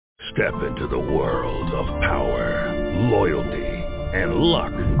Step into the world of power, loyalty, and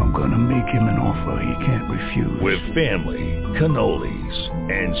luck. I'm gonna make him an offer he can't refuse. With family, cannolis,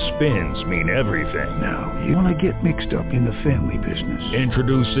 and spins mean everything. Now, you wanna get mixed up in the family business.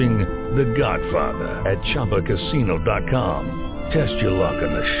 Introducing The Godfather at ChumbaCasino.com. Test your luck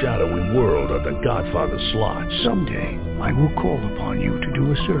in the shadowy world of The Godfather slot. Someday, I will call upon you to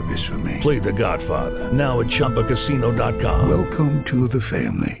do a service for me. Play The Godfather now at ChumbaCasino.com. Welcome to the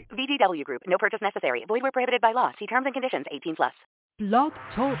family. VGW Group. No purchase necessary. Void where prohibited by law. See terms and conditions. 18+. Blog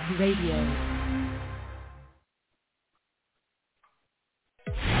Talk Radio.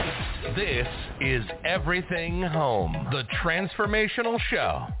 This is Everything Home, the transformational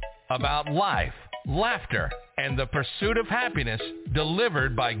show about life, laughter, and the pursuit of happiness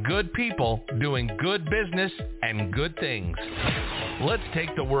delivered by good people doing good business and good things. Let's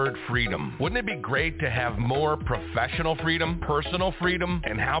take the word freedom. Wouldn't it be great to have more professional freedom, personal freedom,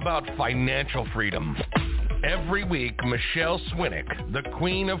 and how about financial freedom? Every week, Michelle Swinick, the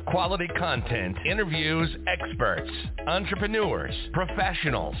queen of quality content, interviews experts, entrepreneurs,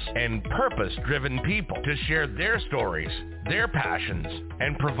 professionals, and purpose-driven people to share their stories, their passions,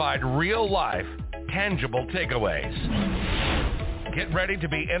 and provide real-life, tangible takeaways. Get ready to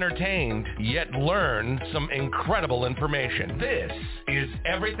be entertained, yet learn some incredible information. This is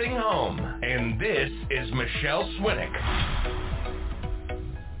Everything Home, and this is Michelle Swinick.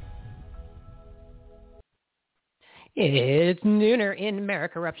 It's nooner in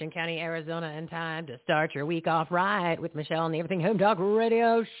Maricorruption County, Arizona, and time to start your week off right with Michelle on the Everything Home Talk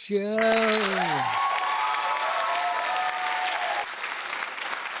Radio Show.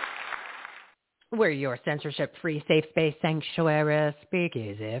 We're your censorship-free, safe space sanctuary,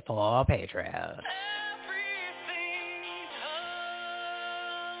 speakeasy for Patriot.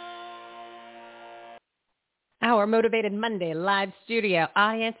 Our Motivated Monday live studio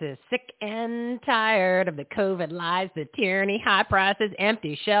audience is sick and tired of the COVID lies, the tyranny, high prices,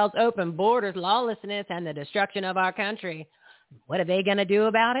 empty shelves, open borders, lawlessness, and the destruction of our country. What are they going to do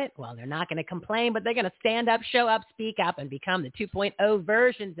about it? Well, they're not going to complain, but they're going to stand up, show up, speak up, and become the 2.0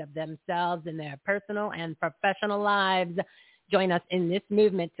 versions of themselves in their personal and professional lives. Join us in this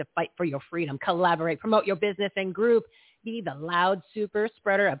movement to fight for your freedom, collaborate, promote your business and group. Be the loud super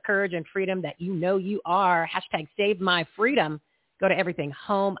spreader of courage and freedom that you know you are. Hashtag Save My Freedom. Go to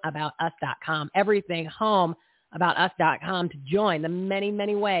everythinghomeaboutus.com. Everythinghomeaboutus.com to join the many,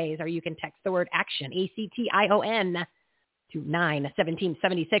 many ways. Or you can text the word action, ACTION, to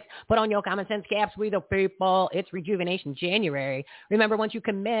 91776. Put on your common sense caps, we the people. It's Rejuvenation January. Remember, once you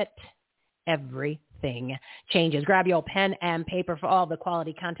commit, everything changes. Grab your pen and paper for all the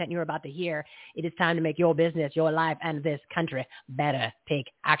quality content you're about to hear. It is time to make your business, your life, and this country better. Take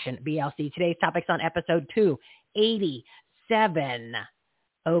action, BLC. Today's topics on episode 287.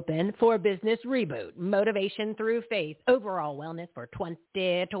 Open for Business Reboot. Motivation through faith. Overall wellness for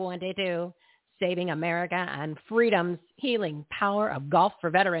 2022. Saving America and freedom's healing power of golf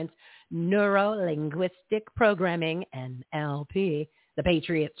for veterans. Neuro-linguistic programming, NLP. The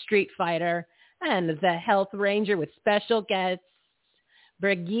Patriot, Streetfighter, and the Health Ranger with special guests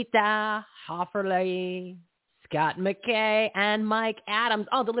Brigitte Hofferle, Scott McKay, and Mike Adams,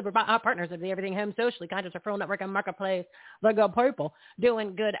 all delivered by our partners of the Everything Home Socially Conscious Referral Network and Marketplace. The Good People,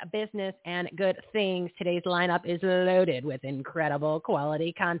 doing good business and good things. Today's lineup is loaded with incredible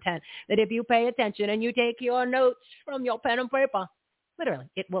quality content that if you pay attention and you take your notes from your pen and paper, literally,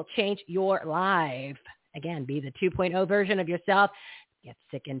 it will change your life. Again, be the 2.0 version of yourself. Get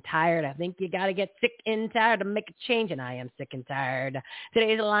sick and tired. I think you got to get sick and tired to make a change, and I am sick and tired.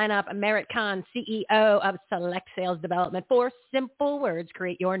 Today's lineup, Merritt Khan, CEO of Select Sales Development. 4 simple words,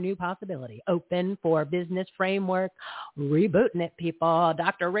 create your new possibility. Open for Business Framework, rebooting it, people.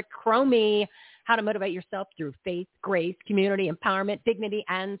 Dr. Rick Cromie, how to motivate yourself through faith, grace, community, empowerment, dignity,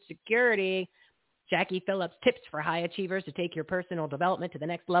 and security. Jackie Phillips, tips for high achievers to take your personal development to the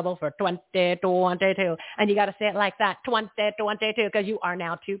next level for 2022. And you got to say it like that, 2022, because you are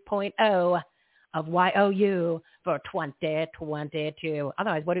now 2.0 of YOU for 2022.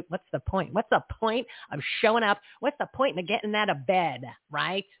 Otherwise, what's the point? What's the point of showing up? What's the point of getting out of bed,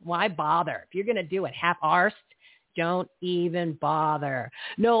 right? Why bother? If you're going to do it half-arsed, don't even bother.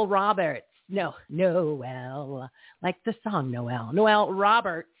 Noel Roberts. Noel. Like the song Noel. Noel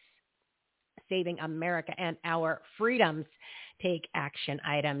Roberts. Saving America and Our Freedoms. Take action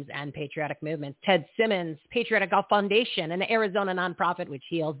items and patriotic movements. Ted Simmons, Patriotic Golf Foundation, an Arizona nonprofit which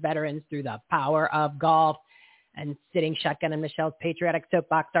heals veterans through the power of golf. And sitting shotgun in Michelle's Patriotic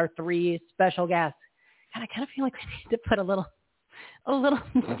Soapbox are 3 special guests. God, I kind of feel like we need to put a little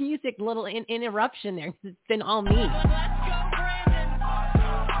music, little interruption there. It's been all me.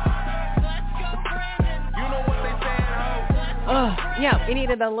 Oh, yeah, we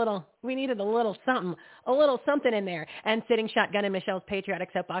needed a little something in there. And sitting shotgun in Michelle's patriotic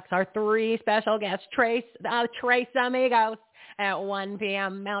soapbox are three special guests, Tres Amigos at 1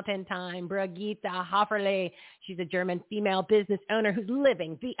 p.m. Mountain Time. Brigitte Hofferle. She's a German female business owner who's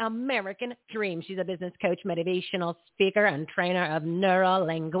living the American dream. She's a business coach, motivational speaker, and trainer of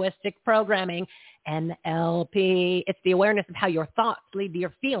neuro-linguistic programming, NLP. It's the awareness of how your thoughts lead to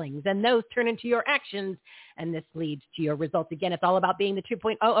your feelings, and those turn into your actions, and this leads to your results. Again, it's all about being the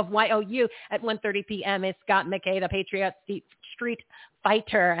 2.0 of YOU. At 1:30 p.m. is Scott McKay, the Patriot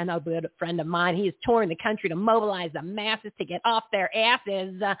Streetfighter, and a good friend of mine. He is touring the country to mobilize the masses to get off their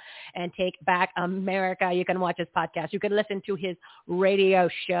asses and take back America. You can watch his podcast. You can listen to his radio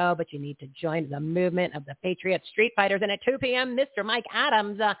show, but you need to join the movement of the Patriot Streetfighters. And at 2 p.m., Mr. Mike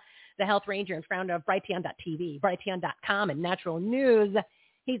Adams, the health ranger and founder of Brighteon.tv, Brighteon.com, and Natural News.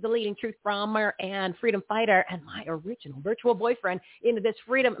 He's the leading truth bomber and freedom fighter and my original virtual boyfriend into this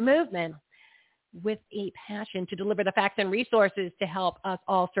freedom movement with a passion to deliver the facts and resources to help us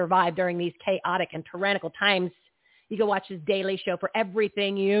all survive during these chaotic and tyrannical times. You can watch his daily show for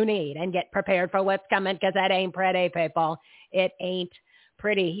everything you need and get prepared for what's coming, because that ain't pretty, people. It ain't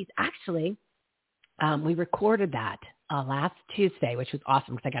pretty. He's actually, we recorded that last Tuesday, which was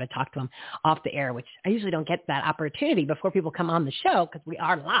awesome because I got to talk to him off the air, which I usually don't get that opportunity before people come on the show because we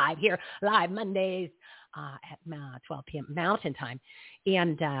are live Mondays at 12 p.m. Mountain Time.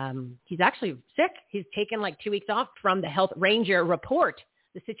 And he's actually sick. He's taken like 2 weeks off from the Health Ranger report,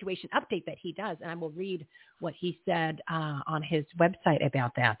 the situation update that he does. And I will read what he said on his website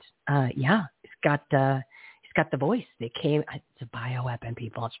about that. He's got the voice. They came. It's a bioweapon,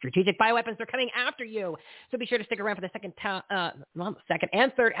 people. Strategic bioweapons are coming after you. So be sure to stick around for the second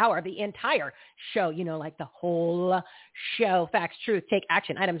and third hour of the entire show. You know, like the whole show. Facts, truth, take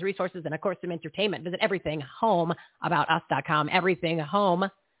action, items, resources, and of course some entertainment. Visit everythinghomeaboutus.com.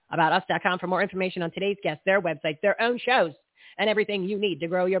 Everythinghomeaboutus.com for more information on today's guests, their websites, their own shows, and everything you need to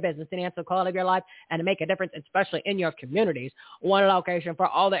grow your business, enhance the quality of your life, and to make a difference, especially in your communities. One location for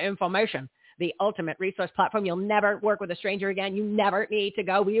all the information. The ultimate resource platform. You'll never work with a stranger again. You never need to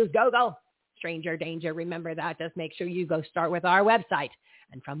go. We use Google. Stranger danger. Remember that. Just make sure you go start with our website.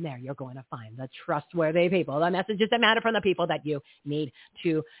 And from there, you're going to find the trustworthy people, the messages that matter from the people that you need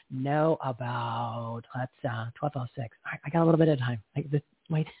to know about. Let's 12:06. I got a little bit of time.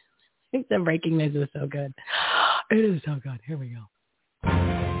 Wait. The breaking news is so good. It is so good. Here we go.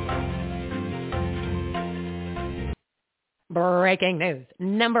 Breaking news.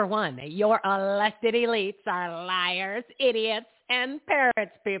 Number one, your elected elites are liars, idiots, and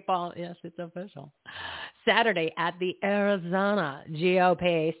parrots, people. Yes, it's official. Saturday at the Arizona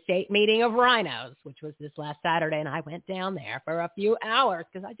GOP state meeting of rhinos, which was this last Saturday, and I went down there for a few hours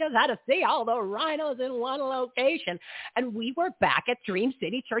because I just had to see all the rhinos in one location. And we were back at Dream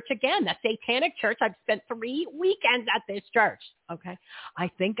City Church again, the satanic church. I've spent 3 weekends at this church. Okay. I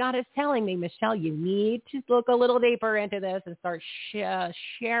think God is telling me, Michelle, you need to look a little deeper into this and start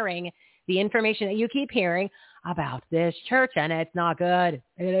sharing the information that you keep hearing about this church. And it's not good.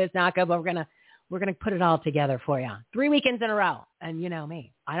 It is not good, but we're going to put it all together for you. 3 weekends in a row. And you know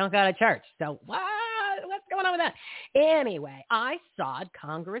me, I don't go to church. So what's going on with that? Anyway, I saw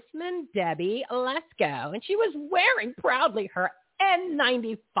Congressman Debbie Lesko, and she was wearing proudly her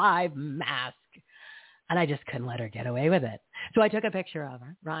N95 mask. And I just couldn't let her get away with it. So I took a picture of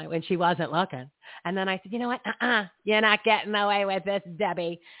her, right, when she wasn't looking. And then I said, you know what? You're not getting away with this,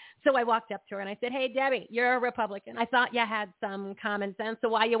 Debbie. So I walked up to her and I said, hey, Debbie, you're a Republican. I thought you had some common sense. So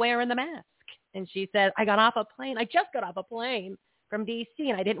why are you wearing the mask? And she said, I just got off a plane from D.C.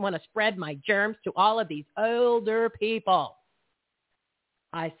 and I didn't want to spread my germs to all of these older people.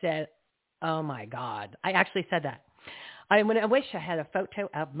 I said, oh, my God. I actually said that. I wish I had a photo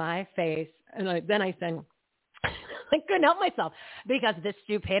of my face. And then I said, I couldn't help myself because of this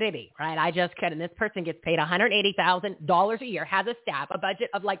stupidity, right? I just couldn't. This person gets paid $180,000 a year, has a staff, a budget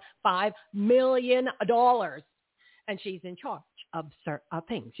of like $5 million. And she's in charge of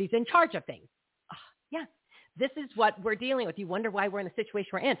things. She's in charge of things. Yeah, this is what we're dealing with. You wonder why we're in the situation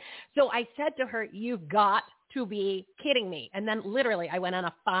we're in. So I said to her, you've got to be kidding me. And then literally I went on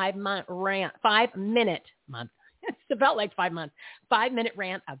a 5-minute rant, 5-minute month. It's about like 5 months, 5-minute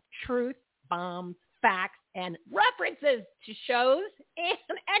rant of truth, bombs, facts, and references to shows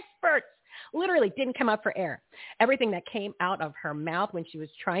and experts. Literally didn't come up for air. Everything that came out of her mouth when she was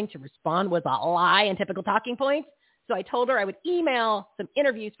trying to respond was a lie and typical talking points. So I told her I would email some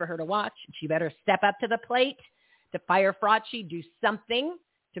interviews for her to watch. She better step up to the plate. To fire Fraudchi, do something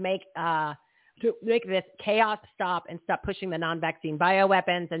to make to make this chaos stop and stop pushing the non-vaccine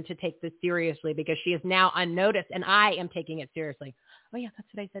bioweapons and to take this seriously, because she is now unnoticed and I am taking it seriously. Oh, yeah, that's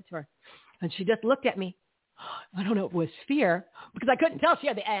what I said to her. And she just looked at me. I don't know if it was fear, because I couldn't tell she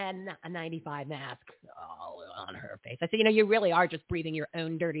had the N95 mask on her face. I said, you really are just breathing your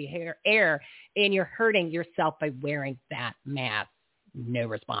own dirty air, and you're hurting yourself by wearing that mask. No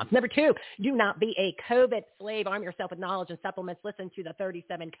response. Number 2, do not be a COVID slave. Arm yourself with knowledge and supplements. Listen to the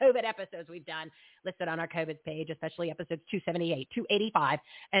 37 COVID episodes we've done listed on our COVID page, especially episodes 278, 285,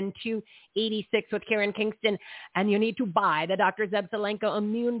 and 286 with Karen Kingston. And you need to buy the Dr. Zeb Zelenko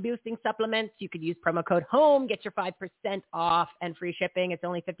immune boosting supplements. You could use promo code HOME, get your 5% off and free shipping. It's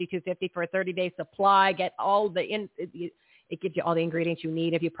only $52.50 for a 30-day supply. Get all it gives you all the ingredients you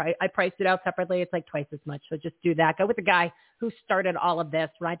need. If I priced it out separately, it's like twice as much. So just do that. Go with the guy who started all of this,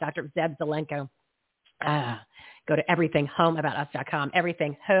 right? Dr. Zeb Zelenko. Go to everythinghomeaboutus.com.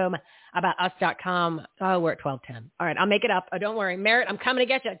 Everythinghomeaboutus.com. Oh, we're at 12:10. All right, I'll make it up. Oh, don't worry. Merritt, I'm coming to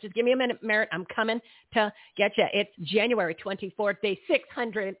get you. Just give me a minute, Merritt. I'm coming to get you. It's January 24th, day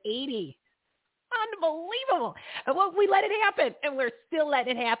 680. Unbelievable. Well, we let it happen, and we're still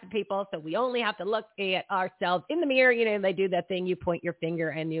letting it happen, people. So we only have to look at ourselves in the mirror. They do that thing. You point your finger,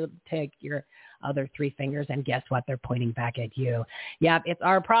 and you take your other 3 fingers, and guess what? They're pointing back at you. Yep, it's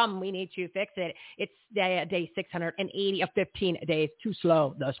our problem. We need to fix it. It's day 680 of 15 days to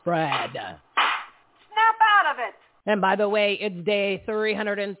slow the spread. Snap out of it. And by the way, it's day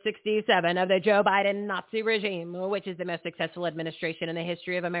 367 of the Joe Biden Nazi regime, which is the most successful administration in the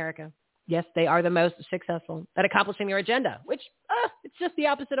history of America. Yes, they are the most successful at accomplishing their agenda, which it's just the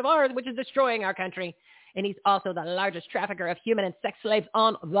opposite of ours, which is destroying our country. And he's also the largest trafficker of human and sex slaves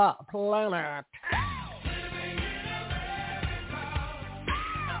on the planet.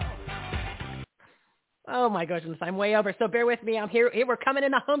 Oh, my goodness, I'm way over. So bear with me. I'm here. We're coming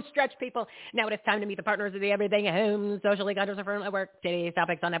in the home stretch, people. Now it is time to meet the partners of the Everything Home Socially Conscious Affirmative Network. Today's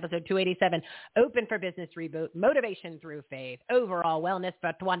topics on episode 287, Open for Business Reboot, Motivation Through Faith, Overall Wellness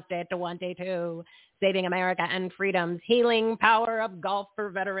for 2022, Saving America and Freedoms, Healing Power of Golf for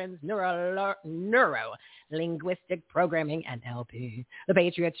Veterans, Neuro-Linguistic Programming, NLP, the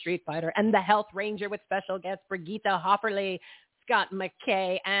Patriot, Streetfighter, and the Health Ranger with special guests Brigitte Hofferly, Scott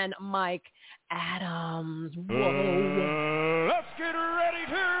McKay, and Mike Adams. Whoa. Let's get ready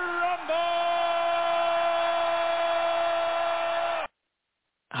to rumble!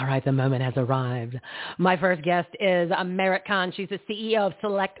 All right, the moment has arrived. My first guest is Merritt Khan. She's the CEO of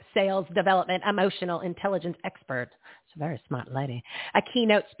Select Sales Development, emotional intelligence expert. She's a very smart lady. A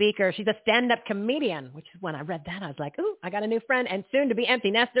keynote speaker. She's a stand-up comedian, which is when I read that, I was like, ooh, I got a new friend. And soon to be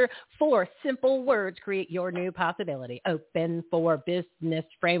empty nester. 4 simple words create your new possibility. Open for Business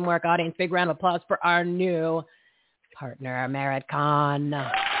Framework. Audience, big round of applause for our new partner, Merritt Khan.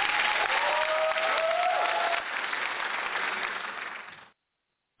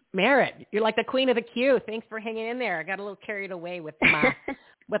 Merritt, you're like the queen of the queue. Thanks for hanging in there. I got a little carried away with my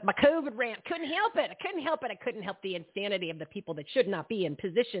COVID rant. Couldn't help it. I couldn't help the insanity of the people that should not be in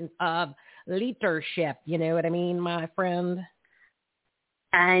positions of leadership. You know what I mean, my friend?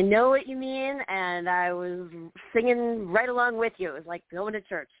 I know what you mean, and I was singing right along with you. It was like going to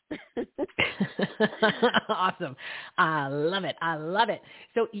church. Awesome. I love it.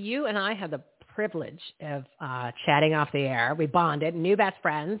 So you and I had the privilege of chatting off the air. We bonded, new best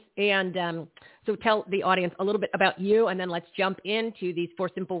friends. And so tell the audience a little bit about you, and then let's jump into these 4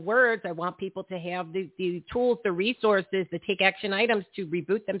 simple words. I want people to have the tools, the resources, the take action items to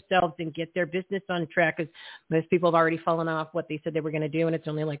reboot themselves and get their business on track, because most people have already fallen off what they said they were going to do, and it's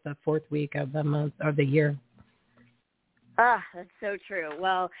only like the 4th week of the month of the year. That's so true.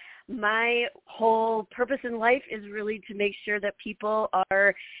 Well, my whole purpose in life is really to make sure that people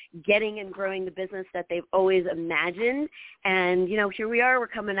are getting and growing the business that they've always imagined. And, here we are, we're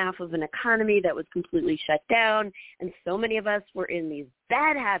coming off of an economy that was completely shut down. And so many of us were in these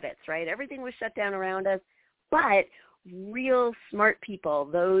bad habits, right? Everything was shut down around us. But real smart people,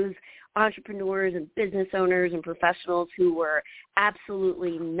 those entrepreneurs and business owners and professionals who were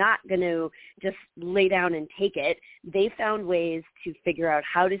absolutely not going to just lay down and take it, they found ways to figure out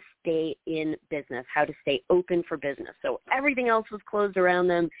how to stay in business, how to stay open for business. So everything else was closed around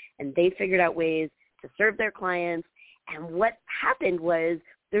them, and they figured out ways to serve their clients. And what happened was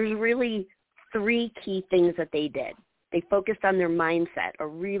there's really 3 key things that they did. They focused on their mindset, a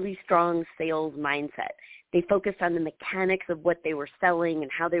really strong sales mindset. They focused on the mechanics of what they were selling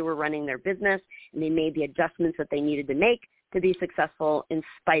and how they were running their business, and they made the adjustments that they needed to make to be successful in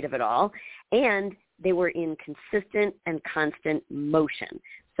spite of it all. And they were in consistent and constant motion.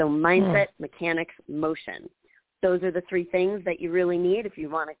 So mindset, mechanics, motion. Those are the 3 things that you really need if you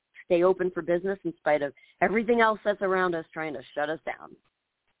want to stay open for business in spite of everything else that's around us trying to shut us down.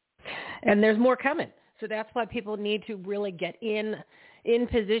 And there's more coming. So that's why people need to really get in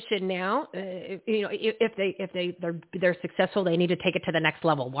position now. If they're successful, they need to take it to the next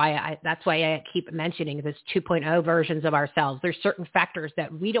level. That's why I keep mentioning this 2.0 versions of ourselves. There's certain factors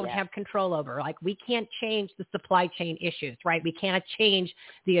that we don't have control over. Like we can't change the supply chain issues, right? We can't change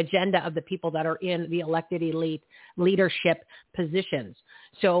the agenda of the people that are in the elected elite leadership positions.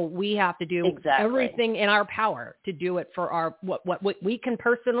 So we have to do everything in our power to do it for our what we can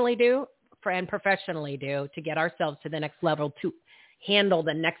personally do and professionally do to get ourselves to the next level to handle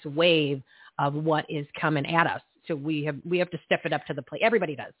the next wave of what is coming at us. So we have to step it up to the plate.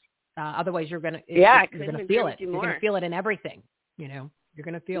 Everybody does. Otherwise, you're gonna feel it. You're gonna feel it in everything. You're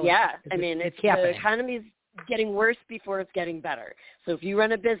gonna feel it. Yeah, I mean, the economy's getting worse before it's getting better. So if you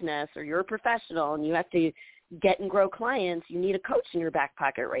run a business or you're a professional and you have to get and grow clients, you need a coach in your back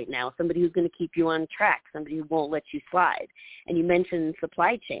pocket right now, somebody who's going to keep you on track, somebody who won't let you slide. And you mentioned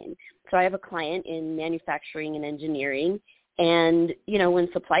supply chain. So I have a client in manufacturing and engineering, and,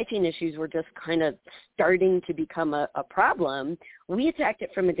 when supply chain issues were just kind of starting to become a problem, we attacked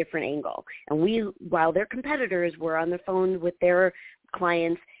it from a different angle. And while their competitors were on the phone with their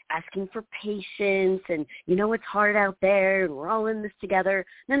clients asking for patience and, it's hard out there and we're all in this together.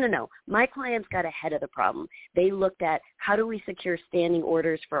 No. My clients got ahead of the problem. They looked at how do we secure standing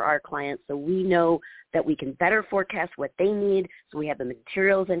orders for our clients so we know that we can better forecast what they need so we have the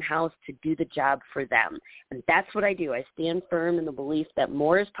materials in-house to do the job for them. And that's what I do. I stand firm in the belief that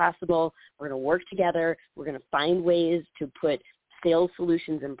more is possible. We're going to work together. We're going to find ways to put sales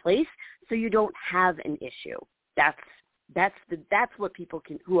solutions in place so you don't have an issue. That's what people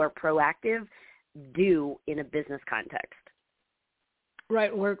who are proactive do in a business context.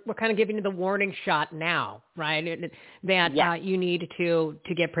 Right. We're kind of giving you the warning shot now, right? That you need to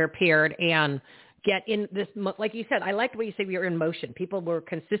get prepared and get in this, like you said, I like the way you say we are in motion. People were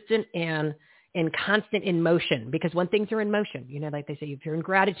consistent and constant in motion, because when things are in motion, like they say, if you're in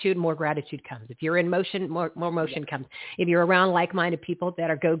gratitude, more gratitude comes. If you're in motion, more motion comes. If you're around like-minded people that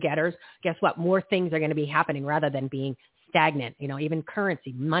are go-getters, guess what? More things are going to be happening rather than being stagnant. Even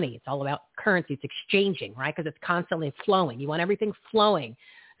currency, money, it's all about currency. It's exchanging, right? Because it's constantly flowing. You want everything flowing.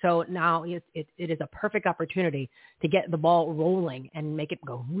 So now it is a perfect opportunity to get the ball rolling and make it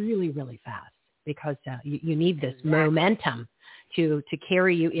go really, really fast, because you need this momentum to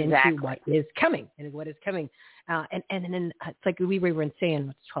carry you into what is coming and what is coming. And then it's like we were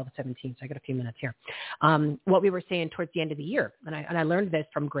saying, it's 12:17, so I got a few minutes here. What we were saying towards the end of the year, and I learned this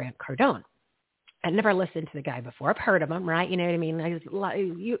from Grant Cardone. I'd never listened to the guy before. I've heard of him, right? You know what I mean?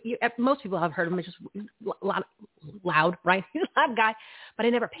 Most people have heard of him. It's just loud, right? Loud guy, but I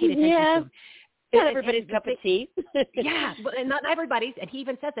never paid attention to him. Not everybody's cup of tea. Yeah, but not everybody's. And he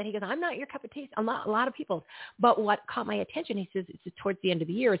even says that. He goes, I'm not your cup of tea. I'm not a lot of people's. But what caught my attention, he says, it's towards the end of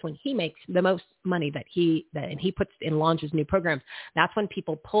the year is when he makes the most money and he puts and launches new programs. That's when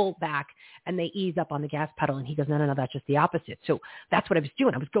people pull back and they ease up on the gas pedal. And he goes, no, that's just the opposite. So that's what I was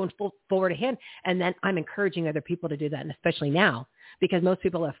doing. I was going forward ahead. And then I'm encouraging other people to do that, and especially now, because most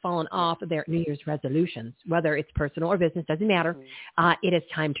people have fallen off their New Year's resolutions, whether it's personal or business, doesn't matter. It is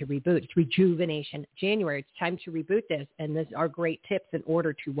time to reboot. It's rejuvenation January. It's time to reboot this. And these are great tips in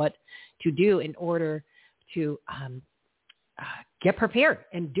order to what to do in order to get prepared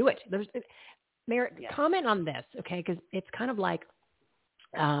and do it. Merritt, comment on this, okay? Because it's kind of like,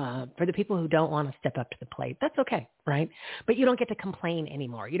 for the people who don't want to step up to the plate, that's okay, right? But you don't get to complain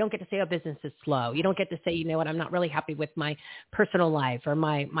anymore. You don't get to say, oh, business is slow. You don't get to say, you know what, I'm not really happy with my personal life or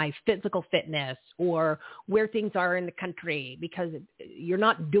my physical fitness or where things are in the country, because you're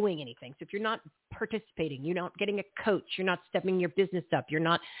not doing anything. So if you're not participating, you're not getting a coach, you're not stepping your business up, you're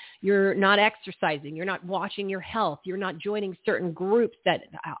not exercising, you're not watching your health, you're not joining certain groups that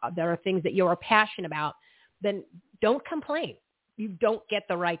are things that you're passionate about, then don't complain. You don't get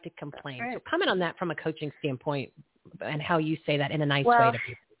the right to complain. Right. So comment on that from a coaching standpoint and how you say that in a nice way to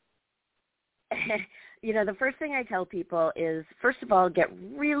people. The first thing I tell people is, first of all, get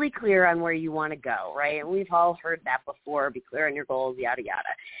really clear on where you want to go, right? And we've all heard that before, be clear on your goals, yada,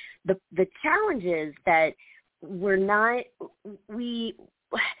 yada. The challenge is that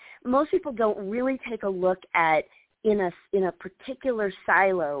most people don't really take a look at, in a particular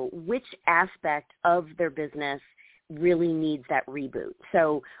silo, which aspect of their business really needs that reboot.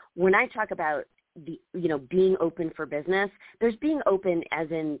 So when I talk about being open for business, there's being open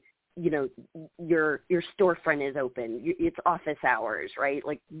as in, your storefront is open, it's office hours, right?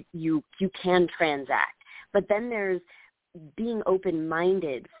 Like you can transact. But then there's being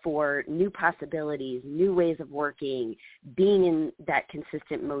open-minded for new possibilities, new ways of working, being in that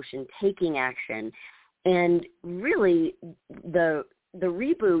consistent motion, taking action. And really, the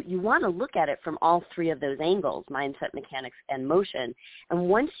reboot, you want to look at it from all three of those angles, mindset, mechanics, and motion. And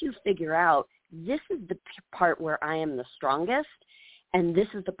once you figure out, this is the part where I am the strongest, and this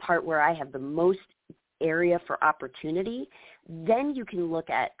is the part where I have the most area for opportunity, then you can look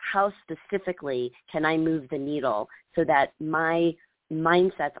at how specifically can I move the needle so that my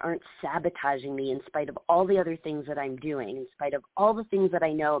mindsets aren't sabotaging me in spite of all the other things that I'm doing, in spite of all the things that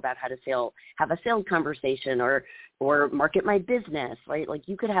I know about how to have a sales conversation or market my business, right? Like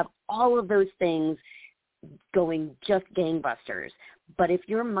you could have all of those things going just gangbusters. But if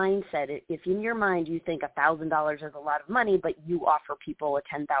your mindset, if in your mind you think $1,000 is a lot of money, but you offer people a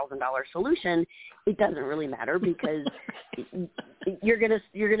 $10,000 solution, it doesn't really matter because you're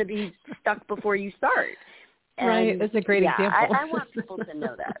gonna be stuck before you start. And right, that's a great example. I want people to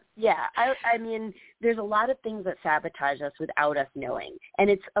know that. Yeah, I mean, there's a lot of things that sabotage us without us knowing,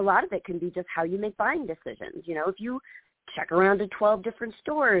 and a lot of it can be just how you make buying decisions. You know, if you check around to 12 different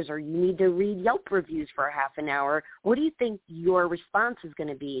stores or you need to read Yelp reviews for a half an hour, what do you think your response is going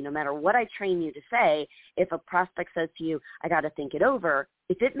to be? No matter what I train you to say, if a prospect says to you, I got to think it over,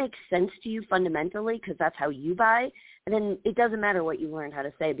 if it makes sense to you fundamentally because that's how you buy, then it doesn't matter what you learned how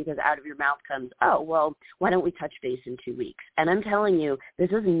to say because out of your mouth comes, oh, well, why don't we touch base in 2 weeks? And I'm telling you,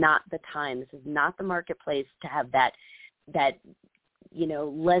 this is not the time. This is not the marketplace to have that you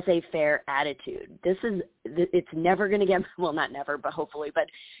know, laissez-faire attitude. It's never going to get, well, not never, but hopefully, but,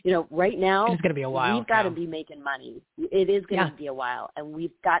 you know, right now, it's going to be a while. We've got to be making money. It is going to be a while, and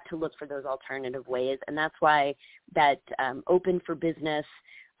we've got to look for those alternative ways, and that's why that open for business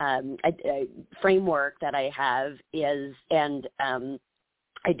framework that I have is, and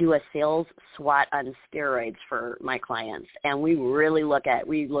I do a sales SWOT on steroids for my clients, and we look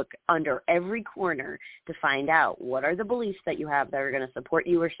under every corner to find out what are the beliefs that you have that are going to support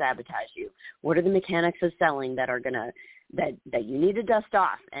you or sabotage you. What are the mechanics of selling that are going to that you need to dust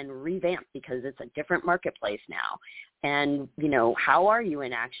off and revamp because it's a different marketplace now. And, you know, how are you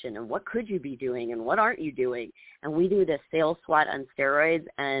in action and what could you be doing and what aren't you doing? And we do this sales SWOT on steroids,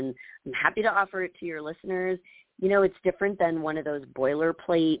 and I'm happy to offer it to your listeners. You know, it's different than one of those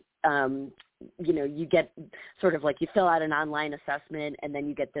boilerplate, you know, you get sort of like you fill out an online assessment and then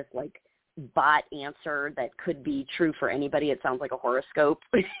you get this like bot answer that could be true for anybody. It sounds like a horoscope,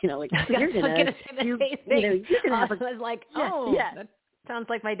 you know, like you're going to, you know, you're going to have I was like, that sounds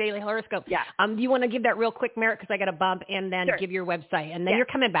like my daily horoscope. Yeah. You want to give that real quick, Merritt, because I got a bump, and then give your website, and then you're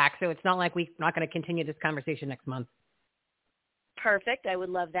coming back. So it's not like we're not going to continue this conversation next month. Perfect. I would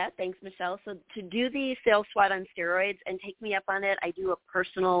love that. Thanks, Michelle. So to do the sales SWOT on steroids and take me up on it, I do a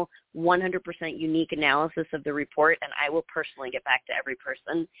personal 100% unique analysis of the report, and I will personally get back to every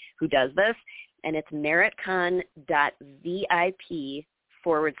person who does this. And it's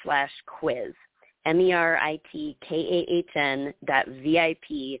meritcon.vip/quiz,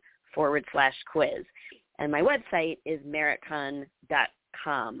 meritKAHN.vip/quiz. And my website is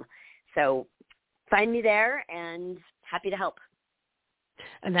meritcon.com. So find me there, and happy to help.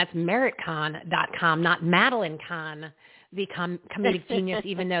 And that's meritcon.com, not Madeline Kahn, the comedic genius,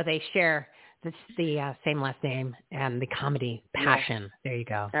 even though they share the same last name and the comedy passion. Yes. There you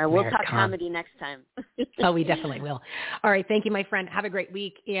go. We'll talk comedy next time. Oh, we definitely will. All right. Thank you, my friend. Have a great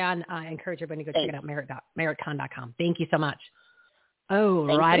week. And I encourage everybody to go check it out, meritcon.com. Thank you so much. Oh,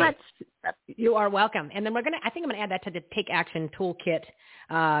 right. Thanks so much. You are welcome. And then I think I'm going to add that to the Take Action Toolkit,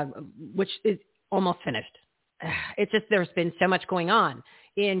 which is almost finished. It's just there's been so much going on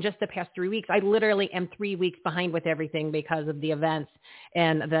in just the past 3 weeks. I literally am 3 weeks behind with everything because of the events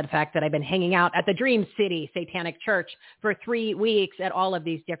and the fact that I've been hanging out at the Dream City Satanic Church for 3 weeks at all of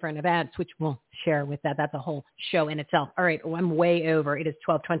these different events, which we'll share with that. That's a whole show in itself. All right, I'm way over. It is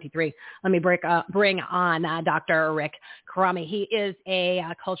 12:23. Let me bring on Dr. Rick Karami. He is a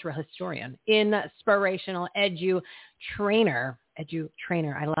cultural historian, inspirational edu-trainer. I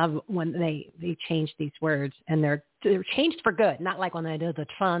love when they change these words, and they're changed for good, not like when they do the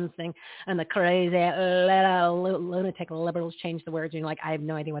trans thing and the crazy lunatic liberals change the words and you're like, I have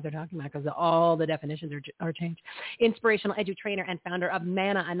no idea what they're talking about because all the definitions are changed. Inspirational edu-trainer and founder of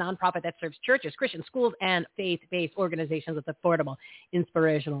MANA, a nonprofit that serves churches, Christian schools, and faith-based organizations with affordable,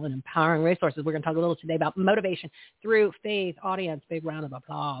 inspirational, and empowering resources. We're going to talk a little today about motivation through faith. Audience, big round of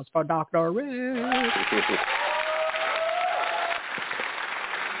applause for Dr. Rick.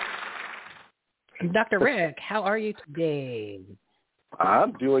 Dr. Rick, how are you today?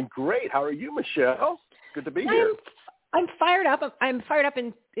 I'm doing great. How are you, Michelle? Good to be here. I'm fired up. I'm fired up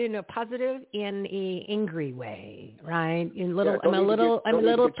in a positive, in a angry way, right? I'm a little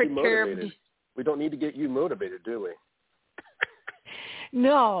perturbed. We don't need to get you motivated, do we?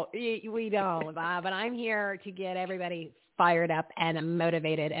 No, we don't, Bob. But I'm here to get everybody fired up and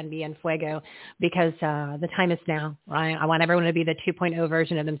motivated and be in fuego because the time is now, right? I want everyone to be the 2.0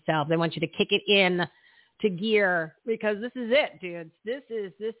 version of themselves. I want you to kick it in to gear because this is it, dudes. This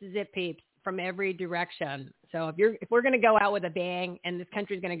is it, peeps, from every direction. So if we're going to go out with a bang and this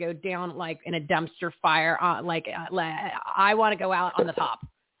country's going to go down like in a dumpster fire, I want to go out on the top.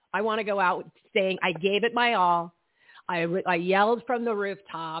 I want to go out saying I gave it my all. I yelled from the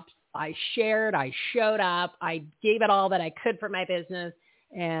rooftops. I shared. I showed up. I gave it all that I could for my business.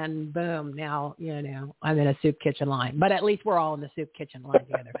 And boom, now, I'm in a soup kitchen line. But at least we're all in the soup kitchen line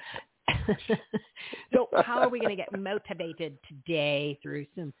together. So how are we going to get motivated today through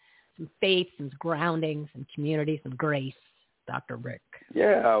some faith, some grounding, some community, some grace, Dr. Rick?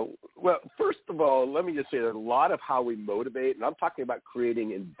 Yeah. Well, first of all, let me just say that a lot of how we motivate, and I'm talking about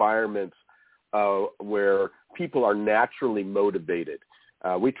creating environments where people are naturally motivated.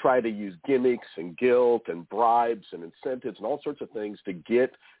 We try to use gimmicks and guilt and bribes and incentives and all sorts of things to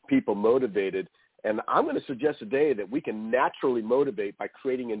get people motivated. And I'm going to suggest today that we can naturally motivate by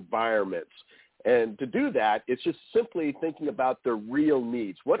creating environments. And to do that, it's just simply thinking about the real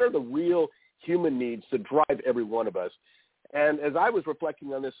needs. What are the real human needs that drive every one of us? And as I was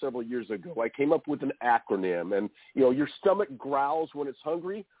reflecting on this several years ago, I came up with an acronym. And, your stomach growls when it's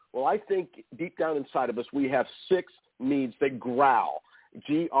hungry. Well, I think deep down inside of us, we have 6 needs that growl.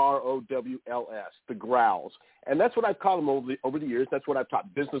 GROWLS, the growls. And that's what I've called them over the years. That's what I've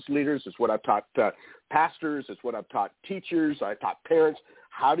taught business leaders. It's what I've taught pastors. It's what I've taught teachers. I taught parents.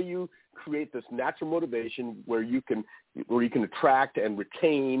 How do you create this natural motivation where you can attract and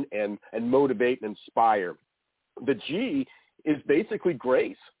retain and motivate and inspire? The G is basically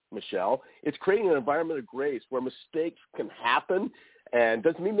grace, Michelle. It's creating an environment of grace where mistakes can happen. And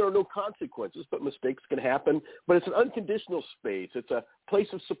doesn't mean there are no consequences, but mistakes can happen. But it's an unconditional space. It's a place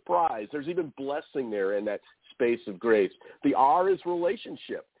of surprise. There's even blessing there in that space of grace. The R is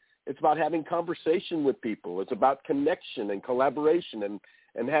relationship. It's about having conversation with people. It's about connection and collaboration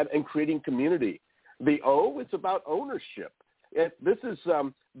and creating community. The O, it's about ownership. This is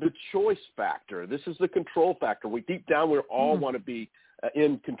the choice factor. This is the control factor. Deep down, we all want to be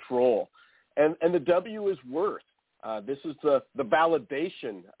in control. And the W is worth. This is the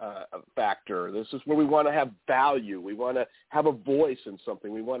validation factor. This is where we want to have value. We want to have a voice in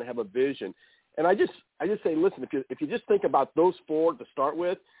something. We want to have a vision. And I just say, listen, if you just think about those 4 to start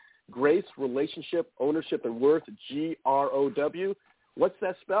with, grace, relationship, ownership, and worth, GROW, what's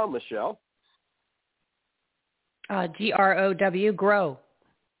that spell, Michelle? GROW, grow.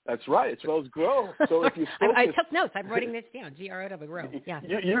 That's right. It spells grow. So if you focus, I took notes. I'm writing this down. GROW, grow. Yeah.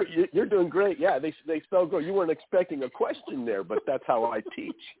 You're doing great. Yeah, they spell grow. You weren't expecting a question there, but that's how I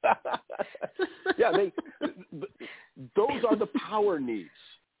teach. Yeah, those are the power needs.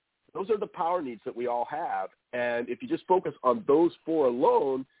 Those are the power needs that we all have. And if you just focus on those 4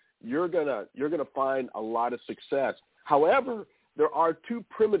 alone, you're gonna find a lot of success. However, there are 2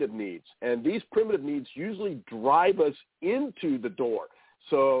 primitive needs, and these primitive needs usually drive us into the door.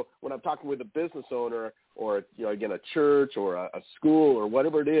 So when I'm talking with a business owner or, again, a church or a school or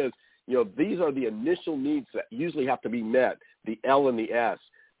whatever it is, these are the initial needs that usually have to be met, the L and the S.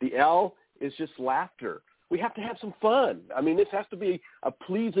 The L is just laughter. We have to have some fun. I mean, this has to be a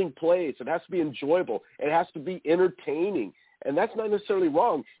pleasing place. It has to be enjoyable. It has to be entertaining. And that's not necessarily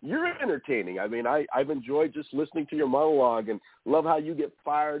wrong. You're entertaining. I mean, I've enjoyed just listening to your monologue and love how you get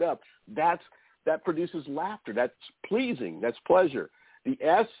fired up. That produces laughter. That's pleasing. That's pleasure. The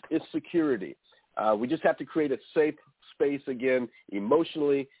S is security. We just have to create a safe space, again,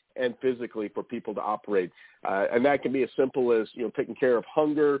 emotionally and physically for people to operate. And that can be as simple as, taking care of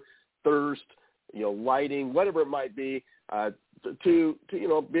hunger, thirst, lighting, whatever it might be, to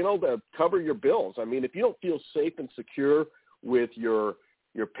being able to cover your bills. I mean, if you don't feel safe and secure with your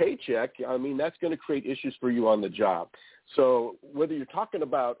paycheck, I mean, that's going to create issues for you on the job. So whether you're talking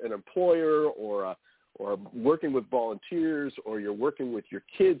about an employer or working with volunteers, or you're working with your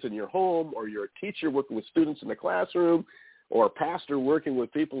kids in your home, or you're a teacher working with students in the classroom, or a pastor working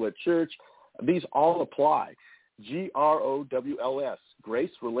with people at church, these all apply. GROWLS, grace,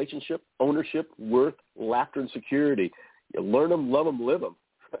 relationship, ownership, worth, laughter, and security. You learn them, love them, live them.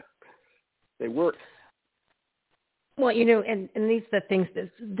 They work. Well, and these are the things, this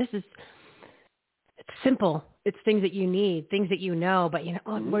is, it's simple. It's things that you need, things that but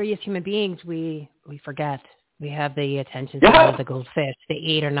we're as human beings, we forget. We have the attention span of the goldfish,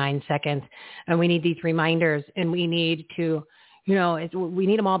 the 8 or 9 seconds, and we need these reminders, and we need to, we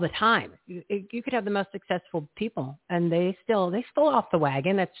need them all the time. You could have the most successful people, and they fall off the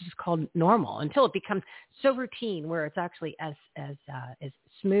wagon. That's just called normal until it becomes so routine where it's actually as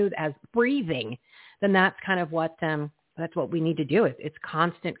smooth as breathing. Then that's kind of what that's what we need to do. It's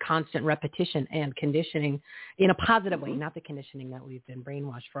constant repetition and conditioning in a positive way, not the conditioning that we've been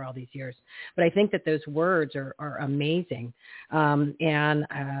brainwashed for all these years. But I think that those words are amazing, and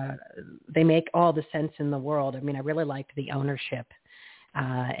they make all the sense in the world. I mean, I really liked the ownership,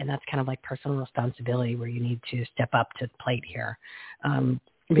 and that's kind of like personal responsibility where you need to step up to the plate here. Because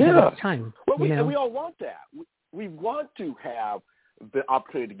it's time. Well, we all want that. We want to have the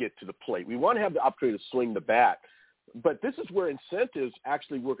opportunity to get to the plate. We want to have the opportunity to swing the bat. But this is where incentives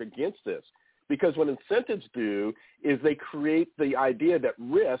actually work against this, because what incentives do is they create the idea that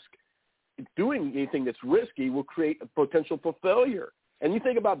doing anything that's risky will create a potential for failure. And you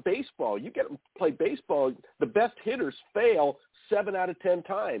think about baseball, you get to play baseball, the best hitters fail 7 out of 10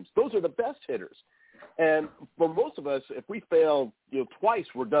 times. Those are the best hitters. And for most of us, if we fail twice,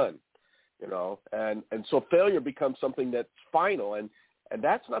 we're done, and so failure becomes something that's final. And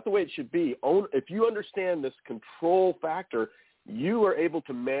that's not the way it should be. If you understand this control factor, you are able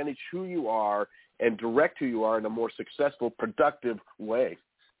to manage who you are and direct who you are in a more successful, productive way.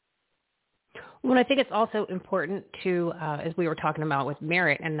 Well, I think it's also important to, as we were talking about with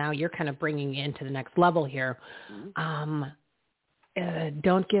merit, and now you're kind of bringing it into the next level here, don't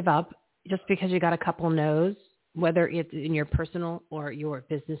give up just because you got a couple no's, whether it's in your personal or your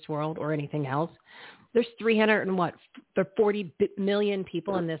business world or anything else. There's 40 million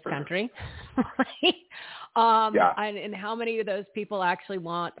people in this country, right? And how many of those people actually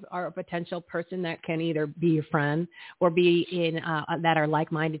are a potential person that can either be your friend or be that are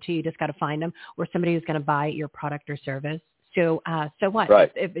like-minded to you? You just got to find them, or somebody who's going to buy your product or service. So what?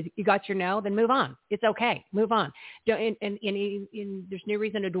 Right. If you got your no, then move on. It's okay. Move on. And there's no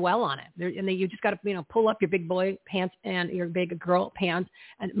reason to dwell on it. And then you just got to, pull up your big boy pants and your big girl pants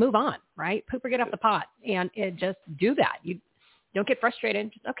and move on, right? Poop or get off the pot, and just do that. You don't get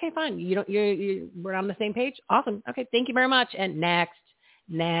frustrated. Just, okay, fine. We're on the same page. Awesome. Okay, thank you very much. And next,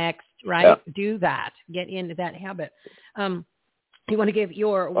 right? Yeah. Do that. Get into that habit. You want to give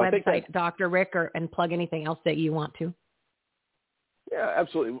your website, Dr. Rick, and plug anything else that you want to? Yeah,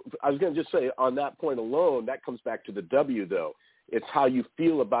 absolutely. I was going to just say on that point alone, that comes back to the W, though. It's how you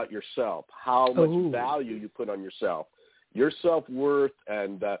feel about yourself, how much value you put on yourself, your self-worth.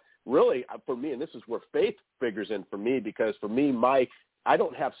 And really, for me, and this is where faith figures in for me, because for me, I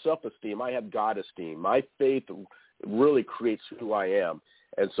don't have self-esteem. I have God-esteem. My faith really creates who I am.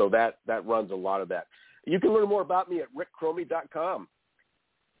 And so that runs a lot of that. You can learn more about me at rickcromie.com.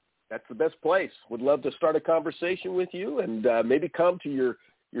 That's the best place. Would love to start a conversation with you and maybe come to your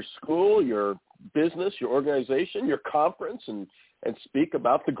school, your business, your organization, your conference, and speak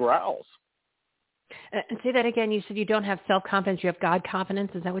about the growls. And say that again. You said you don't have self-confidence. You have God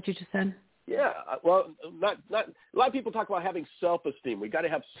confidence. Is that what you just said? Yeah. Well, not a lot of people talk about having self-esteem. We got to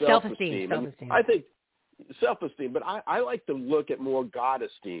have self-esteem. Self-esteem. I think self-esteem, but I like to look at more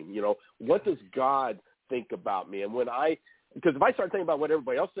God-esteem. What does God think about me? And because if I start thinking about what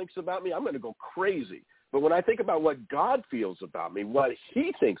everybody else thinks about me, I'm going to go crazy. But when I think about what God feels about me, what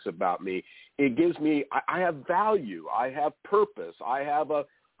he thinks about me, it gives me, I have value. I have purpose. I have a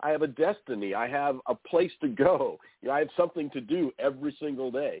destiny. I have a place to go. I have something to do every single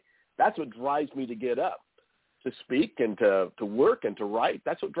day. That's what drives me to get up, to speak and to work and to write.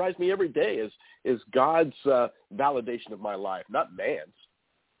 That's what drives me every day is God's validation of my life, not man's.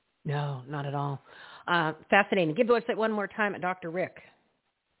 No, not at all. Fascinating. Give the website one more time at Dr. Rick.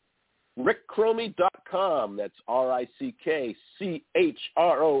 rickcromie.com. That's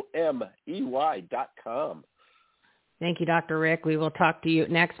rickchromey.com. Thank you, Dr. Rick. We will talk to you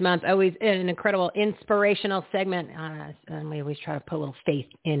next month. Always an incredible, inspirational segment. And we always try to put a little faith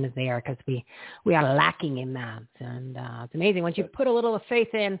in there because we are lacking in that. And it's amazing. Once you put a little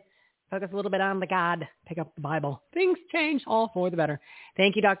faith in, focus a little bit on the God, pick up the Bible, things change all for the better.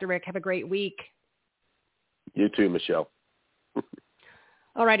 Thank you, Dr. Rick. Have a great week. You too, Michelle.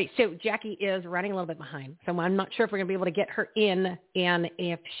 All righty. So Jackie is running a little bit behind. So I'm not sure if we're going to be able to get her in and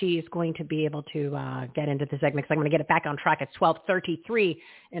if she's going to be able to get into the segment, because I'm going to get it back on track at 12:33,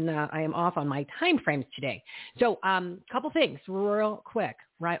 and I am off on my time frames today. So couple things real quick.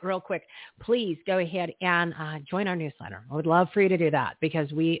 Please go ahead and join our newsletter. I would love for you to do that,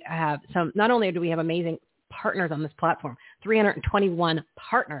 because we have not only do we have amazing partners on this platform, 321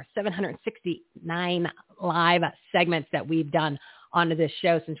 partners, 769 live segments that we've done onto this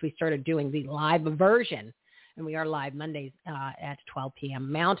show since we started doing the live version and we are live Mondays at 12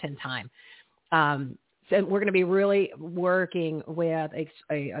 p.m. Mountain Time. So we're going to be really working with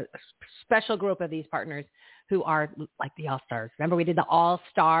a special group of these partners who are like the All-Stars. Remember, we did the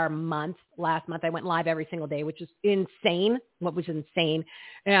All-Star month last month. I went live every single day, which was insane.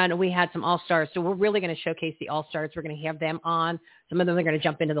 And we had some All-Stars. So we're really going to showcase the All-Stars. We're going to have them on. Some of them are going to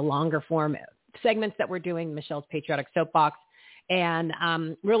jump into the longer form segments that we're doing, Michelle's Patriotic Soapbox. And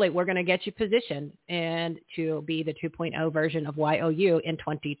really, we're going to get you positioned and to be the 2.0 version of YOU in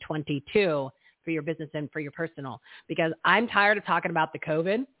 2022 for your business and for your personal. Because I'm tired of talking about the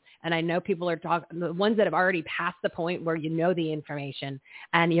COVID. And I know people are talking, the ones that have already passed the point where you know the information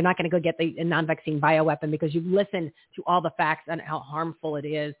and you're not going to go get the non-vaccine bioweapon because you've listened to all the facts on how harmful it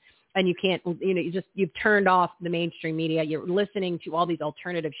is. And you can't, you've turned off the mainstream media. You're listening to all these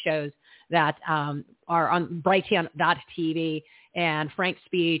alternative shows that are on Brighteon.tv and Frank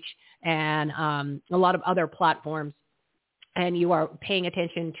Speech and a lot of other platforms. And you are paying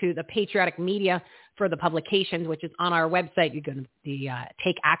attention to the patriotic media for the publications, which is on our website. You go to the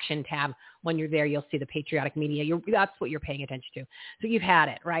Take Action tab. When you're there, you'll see the patriotic media. That's what you're paying attention to. So you've had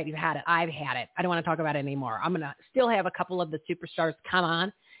it, right? You've had it. I've had it. I don't want to talk about it anymore. I'm going to still have a couple of the superstars come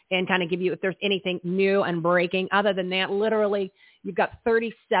on and kind of give you if there's anything new and breaking. Other than that, literally, you've got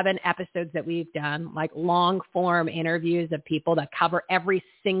 37 episodes that we've done, like long-form interviews of people that cover every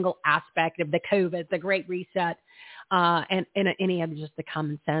single aspect of the COVID, the Great Reset, and any of just the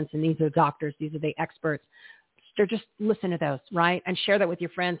common sense. And these are doctors. These are the experts. So just listen to those, right? And share that with your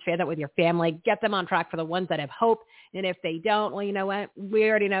friends, share that with your family, get them on track for the ones that have hope. And if they don't, well, you know what? We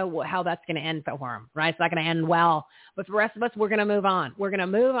already know how that's going to end for them, right? It's not going to end well. But for the rest of us, we're going to move on. We're going to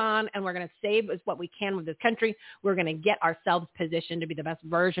move on, and we're going to save what we can with this country. We're going to get ourselves positioned to be the best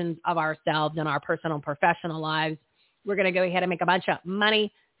versions of ourselves in our personal and professional lives. We're going to go ahead and make a bunch of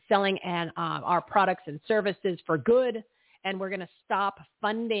money selling our products and services for good. And we're going to stop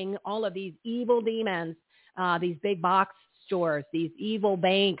funding all of these evil demons, these big box stores, these evil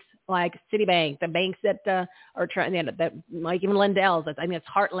banks like Citibank, the banks that are trying, that like even Lindell's. I mean, it's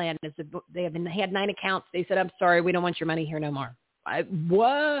Heartland. They had 9 accounts. They said, "I'm sorry, we don't want your money here no more."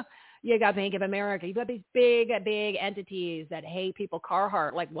 What? You got Bank of America. You got these big entities that hate people.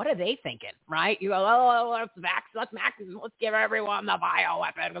 Carhartt, like, what are they thinking, right? You go, oh, let's give everyone the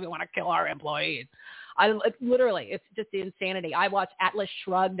bioweapon because we want to kill our employees. It's just the insanity. I watched Atlas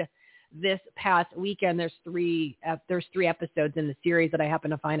Shrugged this past weekend. There's three episodes in the series that I happen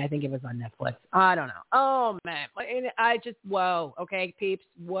to find. I think it was on Netflix. I don't know. Oh man, whoa. Okay, peeps,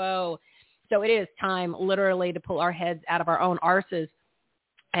 whoa. So it is time, literally, to pull our heads out of our own arses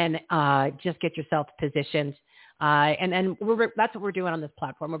and just get yourself positioned. And that's what we're doing on this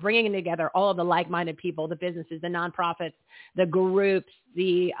platform. We're bringing together all of the like-minded people, the businesses, the nonprofits, the groups,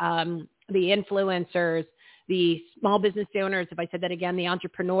 the influencers, the small business owners, if I said that again, the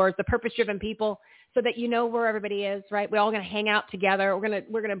entrepreneurs, the purpose-driven people, so that you know where everybody is, right? We're all going to hang out together.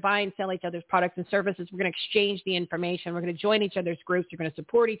 We're gonna buy and sell each other's products and services. We're going to exchange the information. We're going to join each other's groups. We're going to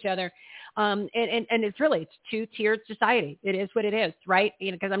support each other. And it's two-tiered society. It is what it is, right?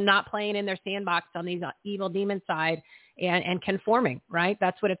 Because I'm not playing in their sandbox on these evil demon side and conforming, right?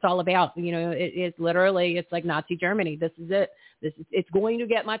 That's what it's all about. It is literally, it's like Nazi Germany. This is it. It's going to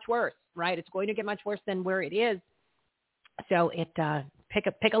get much worse, right? It's going to get much worse than where it is. So pick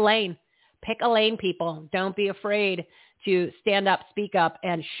a lane. Pick a lane, people. Don't be afraid to stand up, speak up,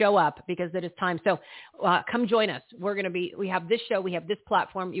 and show up, because it is time. So come join us. We have this show. We have this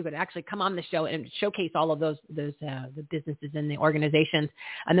platform. You could actually come on the show and showcase all of those the businesses and the organizations.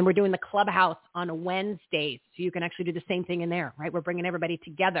 And then we're doing the Clubhouse on Wednesdays. So you can actually do the same thing in there, right? We're bringing everybody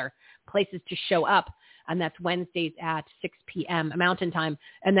together, places to show up. And that's Wednesdays at 6 p.m. Mountain Time.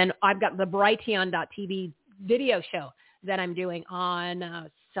 And then I've got the Brighteon.tv video show that I'm doing on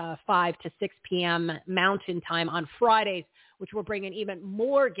 5 to 6 p.m. Mountain Time on Fridays, which we're bringing even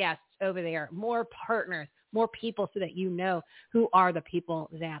more guests over there, more partners, more people, so that you know who are the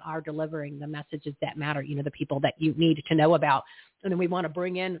people that are delivering the messages that matter, the people that you need to know about. And then we want to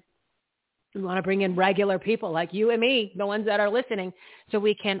bring in regular people like you and me, the ones that are listening, so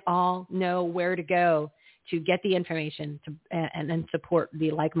we can all know where to go to get the information and then support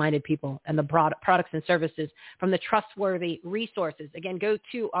the like-minded people and the products and services from the trustworthy resources. Again, go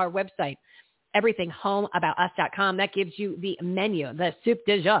to our website, everythinghomeaboutus.com. That gives you the menu, the soup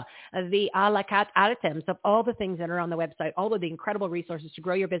de jour, the a la carte items of all the things that are on the website, all of the incredible resources to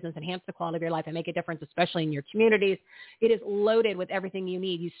grow your business, enhance the quality of your life, and make a difference, especially in your communities. It is loaded with everything you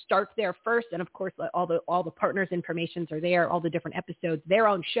need. You start there first, and of course, all the partners' informations are there, all the different episodes, their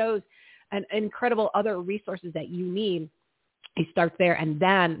own shows, and incredible other resources that you need You start there, and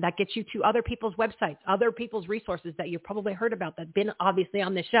then that gets you to other people's websites, other people's resources that you've probably heard about that have been obviously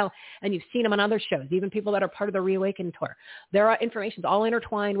on this show, and you've seen them on other shows, even people that are part of the Reawaken Tour. There are information all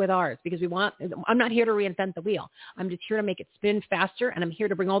intertwined with ours because I'm not here to reinvent the wheel. I'm just here to make it spin faster, and I'm here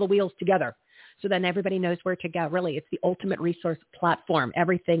to bring all the wheels together so then everybody knows where to go. Really, it's the ultimate resource platform.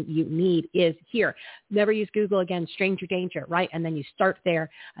 Everything you need is here. Never use Google again, stranger danger, right? And then you start there,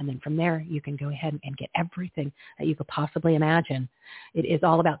 and then from there, you can go ahead and get everything that you could possibly imagine. It is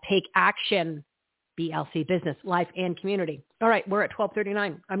all about take action, BLC, business, life, and community. All right, we're at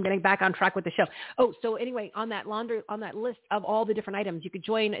 12:39. I'm getting back on track with the show. Oh, so anyway, on that list of all the different items, you could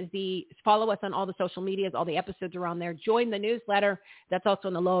follow us on all the social medias. All the episodes are on there. Join the newsletter. That's also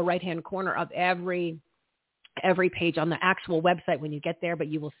in the lower right-hand corner of every page on the actual website when you get there, but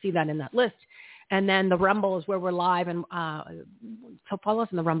you will see that in that list. And then the Rumble is where we're live, and so follow us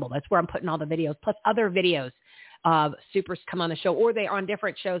in the Rumble. That's where I'm putting all the videos, plus other videos of supers come on the show, or they're on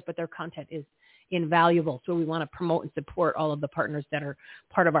different shows, but their content is invaluable. So we want to promote and support all of the partners that are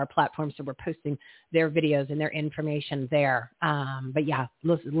part of our platform. So we're posting their videos and their information there. But yeah,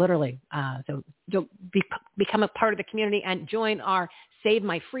 literally. So become a part of the community and join our Save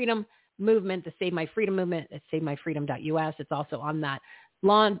My Freedom movement, the Save My Freedom movement at SaveMyFreedom.us. It's also on that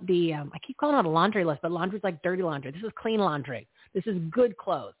I keep calling it a laundry list, but laundry's like dirty laundry. This is clean laundry. This is good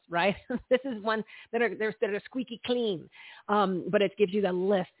clothes, right? This is one that are squeaky clean. But it gives you the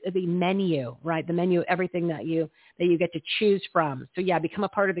list, the menu, right? The menu, everything that you get to choose from. So yeah, become a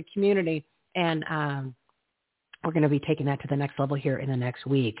part of the community, and we're going to be taking that to the next level here in the next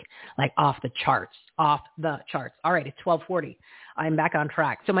week, like off the charts. All right, it's 12:40. I'm back on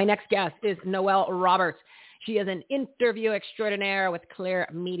track. So my next guest is Noelle Roberts. She is an interview extraordinaire with Clear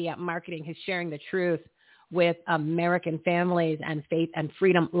Media Marketing, who's sharing the truth with American families and faith and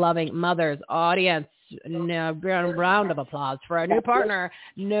freedom-loving mothers. Audience, round of applause for our new partner,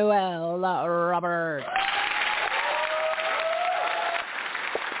 Noelle Roberts.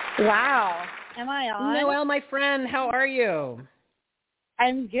 Wow. Am I on? Noelle, my friend, how are you?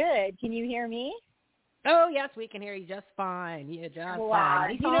 I'm good. Can you hear me? Oh, yes, we can hear you just fine. Wow.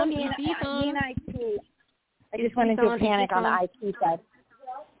 Fine. You know me and IT. I just went into a panic on the IT side.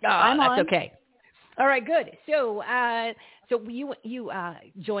 Oh, I'm that's on. Okay. All right, good. So you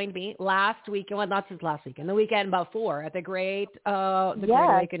joined me last week, well, not since last weekend, the weekend before at the Great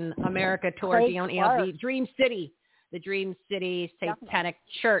Awaken America Tour, the Dream City Satanic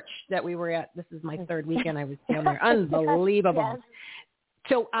Church that we were at. This is my third weekend I was down there. Unbelievable. Yes.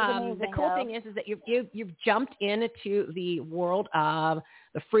 So the cool thing is that you've jumped into the world of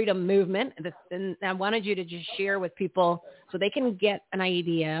the freedom movement, and I wanted you to just share with people so they can get an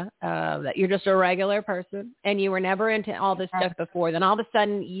idea that you're just a regular person and you were never into all this stuff before. Then all of a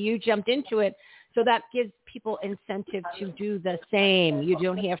sudden you jumped into it, so that gives people incentive to do the same. You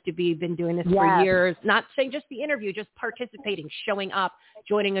don't have to been doing this for years. Not saying just the interview, just participating, showing up,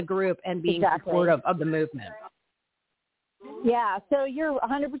 joining a group, and being supportive of the movement. Yeah, so you're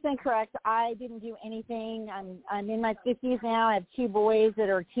 100% correct. I didn't do anything. I'm in my 50s now. I have two boys that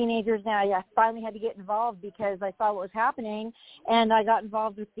are teenagers now. I finally had to get involved because I saw what was happening, and I got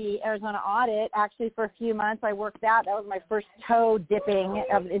involved with the Arizona audit. Actually, for a few months, I worked that. That was my first toe dipping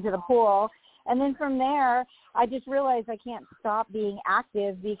into the pool. And then from there, I just realized I can't stop being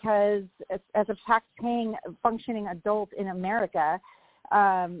active because as a tax-paying, functioning adult in America,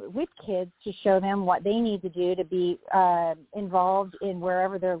 with kids, to show them what they need to do to be involved in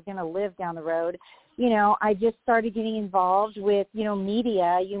wherever they're going to live down the road. I just started getting involved with,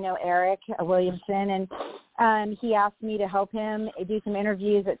 media, Eric Williamson, and he asked me to help him do some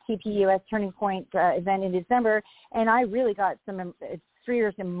interviews at CPUS Turning Point event in December, and I really got some 3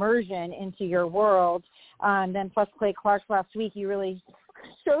 years immersion into your world. Then plus Clay Clark last week, you really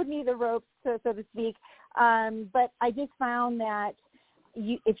showed me the ropes, so to speak. But I just found that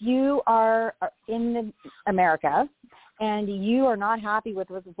if you are in America and you are not happy with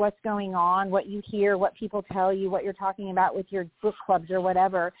what's going on, what you hear, what people tell you, what you're talking about with your book clubs or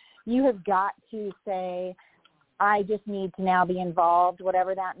whatever, you have got to say, I just need to now be involved,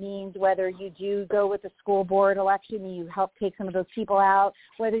 whatever that means, whether you do go with the school board election and you help take some of those people out,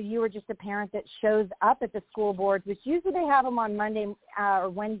 whether you are just a parent that shows up at the school boards, which usually they have them on Monday or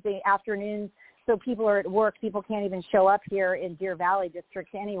Wednesday afternoons, so people are at work. People can't even show up here in Deer Valley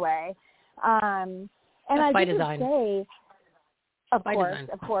District anyway. And that's I by just design. say, Of by course, design.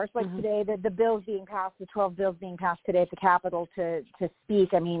 of course. Like today, the bills being passed, the 12 bills being passed today at the Capitol to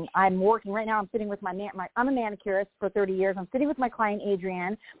speak. I mean, I'm working right now. I'm sitting with I'm a manicurist for 30 years. I'm sitting with my client,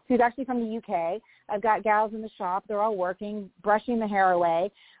 Adrienne, who's actually from the UK. I've got gals in the shop. They're all working, brushing the hair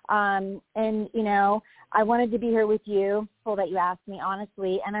away. And, you know, I wanted to be here with you, so that you asked me,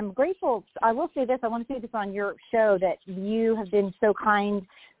 honestly. And I'm grateful. I will say this. I want to say this on your show, that you have been so kind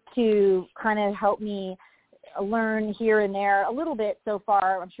to kind of help me learn here and there a little bit so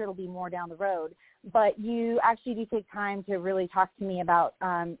far. I'm sure it'll be more down the road, but you actually do take time to really talk to me about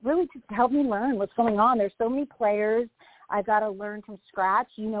really to help me learn what's going on. There's so many players. I've got to learn from scratch.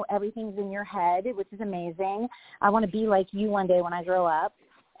 You know, everything's in your head, which is amazing. I want to be like you one day when I grow up.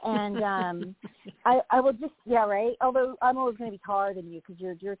 And I will just, yeah, right. Although I'm always going to be taller than you because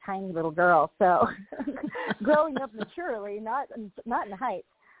you're a tiny little girl. So growing up maturely, not in height.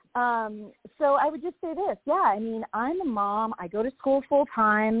 So I would just say this. Yeah, I mean, I'm a mom. I go to school full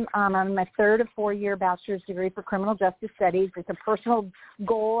time. I'm in my 3rd or 4-year bachelor's degree for criminal justice studies. It's a personal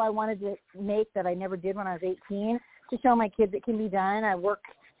goal I wanted to make that I never did when I was 18, to show my kids it can be done. I work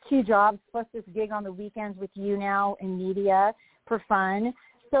 2 jobs plus this gig on the weekends with you now in media for fun.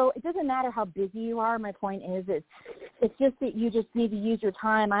 So it doesn't matter how busy you are. My point is, it's just that you just need to use your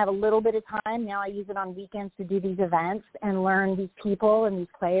time. I have a little bit of time now. I use it on weekends to do these events and learn these people and these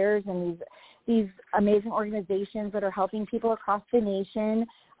players and these amazing organizations that are helping people across the nation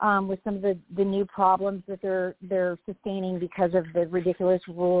with some of the new problems that they're sustaining because of the ridiculous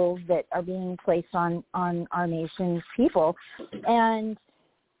rules that are being placed on our nation's people. And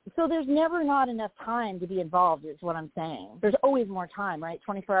so there's never not enough time to be involved is what I'm saying. There's always more time, right?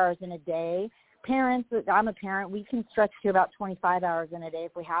 24 hours in a day. Parents, I'm a parent, we can stretch to about 25 hours in a day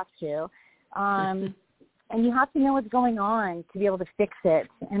if we have to. And you have to know what's going on to be able to fix it.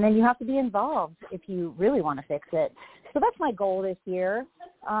 And then you have to be involved if you really want to fix it. So that's my goal this year,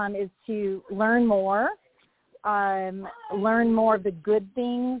 is to learn more of the good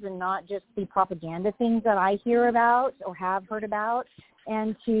things and not just the propaganda things that I hear about or have heard about,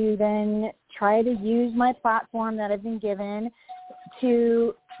 and to then try to use my platform that I've been given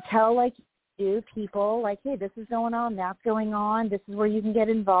to tell, like you, people, like, hey, this is going on, that's going on, this is where you can get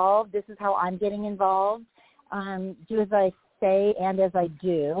involved, this is how I'm getting involved, do as I say and as I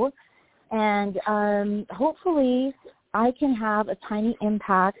do, and hopefully I can have a tiny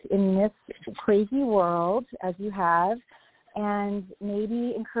impact in this crazy world, as you have, and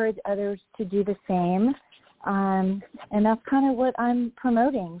maybe encourage others to do the same. And that's kind of what I'm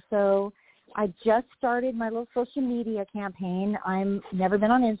promoting. So I just started my little social media campaign. I'm never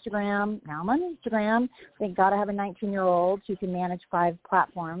been on Instagram. Now I'm on Instagram. Thank God I have a 19-year-old who can manage 5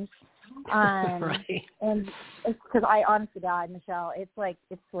 platforms. Right. And it's because I, honest to God, Michelle, it's like,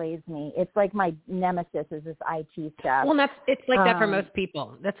 it slays me. It's like my nemesis is this IT stuff. Well, it's like that for most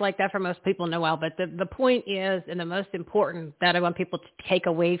people. That's like that for most people, Noelle. But the point is, and the most important that I want people to take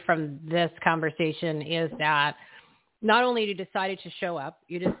away from this conversation is that not only you decided to show up,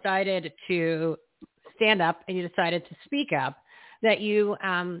 you decided to stand up, and you decided to speak up, that you're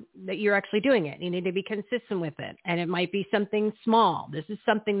actually doing it. You need to be consistent with it. And it might be something small. This is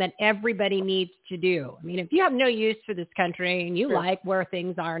something that everybody needs to do. I mean, if you have no use for this country and you like where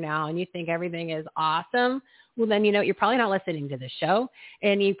things are now and you think everything is awesome, well, then, you're probably not listening to this show,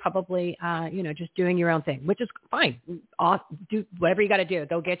 and you probably, just doing your own thing, which is fine. Do whatever you got to do.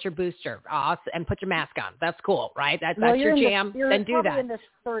 Go get your booster and put your mask on. That's cool, right? That's your jam. Then do that. You're in the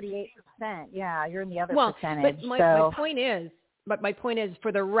 38%. Yeah, you're in the other percentage. But my point is,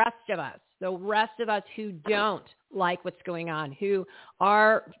 for the rest of us who don't like what's going on, who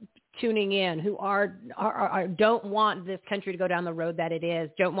are tuning in, who don't want this country to go down the road that it is,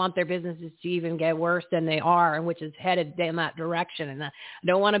 don't want their businesses to even get worse than they are, and which is headed in that direction. And I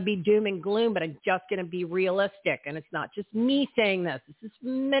don't want to be doom and gloom, but I'm just going to be realistic. And it's not just me saying this. This is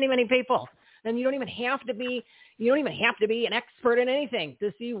many, many people. And you don't even have to be an expert in anything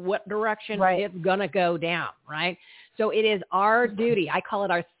to see what direction it's going to go down, right? So it is our duty, I call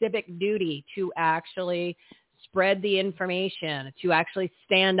it our civic duty, to actually spread the information, to actually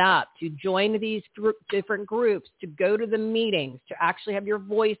stand up, to join these different groups, to go to the meetings, to actually have your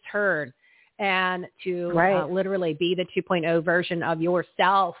voice heard, and to literally be the 2.0 version of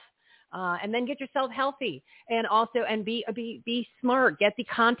yourself. And then get yourself healthy, and also be smart. Get the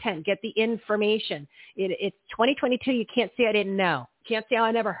content, get the information. It's 2022. You can't say I didn't know. You can't say, oh,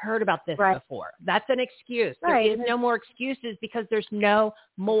 I never heard about this before. That's an excuse. There is no more excuses, because there's no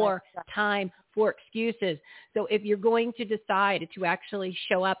more time for excuses. So if you're going to decide to actually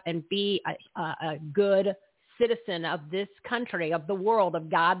show up and be a good citizen of this country, of the world, of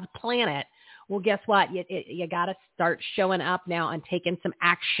God's planet, Well, guess what? You got to start showing up now and taking some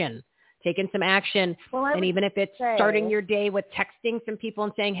action. Well, and even if it's starting your day with texting some people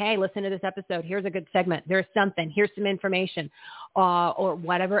and saying, hey, listen to this episode. Here's a good segment. There's something. Here's some information, or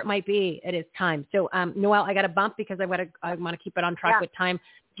whatever it might be. It is time. So, Noelle, I got to bump because I want to keep it on track with time.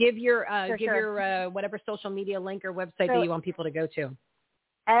 Give your your whatever social media link or website that you want people to go to.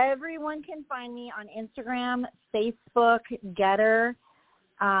 Everyone can find me on Instagram, Facebook, Getter,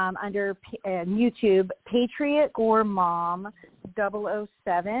 under YouTube, Patriot Gore Mom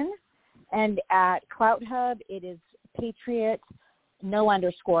 007. And at Clout Hub, it is Patriot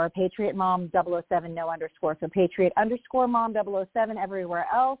Patriot Mom 007 _. So Patriot _Mom 007 everywhere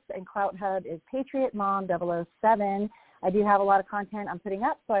else. And Clout Hub is Patriot Mom 007. I do have a lot of content I'm putting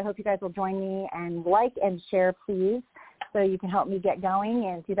up, so I hope you guys will join me and like and share, please, so you can help me get going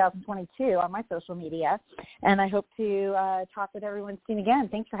in 2022 on my social media. And I hope to talk with everyone soon again.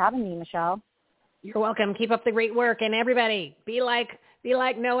 Thanks for having me, Michelle. You're welcome. Keep up the great work. And everybody, be like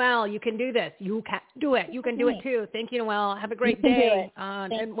Noelle. You can do this. You can do it. You can do it too. Thank you, Noelle. Have a great day.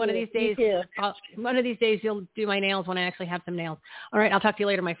 And one of these days you'll do my nails when I actually have some nails. All right. I'll talk to you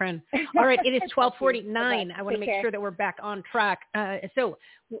later, my friend. All right. It is 12:49. I want to make sure that we're back on track. So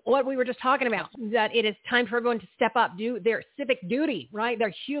what we were just talking about, that it is time for everyone to step up, do their civic duty, right?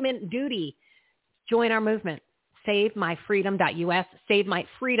 Their human duty. Join our movement. SaveMyFreedom.us.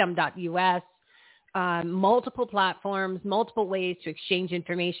 SaveMyFreedom.us. Multiple platforms, multiple ways to exchange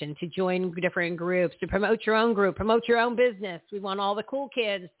information, to join different groups, to promote your own group, promote your own business. We want all the cool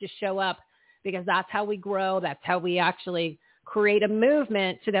kids to show up because that's how we grow. That's how we actually create a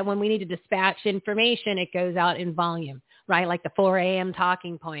movement so that when we need to dispatch information, it goes out in volume, right? Like the 4 a.m.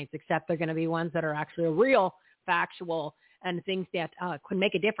 talking points, except they're going to be ones that are actually real, factual, and things that could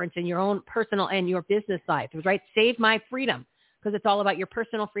make a difference in your own personal and your business life, right? Save My Freedom. Because it's all about your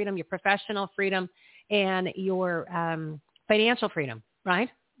personal freedom, your professional freedom, and your financial freedom,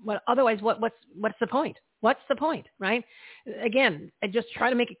 right? Otherwise, what's the point? What's the point, right? Again, I just try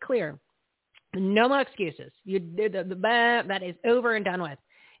to make it clear. No more excuses. That is over and done with.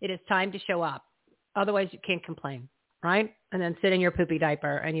 It is time to show up. Otherwise, you can't complain, right? And then sit in your poopy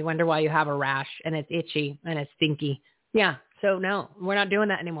diaper and you wonder why you have a rash and it's itchy and it's stinky. Yeah, so no, we're not doing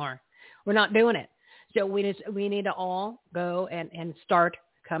that anymore. We're not doing it. So we need to all go and start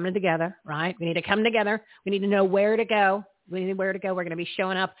coming together, right? We need to come together. We need to know where to go. We're going to be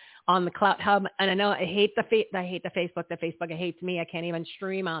showing up on the Clout Hub. And I know I hate the Facebook. The Facebook hates me. I can't even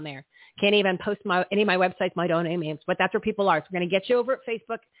stream on there. Can't even post any of my websites, my domain names. But that's where people are. So we're going to get you over at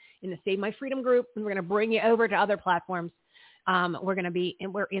Facebook in the Save My Freedom group, and we're going to bring you over to other platforms. We're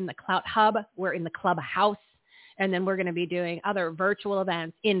in the Clout Hub. We're in the Clubhouse. And then we're going to be doing other virtual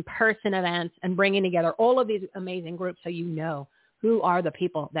events, in-person events, and bringing together all of these amazing groups so you know who are the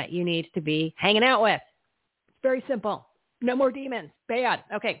people that you need to be hanging out with. It's very simple. No more demons. Bad.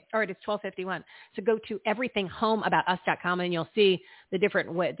 Okay. All right. It's 12:51. So go to everythinghomeaboutus.com and you'll see the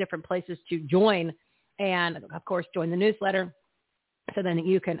different places to join. And, of course, join the newsletter so then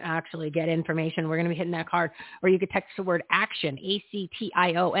you can actually get information. We're going to be hitting that card. Or you could text the word ACTION,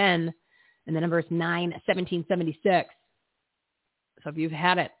 ACTION, and the number is 91776. So if you've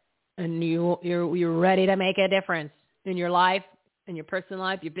had it and you're ready to make a difference in your life, in your personal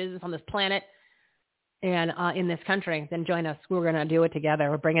life, your business on this planet, and in this country, then join us. We're going to do it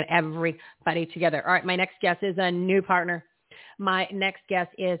together. We're bringing everybody together. All right, my next guest is a new partner. My next guest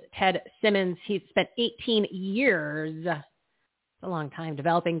is Ted Simmons. He's spent 18 years, a long time,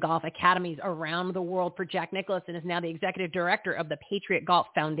 developing golf academies around the world for Jack Nicklaus, and is now the executive director of the Patriot Golf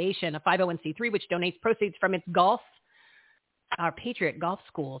Foundation, a 501c3, which donates proceeds from its our Patriot golf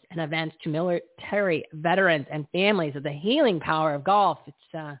schools and events to military veterans and families of the healing power of golf. It's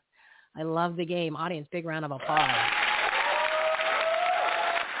I love the game. Audience, big round of applause.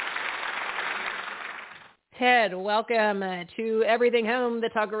 Ted, welcome to Everything Home, the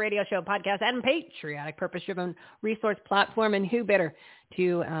Talker Radio Show, podcast, and patriotic, purpose-driven resource platform. And who better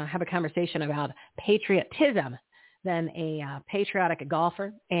to have a conversation about patriotism than a patriotic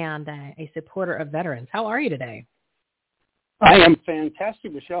golfer and a supporter of veterans. How are you today? I am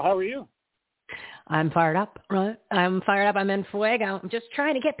fantastic, Michelle. How are you? I'm fired up, right? I'm fired up. I'm in fuego. I'm just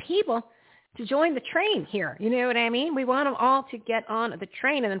trying to get people to join the train here. You know what I mean? We want them all to get on the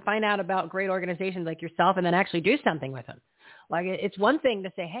train and then find out about great organizations like yourself and then actually do something with them. Like, it's one thing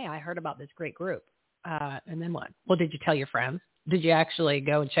to say, hey, I heard about this great group. And then what? Well, did you tell your friends? Did you actually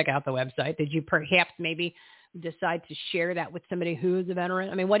go and check out the website? Did you perhaps maybe decide to share that with somebody who is a veteran?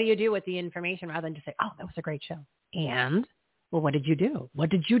 I mean, what do you do with the information rather than just say, oh, that was a great show? And, well, what did you do? What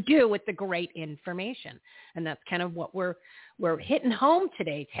did you do with the great information? And that's kind of what we're hitting home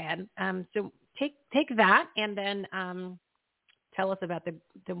today, Ted. So take that and then tell us about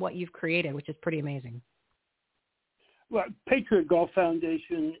the what you've created, which is pretty amazing. Well, Patriot Golf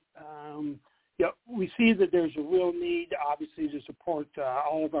Foundation, we see that there's a real need, obviously, to support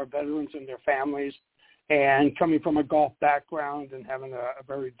all of our veterans and their families. And coming from a golf background and having a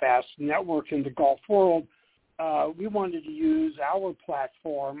very vast network in the golf world, we wanted to use our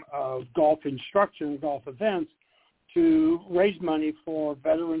platform of golf instruction, golf events, to raise money for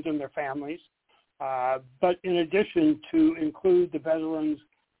veterans and their families. But in addition, to include the veterans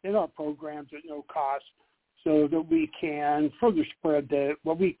in our programs at no cost, so that we can further spread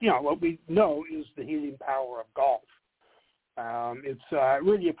what we know is the healing power of golf. It's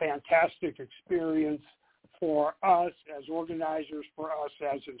really a fantastic experience for us as organizers, for us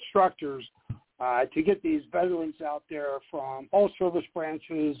as instructors, to get these veterans out there from all service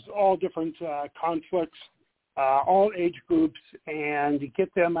branches, all different conflicts, all age groups, and to get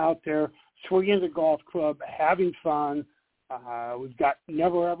them out there swinging the golf club, having fun. We've got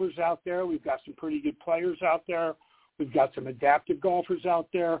never-evers out there. We've got some pretty good players out there. We've got some adaptive golfers out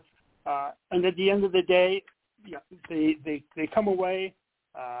there. And at the end of the day, they come away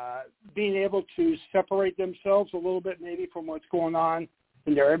being able to separate themselves a little bit maybe from what's going on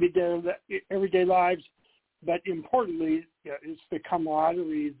in their everyday lives. But importantly, it's the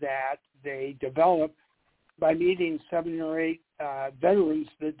camaraderie that they develop by meeting 7 or 8 veterans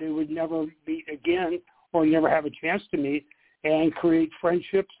that they would never meet again or never have a chance to meet, and create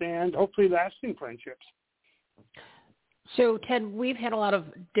friendships and hopefully lasting friendships. So, Ted, we've had a lot of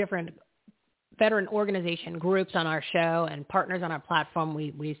different veteran organization groups on our show and partners on our platform.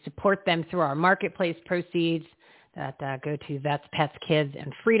 We support them through our marketplace proceeds that go to Vets, Pets, Kids,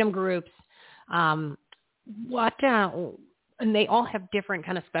 and Freedom groups. And they all have different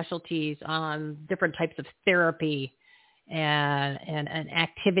kind of specialties on different types of therapy and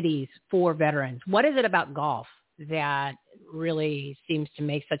activities for veterans. What is it about golf that really seems to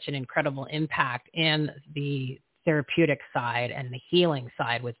make such an incredible impact in the therapeutic side and the healing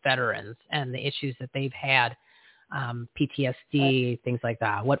side with veterans and the issues that they've had, PTSD, things like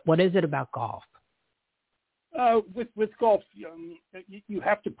that? What is it about golf? With golf, you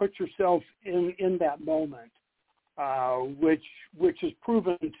have to put yourself in that moment, which is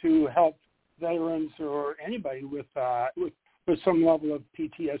proven to help veterans or anybody with some level of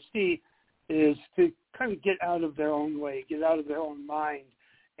PTSD, is to kind of get out of their own way, get out of their own mind,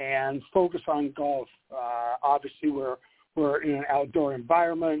 and focus on golf. Obviously, we're in an outdoor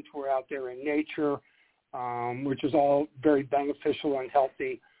environment. We're out there in nature, which is all very beneficial and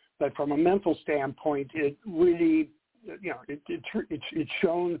healthy. But from a mental standpoint, it really, it's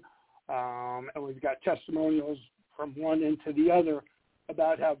shown, and we've got testimonials from one end to the other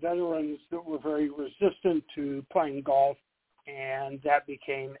about how veterans that were very resistant to playing golf, and that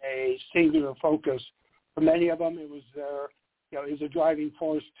became a singular focus. For many of them, it was a driving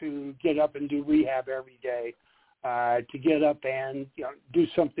force to get up and do rehab every day, to get up and do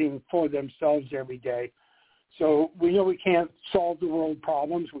something for themselves every day. So we know we can't solve the world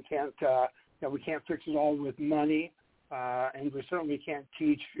problems. We can't fix it all with money, and we certainly can't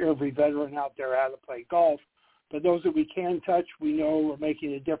teach every veteran out there how to play golf. But those that we can touch, we know we're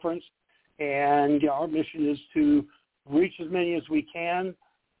making a difference, and our mission is to reach as many as we can.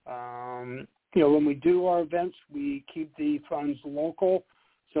 When we do our events, we keep the funds local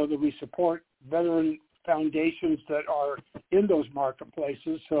so that we support veteran foundations that are in those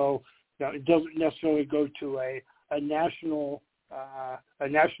marketplaces. So it doesn't necessarily go to a national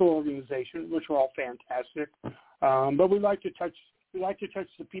organization, which are all fantastic. But we like to touch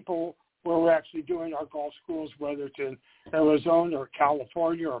the people where we're actually doing our golf schools, whether it's in Arizona or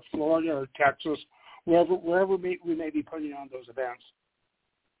California or Florida or Texas, wherever we may be putting on those events.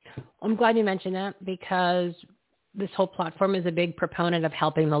 I'm glad you mentioned that, because this whole platform is a big proponent of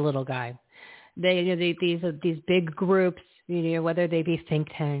helping the little guy. These big groups, whether they be think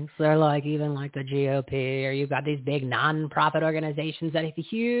tanks or even the GOP, or you've got these big nonprofit organizations that have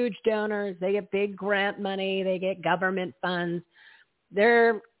huge donors. They get big grant money. They get government funds.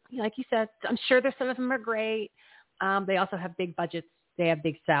 They're, like you said, I'm sure some of them are great. They also have big budgets. They have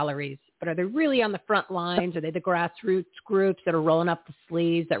big salaries. But are they really on the front lines? Are they the grassroots groups that are rolling up the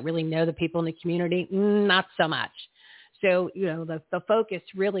sleeves that really know the people in the community? Not so much. So, the focus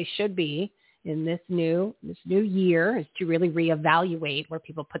really should be in this new year is to really reevaluate where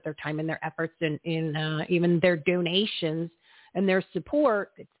people put their time and their efforts in even their donations and their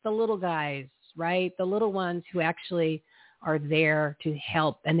support. It's the little guys, right? The little ones who actually are there to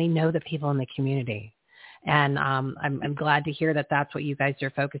help, and they know the people in the community. And I'm glad to hear that that's what you guys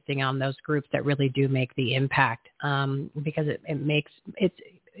are focusing on, those groups that really do make the impact, because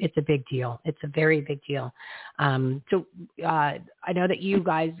it's a big deal. It's a very big deal. So I know that you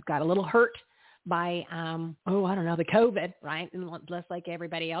guys got a little hurt by, the COVID, right? And just like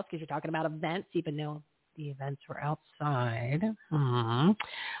everybody else, because you're talking about events, even though the events were outside.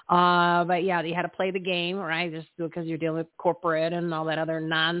 But yeah, you had to play the game, right? Just because you're dealing with corporate and all that other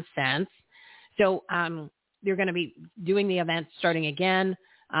nonsense. So you're going to be doing the events starting again.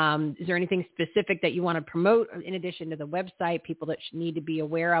 Is there anything specific that you want to promote in addition to the website, people that need to be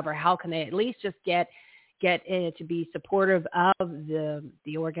aware of, or how can they at least just get to be supportive of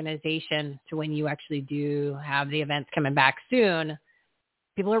the organization to when you actually do have the events coming back soon,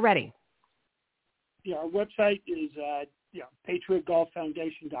 people are ready? Yeah, our website is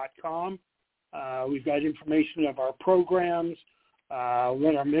patriotgolffoundation.com. We've got information of our programs,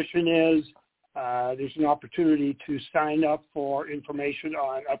 what our mission is. There's an opportunity to sign up for information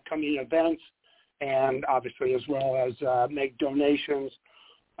on upcoming events, and obviously as well as make donations.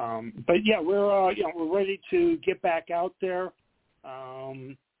 But yeah, we're ready to get back out there.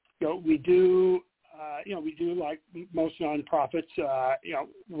 We do like most nonprofits,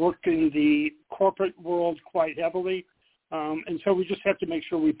 work in the corporate world quite heavily, and so we just have to make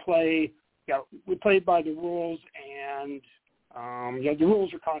sure we play by the rules, and the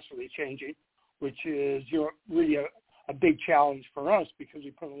rules are constantly changing, which is really a big challenge for us because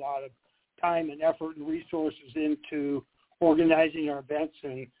we put a lot of time and effort and resources into organizing our events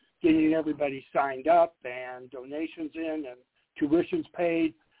and getting everybody signed up and donations in and tuitions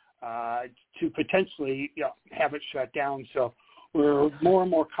paid to potentially have it shut down. So we're more and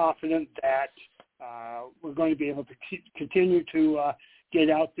more confident that we're going to be able to continue to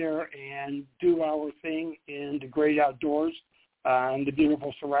get out there and do our thing in the great outdoors and the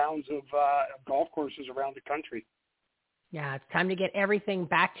beautiful surrounds of golf courses around the country. Yeah, it's time to get everything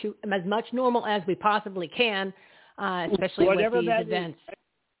back to as much normal as we possibly can, especially with these events.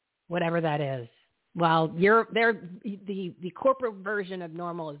 Whatever that is. Well, the corporate version of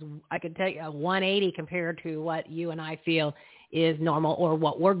normal is, I can tell you, a 180 compared to what you and I feel is normal, or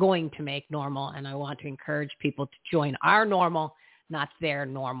what we're going to make normal. And I want to encourage people to join our normal, not their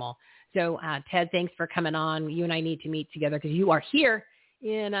normal. So, Ted, thanks for coming on. You and I need to meet together because you are here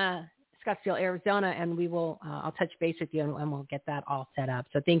in Scottsdale, Arizona, and we will. I'll touch base with you and we'll get that all set up.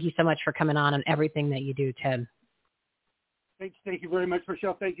 So, thank you so much for coming on and everything that you do, Ted. Thank you very much,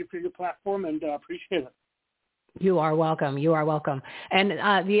 Michelle. Thank you for your platform, and appreciate it. You are welcome. You are welcome. And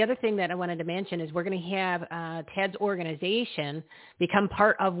the other thing that I wanted to mention is we're going to have Ted's organization become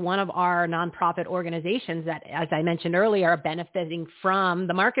part of one of our nonprofit organizations that, as I mentioned earlier, are benefiting from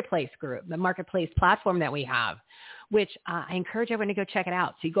the Marketplace group, the Marketplace platform that we have, which I encourage everyone to go check it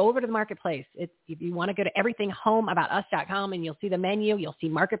out. So you go over to the Marketplace. If you want to go to everythinghomeaboutus.com, and you'll see the menu. You'll see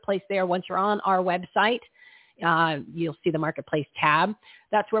Marketplace there. Once you're on our website, you'll see the Marketplace tab.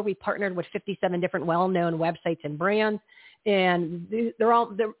 That's where we partnered with 57 different well-known websites and brands, and they're all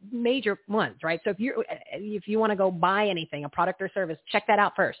the major ones, right? So if you want to go buy anything, a product or service, check that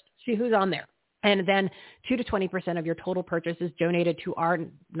out first. See who's on there. And then 2 to 20% of your total purchase is donated to our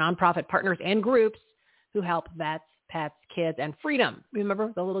nonprofit partners and groups who help vets, pets, kids, and freedom.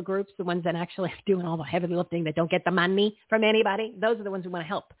 Remember the little groups, the ones that actually are doing all the heavy lifting that don't get the money from anybody? Those are the ones we want to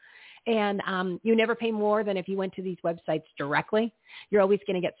help. And you never pay more than if you went to these websites directly. You're always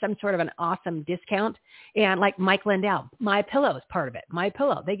going to get some sort of an awesome discount. And like Mike Lindell, MyPillow is part of it.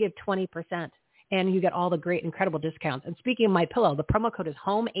 MyPillow, they give 20%, and you get all the great, incredible discounts. And speaking of MyPillow, the promo code is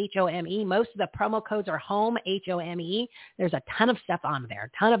HOME, HOME. Most of the promo codes are HOME, HOME. There's a ton of stuff on there,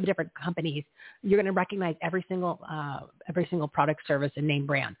 a ton of different companies. You're going to recognize every single product, service, and name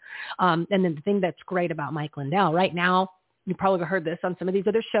brand. And then the thing that's great about Mike Lindell right now, you probably heard this on some of these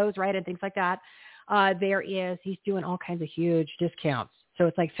other shows, right, and things like that. He's doing all kinds of huge discounts. So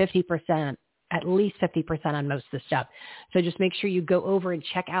it's like 50%, at least 50% on most of the stuff. So just make sure you go over and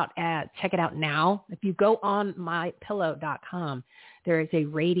check it out now. If you go on mypillow.com, there is a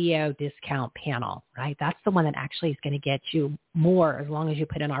radio discount panel, right? That's the one that actually is going to get you more as long as you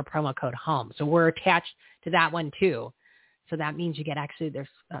put in our promo code HOME. So we're attached to that one too. So that means you get I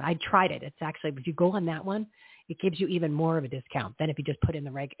tried it. It's actually, if you go on that one, it gives you even more of a discount than if you just put in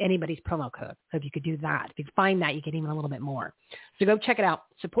anybody's promo code. So if you could do that, if you find that, you get even a little bit more. So go check it out.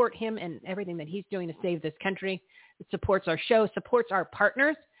 Support him and everything that he's doing to save this country. It supports our show, supports our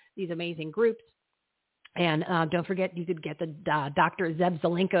partners, these amazing groups. And don't forget, you could get the Dr. Zeb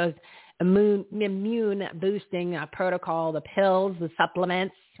Zelenko's immune boosting protocol, the pills, the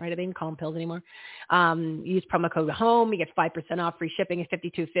supplements, right? I didn't call them pills anymore. Use promo code HOME. You get 5% off, free shipping at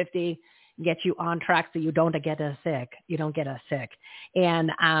 $52.50. Get you on track so you don't get us sick.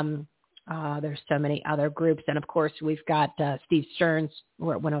 And There's so many other groups. And of course, we've got Steve Stearns.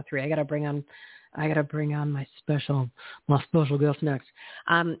 We're at 103. I got to bring on my special guest next.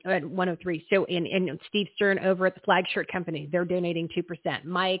 At 103. So in Steve Stern over at the Flag Shirt Company, they're donating 2%.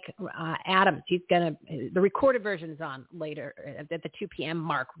 Mike Adams, the recorded version is on later at the 2 p.m.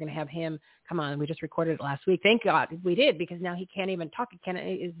 mark. We're going to have him come on. We just recorded it last week. Thank God we did, because now he can't even talk.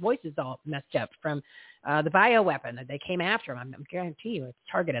 His voice is all messed up from the bioweapon that they came after him. I'm guarantee you it's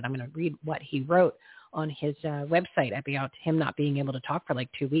targeted. I'm going to read what he wrote on his website about him not being able to talk for like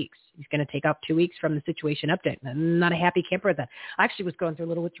 2 weeks. He's going to take off 2 weeks from the situation update. I'm not a happy camper with that. I actually was going through a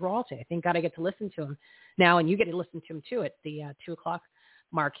little withdrawal today. Thank God I get to listen to him now, and you get to listen to him too at the 2 o'clock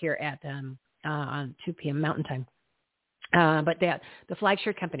mark here at on 2 p.m. Mountain Time. But the Flag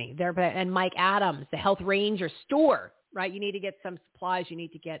Shirt Company, and Mike Adams, the Health Ranger store, right? You need to get some supplies. You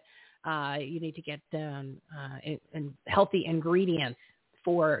need to get healthy ingredients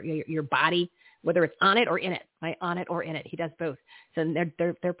for your body, whether it's on it or in it, right? On it or in it. He does both. So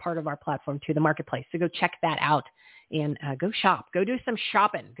they're part of our platform too, the marketplace. So go check that out and go shop. Go do some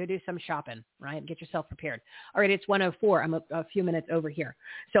shopping. Right? Get yourself prepared. All right, it's 1:04. I'm a few minutes over here.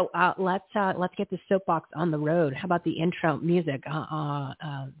 So let's get the soapbox on the road. How about the intro music?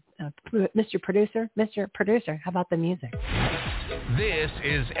 Mr. Producer, how about the music? This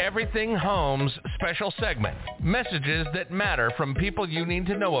is Everything Home's special segment. Messages that matter from people you need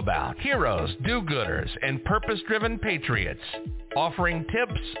to know about. Heroes, do-gooders, and purpose-driven patriots. Offering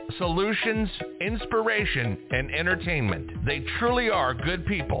tips, solutions, inspiration, and entertainment. They truly are good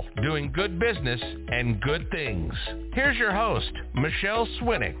people doing good business and good things. Here's your host, Michelle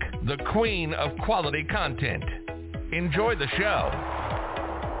Swinick, the queen of quality content. Enjoy the show.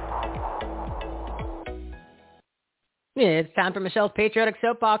 It's time for Michelle's Patriotic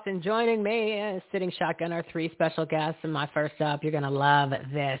Soapbox, and joining me, sitting shotgun, are three special guests. And my first up, you're going to love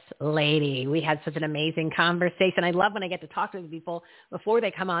this lady. We had such an amazing conversation. I love when I get to talk to people before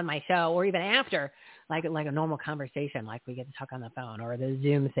they come on my show, or even after, like a normal conversation, like we get to talk on the phone or the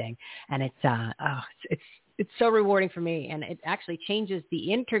Zoom thing. And it's so rewarding for me, and it actually changes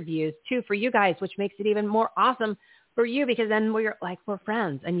the interviews too for you guys, which makes it even more awesome for you, because then we're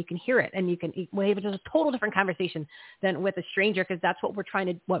friends, and you can hear it, and we have a total different conversation than with a stranger, because that's what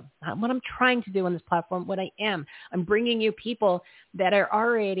what I'm trying to do on this platform. I'm bringing you people that are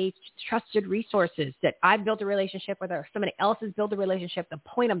already trusted resources that I've built a relationship with, or somebody else has built a relationship. The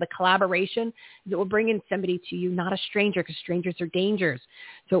point of the collaboration is that we're bringing somebody to you, not a stranger, because strangers are dangers.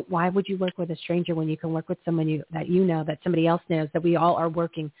 So why would you work with a stranger when you can work with someone that somebody else knows, that we all are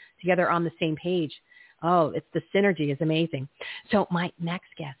working together on the same page? Oh, it's the synergy is amazing. So my next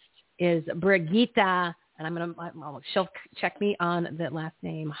guest is Brigitte, and she'll check me on the last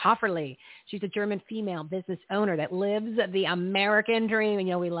name, Hofferle. She's a German female business owner that lives the American dream,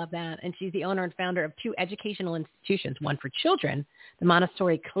 and we love that. And she's the owner and founder of two educational institutions, one for children, the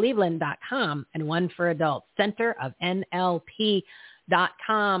MontessoriCleveland.com, and one for adults, Center of NLP.com.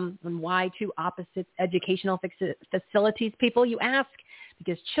 And why two opposite educational facilities, people, you ask?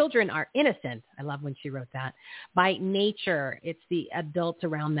 Because children are innocent. I love when she wrote that. By nature, it's the adults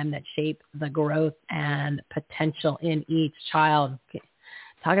around them that shape the growth and potential in each child.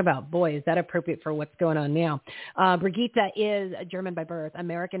 Talk about, boy, is that appropriate for what's going on now. Brigitte is German by birth,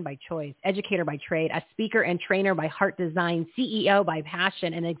 American by choice, educator by trade, a speaker and trainer by heart design, CEO by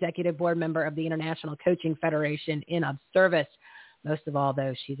passion, and executive board member of the International Coaching Federation in of service. Most of all,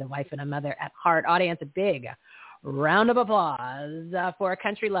 though, she's a wife and a mother at heart. Audience, a big round of applause for a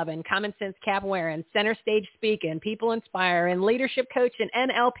country-loving, common-sense cap-wearing, center stage speaking, people inspiring, leadership coaching,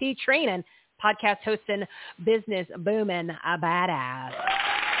 NLP training, podcast hosting, business booming, a badass.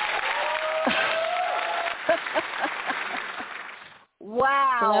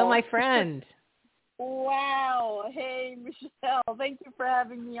 Wow. Hello, my friend. Wow. Hey, Michelle. Thank you for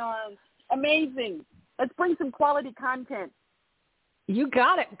having me on. Amazing. Let's bring some quality content. You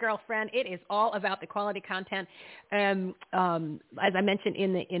got it, girlfriend. It is all about the quality content. As I mentioned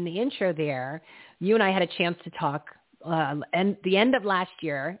in the intro there, you and I had a chance to talk and the end of last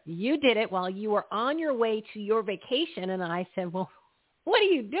year. You did it while you were on your way to your vacation, and I said, well, what are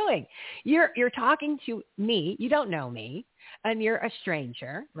you doing? You're talking to me. You don't know me, and you're a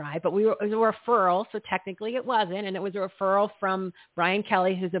stranger, right? But it was a referral, so technically it wasn't, and it was a referral from Brian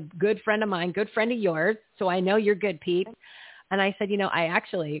Kelly, who's a good friend of mine, good friend of yours, so I know you're good, Pete. And I said, I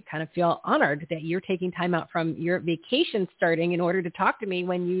actually kind of feel honored that you're taking time out from your vacation starting in order to talk to me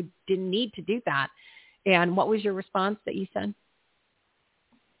when you didn't need to do that. And what was your response that you said?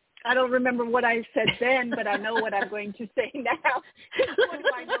 I don't remember what I said then, but I know what I'm going to say now. What do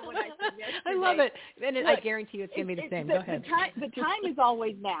I know what I said yesterday? I love it. And I guarantee you it's going to be the same. Go ahead. The time is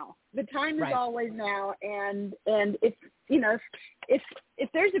always now. The time is always now. And if, you know, if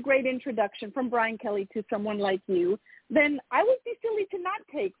there's a great introduction from Brian Kelly to someone like you, then I would be silly to not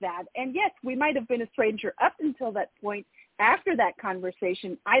take that. And yes, we might have been a stranger up until that point. After that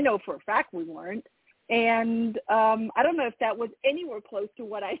conversation, I know for a fact we weren't. And I don't know if that was anywhere close to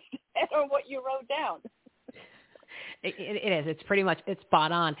what I said or what you wrote down. It is. It's pretty much, it's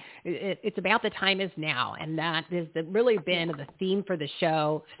spot on. It's about the time is now. And that has really been the theme for the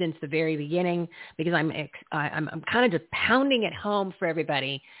show since the very beginning, because I'm kind of just pounding it home for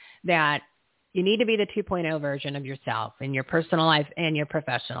everybody that you need to be the 2.0 version of yourself in your personal life and your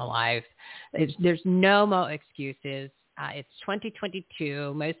professional life. There's no more excuses. It's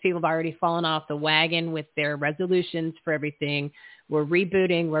 2022. Most people have already fallen off the wagon with their resolutions for everything. We're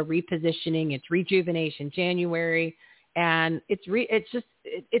rebooting. We're repositioning. It's Rejuvenation January. And it's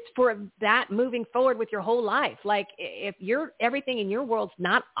for that moving forward with your whole life. Like if everything in your world's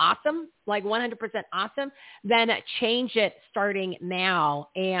not awesome, like 100% awesome, then change it starting now.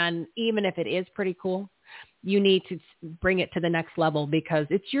 And even if it is pretty cool, you need to bring it to the next level, because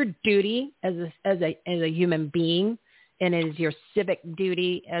it's your duty as a human being. And it is your civic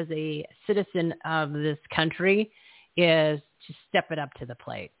duty as a citizen of this country is to step it up to the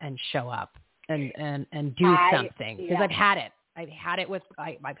plate and show up and do something. Because I've had it. I've had it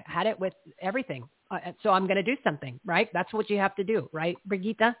with everything. So I'm going to do something, right? That's what you have to do, right,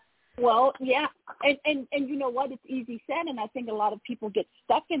 Brigitte? Well, yeah. And you know what? It's easy said. And I think a lot of people get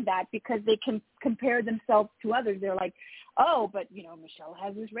stuck in that because they can compare themselves to others. They're like, oh, but, you know, Michelle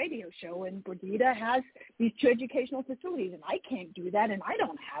has this radio show and Brigitte has these 2 educational facilities and I can't do that and I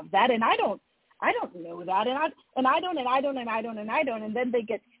don't have that and I don't know that and I don't. And then they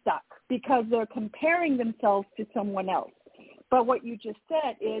get stuck because they're comparing themselves to someone else. But what you just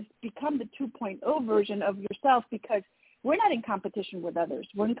said is become the 2.0 version of yourself, because we're not in competition with others.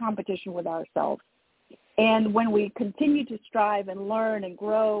 We're in competition with ourselves. And when we continue to strive and learn and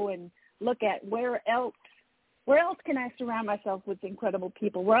grow and look at where else can I surround myself with incredible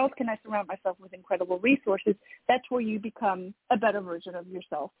people? Where else can I surround myself with incredible resources? That's where you become a better version of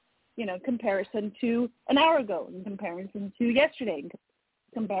yourself, you know, in comparison to an hour ago, in comparison to yesterday, in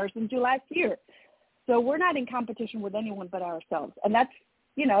comparison to last year. So we're not in competition with anyone but ourselves. And that's,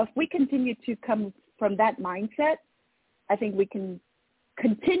 you know, if we continue to come from that mindset, I think we can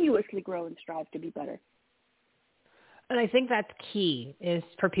continuously grow and strive to be better. And I think that's key, is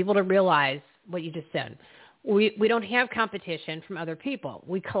for people to realize what you just said. We don't have competition from other people.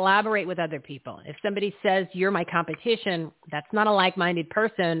 We collaborate with other people. If somebody says you're my competition, that's not a like-minded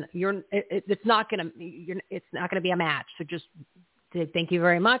person. It's not going to be a match. So just say thank you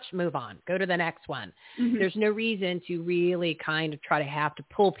very much, move on, go to the next one. Mm-hmm. There's no reason to really kind of try to have to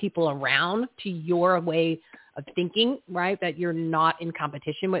pull people around to your way of thinking, right? That you're not in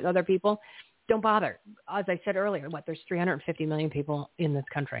competition with other people. Don't bother. As I said earlier, there's 350 million people in this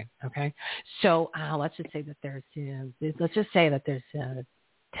country. Okay. So let's just say that there's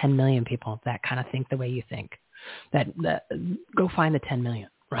 10 million people that kind of think the way you think. That go find the 10 million,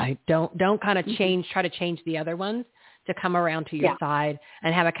 right? Don't kind of try to change the other ones to come around to your side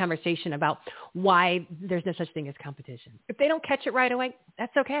and have a conversation about why there's no such thing as competition. If they don't catch it right away,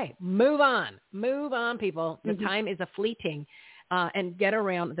 that's okay. Move on, people. The time is a fleeting. And get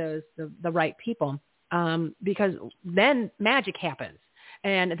around the right people, because then magic happens.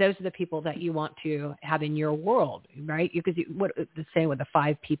 And those are the people that you want to have in your world, right? Because what the saying with the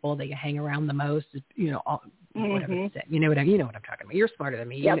 5 people that you hang around the most, you know, whatever it's saying. You know what I'm talking about. You're smarter than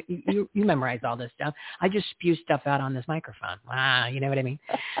me. Yep. You memorize all this stuff. I just spew stuff out on this microphone. You know what I mean?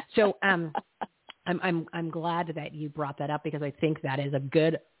 So I'm glad that you brought that up, because I think that is a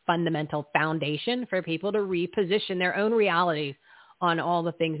good fundamental foundation for people to reposition their own realities on all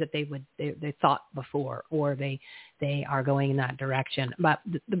the things that they thought before, or they are going in that direction. But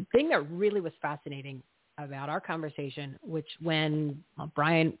the thing that really was fascinating about our conversation, which when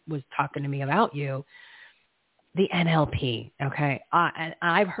Brian was talking to me about you, the NLP, okay?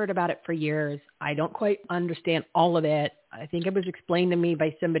 I've heard about it for years. I don't quite understand all of it. I think it was explained to me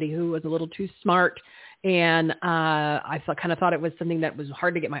by somebody who was a little too smart, and I kind of thought it was something that was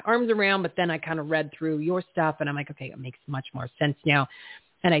hard to get my arms around, but then I kind of read through your stuff, and I'm like, okay, it makes much more sense now.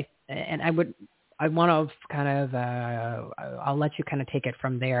 And I want to kind of, I'll let you kind of take it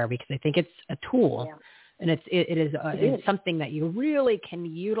from there, because I think it's a tool, and it's something that you really can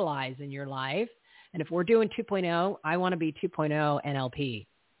utilize in your life. And if we're doing 2.0, I want to be 2.0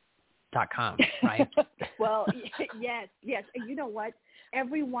 NLP.com, right? Well, yes. And you know what?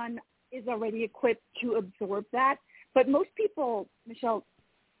 Everyone is already equipped to absorb that. But most people, Michelle,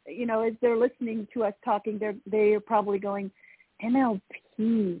 as they're listening to us talking, they're probably going,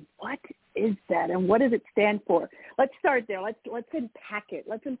 NLP, what is that, and what does it stand for? Let's start there. Let's unpack it.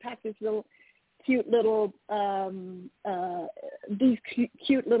 Let's unpack this cute little these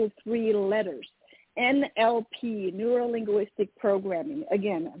cute little 3 letters. NLP, neuro-linguistic programming.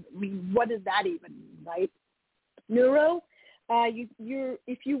 Again, what does that even mean, right? Neuro,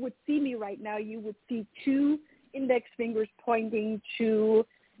 if you would see me right now, you would see 2 index fingers pointing to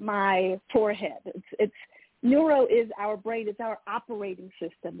my forehead. It's neuro is our brain. It's our operating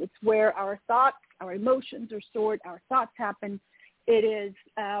system. It's where our thoughts, our emotions are stored. Our thoughts happen. It is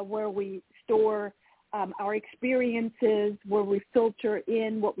where we store our experiences, where we filter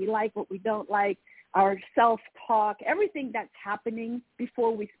in what we like, what we don't like, our self-talk. Everything that's happening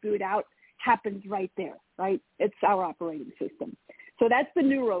before we spew it out happens right there, right? It's our operating system. So that's the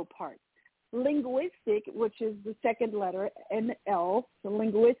neuro part. Linguistic, which is the second letter, NL, the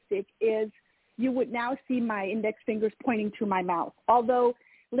linguistic is, you would now see my index fingers pointing to my mouth. Although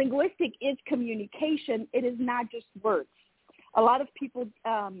linguistic is communication, it is not just words. A lot of people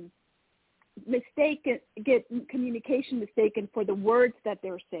get communication mistaken for the words that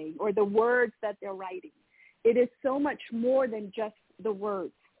they're saying or the words that they're writing. It is so much more than just the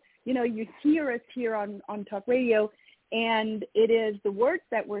words. You hear us here on Talk Radio, and it is the words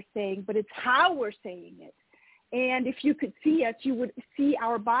that we're saying, but it's how we're saying it. And if you could see us, you would see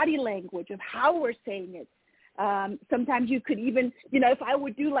our body language of how we're saying it. Sometimes you could even, if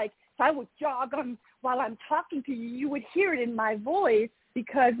I would jog on while I'm talking to you, you would hear it in my voice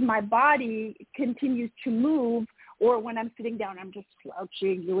because my body continues to move. Or when I'm sitting down, I'm just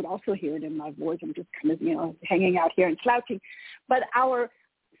slouching. You would also hear it in my voice. I'm just kind of, hanging out here and slouching. But our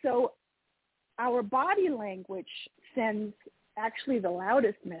body language sends actually the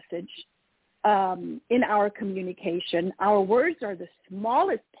loudest message in our communication. Our words are the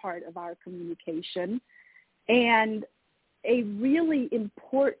smallest part of our communication, and a really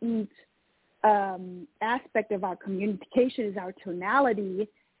important aspect of our communication is our tonality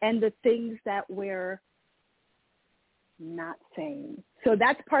and the things that we're not saying. So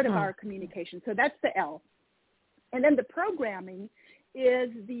that's part of our communication. So that's the L. And then the programming is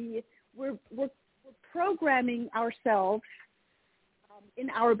we're programming ourselves in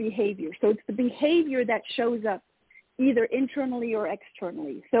our behavior. So it's the behavior that shows up either internally or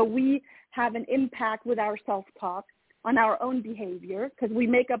externally. So we have an impact with our self-talk on our own behavior because we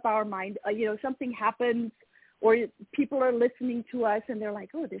make up our mind. Something happens or people are listening to us and they're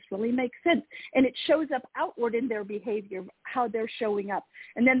like, oh, this really makes sense. And it shows up outward in their behavior, how they're showing up.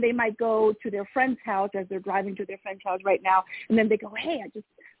 And then they might go to their friend's house as they're driving to their friend's house right now. And then they go, hey, I just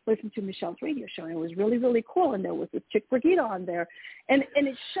listened to Michelle's radio show and it was really, really cool. And there was this chick Brigitte on there. And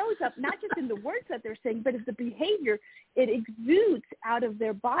it shows up not just in the words that they're saying, but it's the behavior. It exudes out of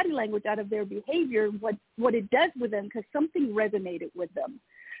their body language, out of their behavior, what it does with them because something resonated with them.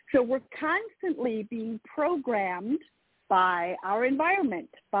 So we're constantly being programmed by our environment,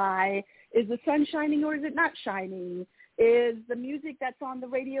 by is the sun shining or is it not shining? Is the music that's on the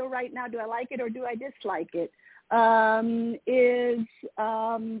radio right now, do I like it or do I dislike it? Is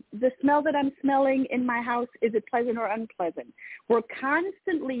the smell that I'm smelling in my house, is it pleasant or unpleasant? We're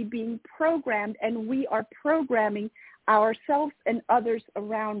constantly being programmed, and we are programming ourselves and others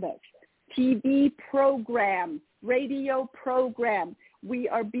around us. TV program, radio program. We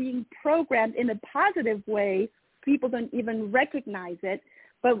are being programmed in a positive way. People don't even recognize it.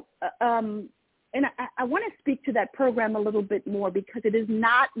 But and I want to speak to that program a little bit more because it is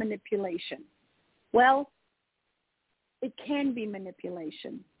not manipulation. Well, it can be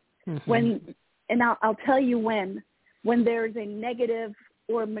manipulation. Mm-hmm. I'll tell you when there's a negative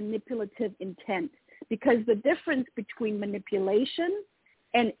or manipulative intent, because the difference between manipulation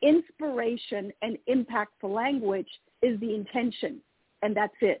and inspiration and impactful language is the intention, and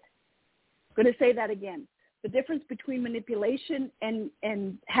that's it. I'm going to say that again. The difference between manipulation and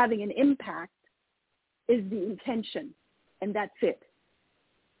having an impact is the intention, and that's it.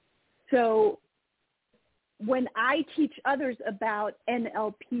 So when I teach others about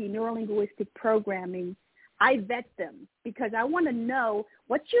NLP, neuro-linguistic programming, I vet them because I want to know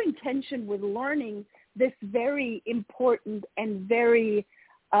what's your intention with learning this very important and very,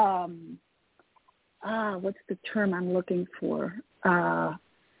 what's the term I'm looking for?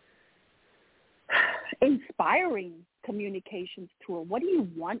 Inspiring communications tool. What do you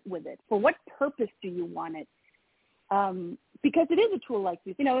want with it? For what purpose do you want it? Because it is a tool like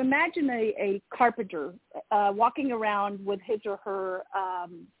this. Imagine a carpenter walking around with his or her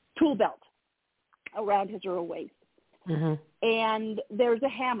tool belt around his or her waist. Mm-hmm. And there's a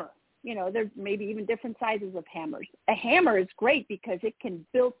hammer. there's maybe even different sizes of hammers. A hammer is great because it can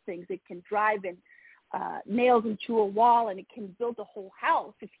build things. It can drive in nails into a wall, and it can build a whole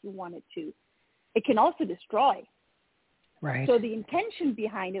house if you wanted to. It can also destroy. Right. So the intention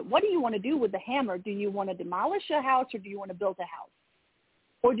behind it, what do you want to do with the hammer? Do you want to demolish a house, or do you want to build a house?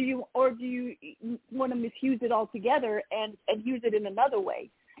 Or do you want to misuse it altogether and use it in another way?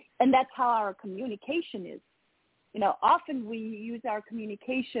 And that's how our communication is. Often we use our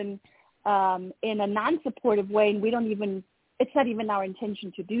communication in a non-supportive way, and it's not even our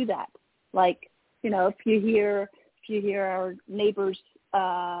intention to do that. Like, if you hear our neighbors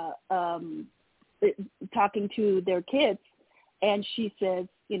talking to their kids, and she says,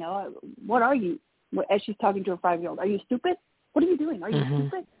 what are you? As she's talking to a 5-year-old, are you stupid? What are you doing? Are you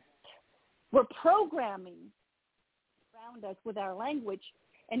stupid? We're programming around us with our language,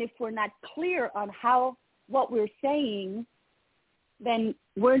 and if we're not clear on what we're saying, then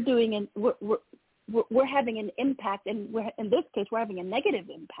we're having an impact, and in this case, we're having a negative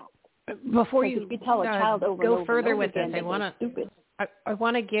impact. Before you tell a child over go and further over with again this, I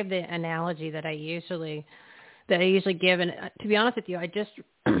want to give the analogy that I usually give, and to be honest with you,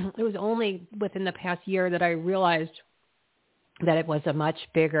 it was only within the past year that I realized that it was a much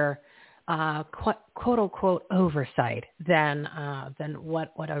bigger quote unquote oversight than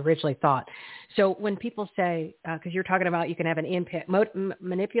what I originally thought. So when people say, because you're talking about you can have an impact,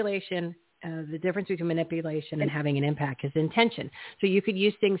 manipulation, the difference between manipulation and having an impact is intention. So you could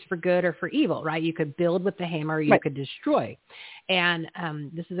use things for good or for evil, right? You could build with the hammer, or you could destroy. And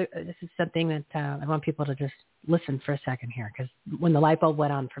this is something that I want people to just listen for a second here, because when the light bulb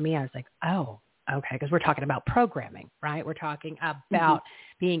went on for me, I was like, oh, okay, because we're talking about programming, right? We're talking about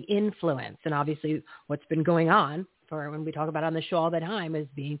being influenced, and obviously what's been going on for when we talk about on the show all the time is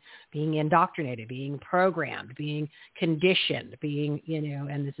being indoctrinated, being programmed, being conditioned,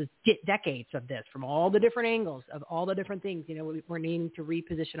 and this is decades of this from all the different angles of all the different things. We're needing to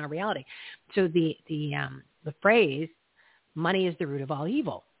reposition our reality. So the phrase "money is the root of all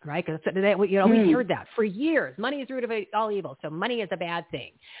evil," right? Because we heard that for years. Money is the root of all evil. So money is a bad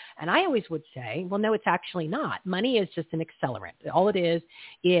thing. And I always would say, well, no, it's actually not. Money is just an accelerant. All it is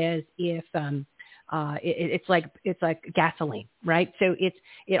if it's like gasoline, right? So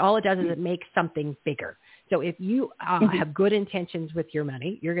all it does is it makes something bigger. So if you have good intentions with your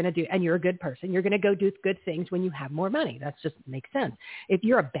money, you're going to do, and you're a good person, you're going to go do good things when you have more money. That just makes sense. If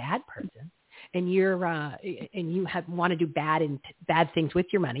you're a bad person, and you want to do bad things with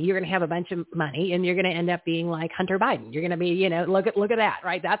your money, you're going to have a bunch of money, and you're going to end up being like Hunter Biden. You're going to be, look at that,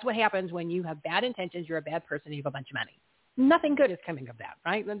 right? That's what happens when you have bad intentions. You're a bad person. You have a bunch of money. Nothing good is coming of that,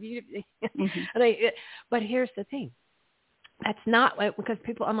 right? But here's the thing. That's not because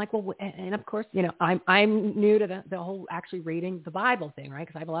people. I'm like, well, and of course, I'm new to the whole actually reading the Bible thing, right?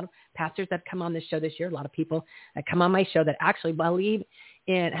 Because I have a lot of pastors that come on this show this year, a lot of people that come on my show that actually believe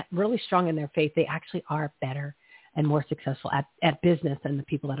in, really strong in their faith. They actually are better and more successful at business than the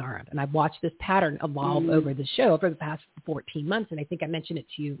people that aren't. And I've watched this pattern evolve over the show over the past 14 months, and I think I mentioned it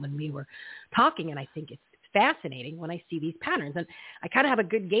to you when we were talking, and I think it's fascinating when I see these patterns. And I kind of have a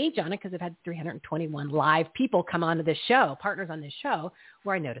good gauge on it because I've had 321 live people come onto this show, partners on this show,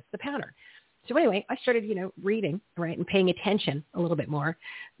 where I noticed the pattern. So anyway, I started, reading, right, and paying attention a little bit more.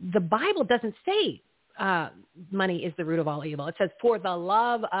 The Bible doesn't say money is the root of all evil. It says, for the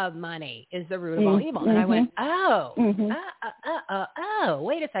love of money is the root of all evil. And I went,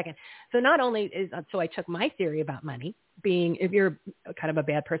 wait a second. So not only so I took my theory about money being, if you're kind of a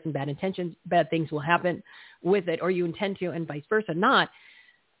bad person, bad intentions, bad things will happen with it, or you intend to, and vice versa, not.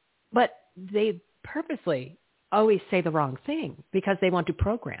 But they purposely always say the wrong thing because they want to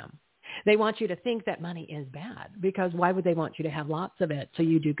program. They want you to think that money is bad, because why would they want you to have lots of it so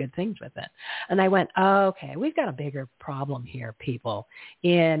you do good things with it? And I went, okay, we've got a bigger problem here, people,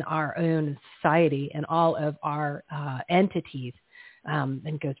 in our own society and all of our entities.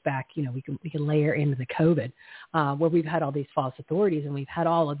 And goes back, we can layer into the COVID, where we've had all these false authorities, and we've had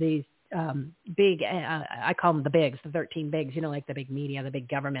all of these big, I call them the bigs, the 13 bigs, like the big media, the big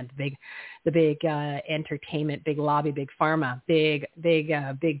government, the big entertainment, big lobby, big pharma, big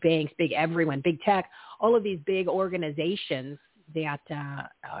banks, big everyone, big tech, all of these big organizations that are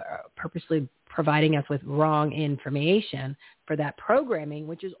purposely providing us with wrong information for that programming,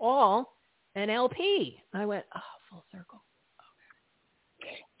 which is all NLP. I went, full circle.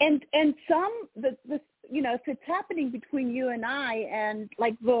 And some if it's happening between you and I, and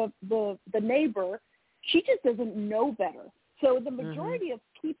like the neighbor, she just doesn't know better. So the majority of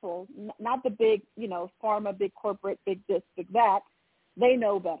people, not the big, pharma, big corporate, big this, big that, they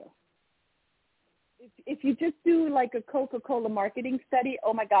know better. if you just do like a Coca-Cola marketing study,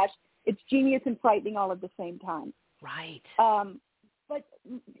 oh my gosh, it's genius and frightening all at the same time. Right. But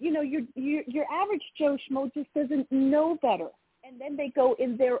you know, your average Joe Schmo just doesn't know better, and then they go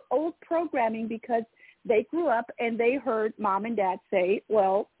in their old programming because they grew up and they heard mom and dad say,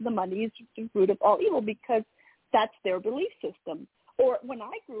 well, the money is the root of all evil, because that's their belief system. Or when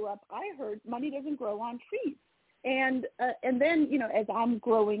I grew up, I heard money doesn't grow on trees. And then, you know, as I'm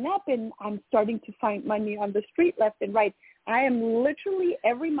growing up and I'm starting to find money on the street left and right, I am literally,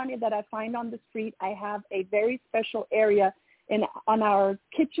 every money that I find on the street, I have a very special area on our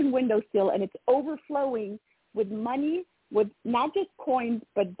kitchen windowsill, and it's overflowing with money, with not just coins,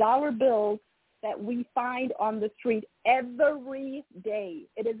 but dollar bills that we find on the street every day.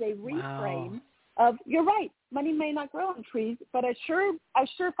 It is a reframe of, you're right, money may not grow on trees, but I sure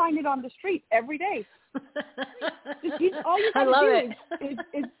find it on the street every day. All you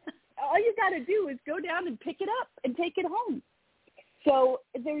got to do is go down and pick it up and take it home. So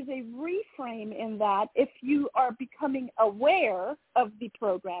there's a reframe in that. If you are becoming aware of the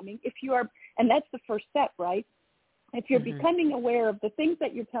programming, and that's the first step, right? If you're becoming aware of the things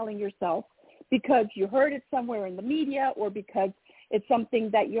that you're telling yourself because you heard it somewhere in the media, or because it's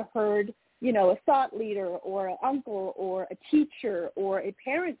something that you heard, you know, a thought leader or an uncle or a teacher or a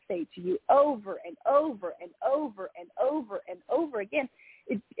parent say to you over and over and over and over and over again,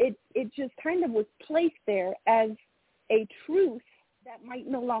 it just kind of was placed there as a truth that might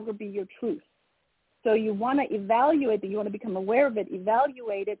no longer be your truth. So you want to evaluate it, you want to become aware of it,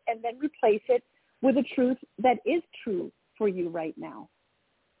 evaluate it, and then replace it with a truth that is true for you right now.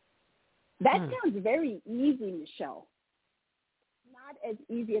 That sounds very easy, Michelle. Not as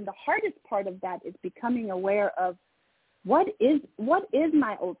easy, and the hardest part of that is becoming aware of what is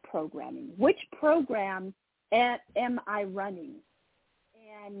my old programming? Which program am I running?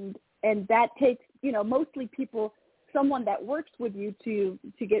 And that takes, you know, mostly people, someone that works with you to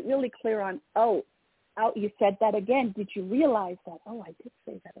get really clear on, you said that again. Did you realize that? Oh, I did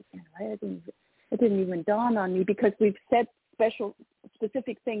say that again. Right? It didn't even dawn on me, because we've said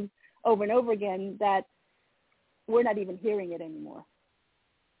specific things over and over again that we're not even hearing it anymore.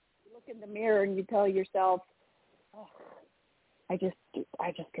 You look in the mirror and you tell yourself, oh, I just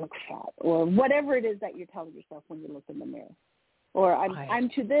look fat, or whatever it is that you're telling yourself when you look in the mirror. Or I'm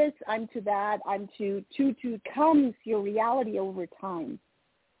to this, I'm to that, I'm to comes your reality over time.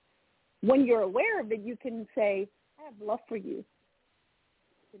 When you're aware of it, you can say, I have love for you.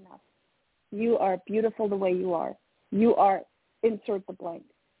 It's enough. You are beautiful the way you are. You are, insert the blank.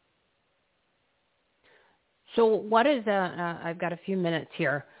 So what is I've got a few minutes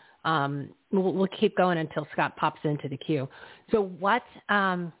here. We'll keep going until Scott pops into the queue. So what,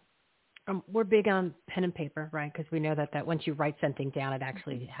 we're big on pen and paper, right? Because we know that once you write something down, it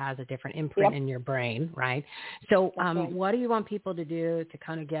actually has a different imprint in your brain, right? So what do you want people to do to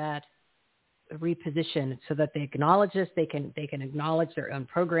kind of get repositioned so that they acknowledge this, they can acknowledge their own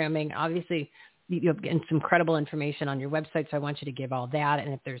programming? Obviously, you have some incredible information on your website, so I want you to give all that,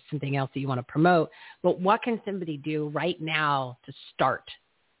 and if there's something else that you want to promote. But what can somebody do right now to start?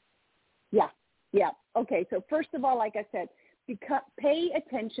 Yeah. Okay, so first of all, like I said, pay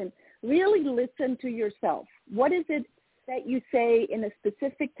attention. Really listen to yourself. What is it that you say in a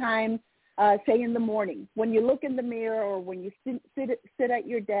specific time, say in the morning, when you look in the mirror, or when you sit at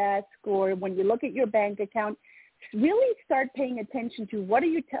your desk, or when you look at your bank account? Really start paying attention to, what are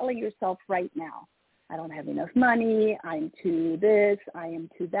you telling yourself right now? I don't have enough money. I'm to this. I am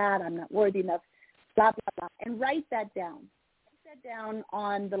to that. I'm not worthy enough. Blah, blah, blah. And write that down. Write that down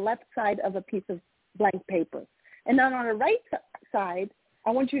on the left side of a piece of blank paper. And then on the right side,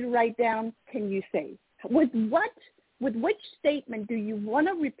 I want you to write down, can you say? With which statement do you want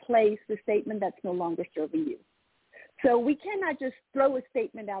to replace the statement that's no longer serving you? So we cannot just throw a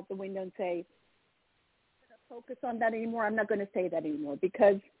statement out the window and say, focus on that anymore. I'm not going to say that anymore,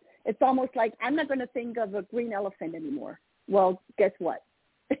 because it's almost like I'm not going to think of a green elephant anymore. Well, guess what?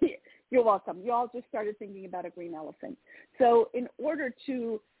 You're welcome. You all just started thinking about a green elephant. So in order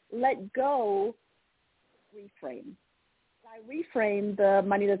to let go, reframe. I reframed the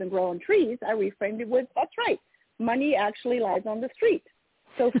money doesn't grow on trees. I reframed it with, that's right, money actually lies on the street.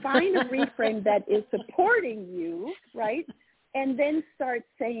 So find a reframe that is supporting you, right? And then start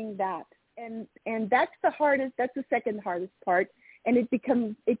saying that. And that's the second hardest part. And it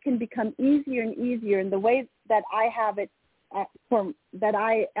can become easier and easier. And the way that I have it, that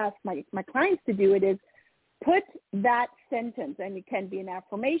I ask my clients to do it, is put that sentence, and it can be an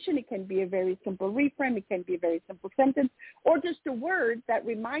affirmation, it can be a very simple reframe, it can be a very simple sentence, or just a word that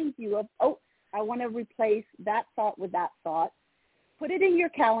reminds you of, I want to replace that thought with that thought. Put it in your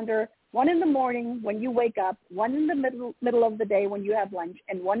calendar, One in the morning when you wake up, one in the middle of the day when you have lunch,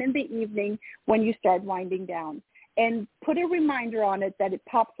 and one in the evening when you start winding down. And put a reminder on it that it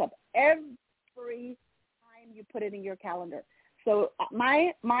pops up every time you put it in your calendar. So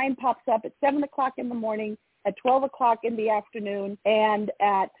mine pops up at 7 o'clock in the morning, at 12 o'clock in the afternoon, and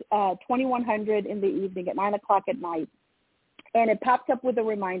at 2100 in the evening, at 9 o'clock at night. And it pops up with a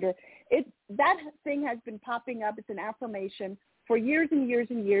reminder. That thing has been popping up. It's an affirmation for years and years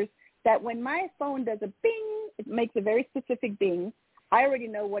and years, that when my phone does a bing, it makes a very specific bing. I already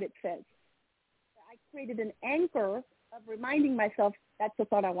know what it says. I created an anchor of reminding myself that's the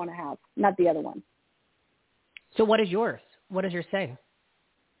thought I want to have, not the other one. So what is yours? What does yours say?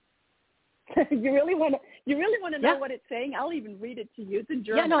 You really want to know what it's saying? I'll even read it to you. It's in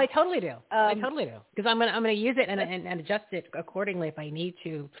German. Yeah, no, I totally do. I totally do, because I'm gonna use it and adjust it accordingly if I need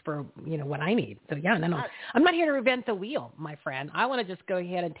to for what I need. So yeah, no, I'm not here to reinvent the wheel, my friend. I want to just go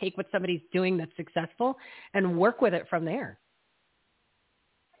ahead and take what somebody's doing that's successful and work with it from there.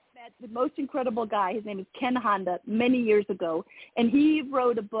 I met the most incredible guy. His name is Ken Honda. Many years ago, and he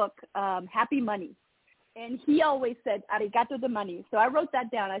wrote a book, Happy Money. And he always said, arigato the money. So I wrote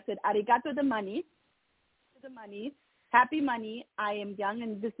that down. I said, arigato the money, happy money, I am young,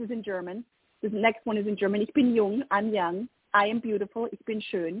 and this is in German. This next one is in German. Ich bin jung, I'm young. I am beautiful, ich bin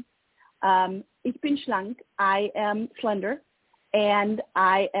schön. Ich bin schlank, I am slender. And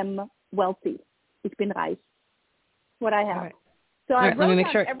I am wealthy, ich bin reich. What I have. Right. So I wrote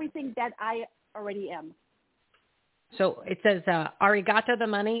down everything that I already am. So it says, arigato the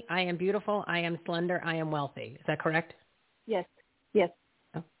money, I am beautiful, I am slender, I am wealthy. Is that correct? Yes. Oh,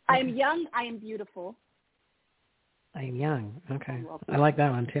 okay. I am young, I am beautiful. I am young. Okay. I like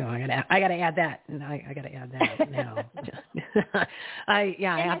that one too. I gotta add that. I gotta add that now. I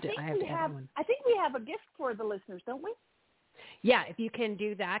have to add that one. I think we have a gift for the listeners, don't we? Yeah, if you can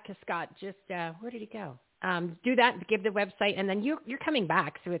do that, because Scott just, where did he go? Do that, give the website, and then you're coming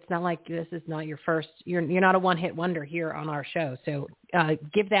back. So it's not like this is not your first. You're not a one-hit wonder here on our show. So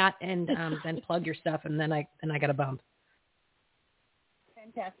give that and then plug your stuff, and then I got a bump.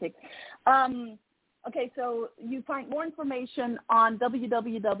 Fantastic. Okay, so you find more information on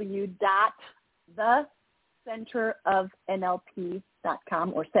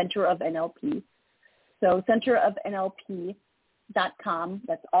www.thecenterofnlp.com or Center of NLP. So centerofnlp.com.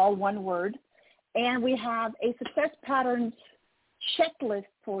 That's all one word. And we have a success patterns checklist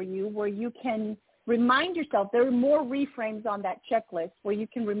for you where you can remind yourself. There are more reframes on that checklist where you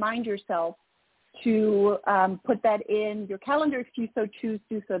can remind yourself to put that in your calendar if you so choose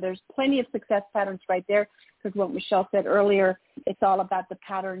to. So there's plenty of success patterns right there, because what Michelle said earlier, it's all about the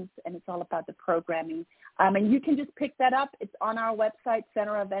patterns and it's all about the programming. And you can just pick that up. It's on our website,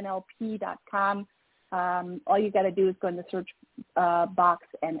 centerofnlp.com. All you got to do is go in the search box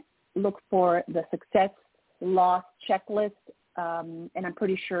and look for the success loss checklist. And I'm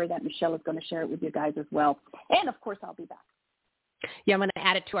pretty sure that Michelle is going to share it with you guys as well. And, of course, I'll be back. Yeah, I'm going to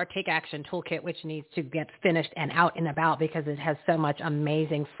add it to our Take Action Toolkit, which needs to get finished and out and about because it has so much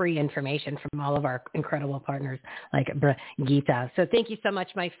amazing free information from all of our incredible partners like Gita. So thank you so much,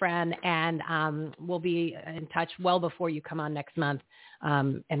 my friend, and we'll be in touch well before you come on next month,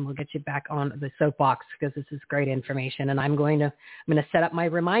 and we'll get you back on the soapbox because this is great information. And I'm going to set up my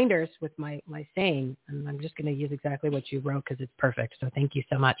reminders with my saying, and I'm just going to use exactly what you wrote because it's perfect. So thank you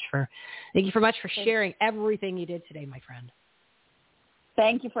so much for sharing everything you did today, my friend.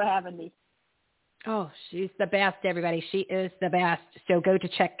 Thank you for having me. Oh, she's the best, everybody. She is the best. So go to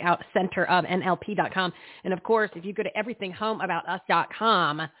check out centerofnlp.com. And, of course, if you go to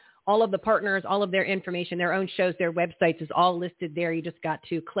everythinghomeaboutus.com, all of the partners, all of their information, their own shows, their websites is all listed there. You just got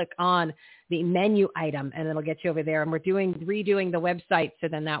to click on the menu item, and it'll get you over there. And we're redoing the website, so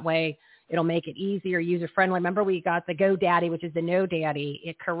then that way it'll make it easier, user-friendly. Remember, we got the GoDaddy, which is the NoDaddy.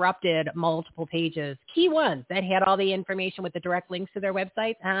 It corrupted multiple pages, key ones that had all the information with the direct links to their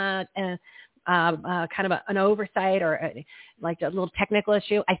website. Kind of an oversight or like a little technical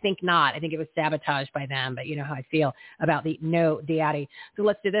issue? I think not. I think it was sabotaged by them, but you know how I feel about the NoDaddy. So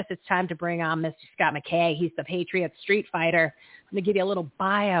let's do this. It's time to bring on Mr. Scott MCKAY. He's the Patriot Streetfighter. I'm going to give you a little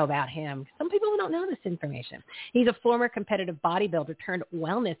bio about him. Some people don't know this information. He's a former competitive bodybuilder turned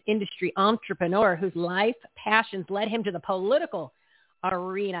wellness industry entrepreneur whose life passions led him to the political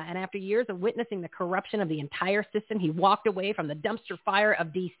arena. And after years of witnessing the corruption of the entire system, he walked away from the dumpster fire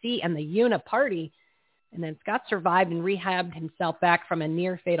of D.C. and the Uniparty. And then Scott survived and rehabbed himself back from a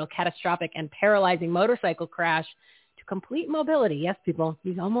near fatal, catastrophic, and paralyzing motorcycle crash to complete mobility. Yes, people,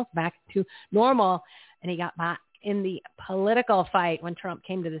 he's almost back to normal. And he got back in the political fight when Trump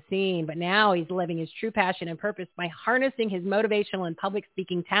came to the scene, but now he's living his true passion and purpose by harnessing his motivational and public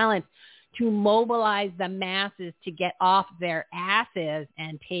speaking talent to mobilize the masses to get off their asses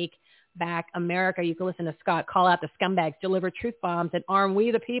and take back America. You can listen to Scott call out the scumbags, deliver truth bombs, and arm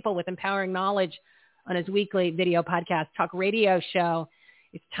we the people with empowering knowledge on his weekly video podcast talk radio show.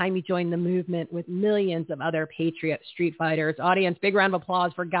 It's time you join the movement with millions of other Patriot Streetfighters. Audience, big round of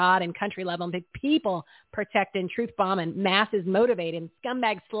applause for God and country level and big people protecting, truth bombing, masses motivating,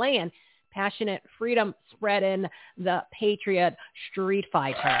 scumbag slaying, passionate freedom spreading, the Patriot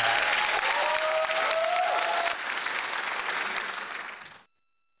Streetfighter.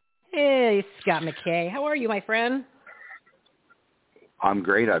 Hey, Scott McKay. How are you, my friend? I'm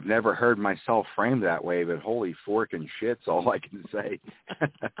great. I've never heard myself framed that way, but holy fork and shit's all I can say.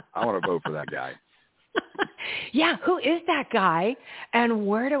 I want to vote for that guy. Yeah, who is that guy? And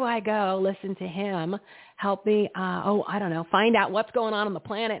where do I go listen to him? Help me, I don't know, find out what's going on the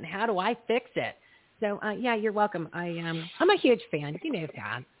planet and how do I fix it? So, yeah, you're welcome. I'm a huge fan. You know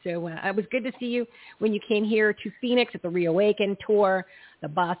that. So it was good to see you when you came here to Phoenix at the Reawaken tour. The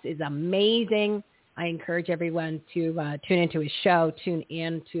bus is amazing. I encourage everyone to tune into his show, tune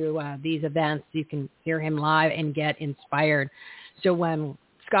into these events. You can hear him live and get inspired. So,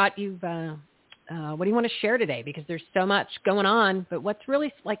 Scott, you've what do you want to share today? Because there's so much going on, but what's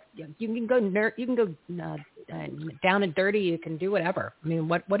really like you can go down and dirty. You can do whatever. I mean,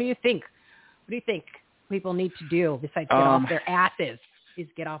 what do you think? What do you think people need to do besides get off their asses? Is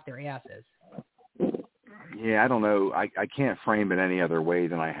get off their asses. Yeah, I don't know. I can't frame it any other way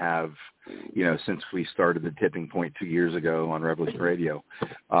than I have, since we started the Tipping Point 2 years ago on Revolution Radio.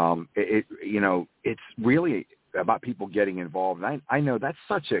 It's really about people getting involved. And I know that's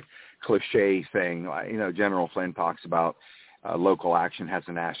such a cliche thing. General Flynn talks about local action has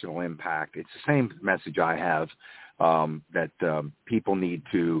a national impact. It's the same message I have, that people need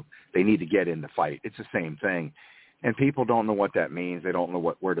to get in the fight. It's the same thing. And people don't know what that means. They don't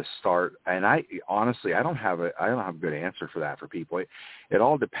know where to start. And I honestly don't have a good answer for that for people. It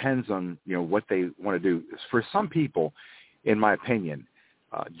all depends on, what they want to do. For some people, in my opinion,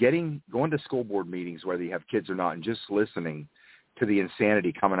 going to school board meetings, whether you have kids or not, and just listening to the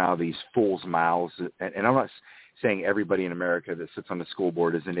insanity coming out of these fools' mouths. And I'm not saying everybody in America that sits on the school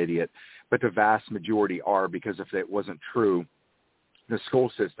board is an idiot, but the vast majority are, because if it wasn't true, the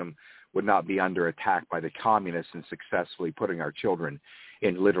school system would not be under attack by the communists and successfully putting our children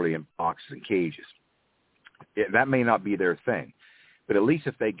literally in boxes and cages. That may not be their thing, but at least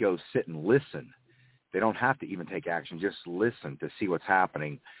if they go sit and listen, they don't have to even take action, just listen to see what's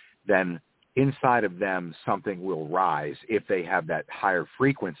happening, then inside of them something will rise if they have that higher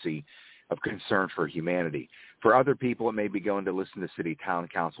frequency of concern for humanity. For other people, it may be going to listen to city town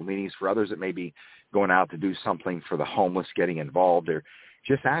council meetings. For others, it may be going out to do something for the homeless, getting involved, or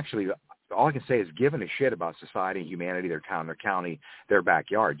just actually, all I can say is giving a shit about society, humanity, their town, their county, their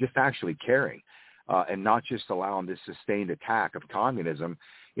backyard, just actually caring, and not just allowing this sustained attack of communism,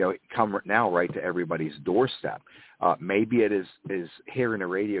 come now right to everybody's doorstep. Maybe it is hearing a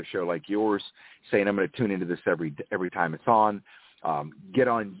radio show like yours saying, I'm going to tune into this every time it's on. Get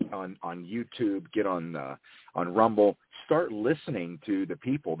on YouTube, get on Rumble, start listening to the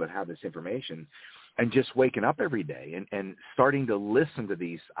people that have this information, and just waking up every day and starting to listen to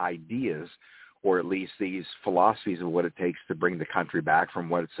these ideas, or at least these philosophies of what it takes to bring the country back from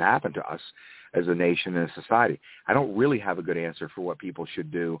what's happened to us as a nation and a society. I don't really have a good answer for what people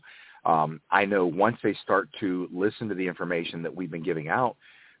should do. I know once they start to listen to the information that we've been giving out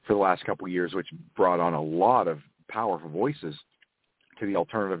for the last couple of years, which brought on a lot of powerful voices to the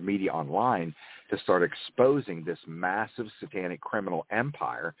alternative media online to start exposing this massive satanic criminal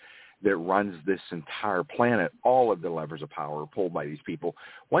empire that runs this entire planet. All of the levers of power are pulled by these people.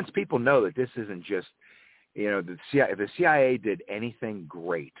 Once people know that this isn't just, if the CIA did anything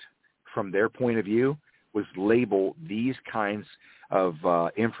great from their point of view, was label these kinds of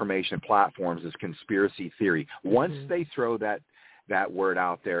information platforms as conspiracy theory. Once they throw that word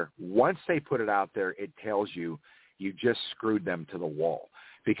out there, once they put it out there, it tells you just screwed them to the wall,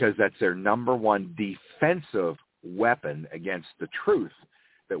 because that's their number one defensive weapon against the truth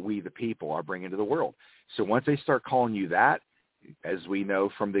that we, the people, are bringing to the world. So once they start calling you that, as we know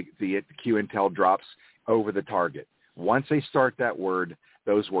from the Q Intel drops, over the target. Once they start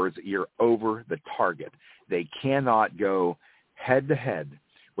those words, you're over the target. They cannot go head to head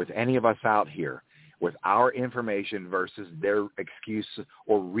with any of us out here with our information versus their excuse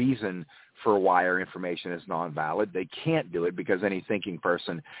or reason for why our information is non-valid. They can't do it because any thinking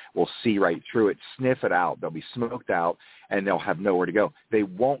person will see right through it, sniff it out. They'll be smoked out, and they'll have nowhere to go. They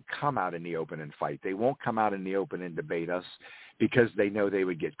won't come out in the open and fight. They won't come out in the open and debate us because they know they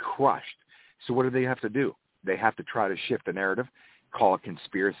would get crushed. So what do they have to do? They have to try to shift the narrative, call it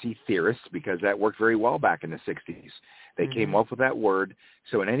conspiracy theorists, because that worked very well back in the 60s. They came up with that word.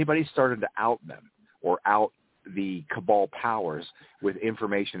 So when anybody started to out them or out the cabal powers with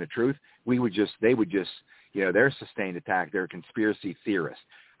information and truth, they would just, they're sustained attack. They're a conspiracy theorist.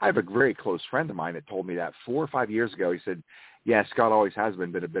 I have a very close friend of mine that told me that 4 or 5 years ago. He said, yeah, Scott always has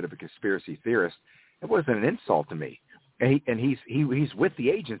been a bit of a conspiracy theorist. It wasn't an insult to me. And he's with the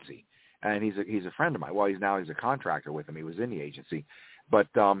agency, and he's a friend of mine. Well, he's a contractor with him. He was in the agency. But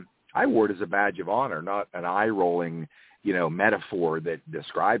I wore it as a badge of honor, not an eye-rolling, metaphor that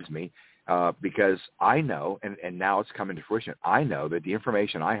describes me. Because I know, and now it's coming to fruition, I know that the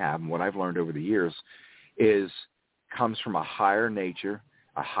information I have and what I've learned over the years comes from a higher nature,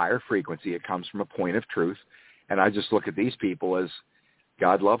 a higher frequency. It comes from a point of truth. And I just look at these people as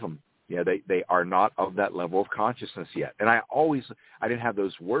God love them. They are not of that level of consciousness yet. And I didn't have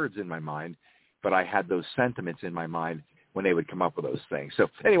those words in my mind, but I had those sentiments in my mind when they would come up with those things. So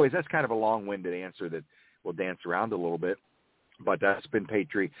anyways, that's kind of a long-winded answer that we'll dance around a little bit. But that's been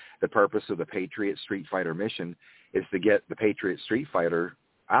Patriot. The purpose of the Patriot Streetfighter mission is to get the Patriot Streetfighter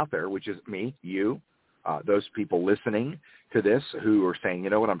out there, which is me, you, those people listening to this who are saying, you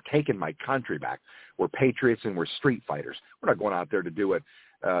know what, I'm taking my country back. We're patriots and we're street fighters. We're not going out there to do what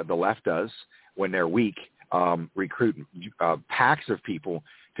the left does when they're weak, recruit packs of people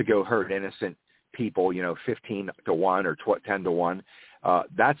to go hurt innocent people, 15 to 1 or 10 to 1.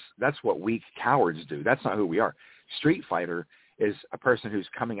 That's what weak cowards do. That's not who we are. Street fighter is a person who's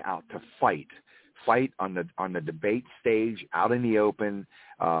coming out to fight on the debate stage, out in the open,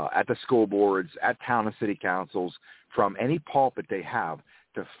 at the school boards, at town and city councils, from any pulpit they have,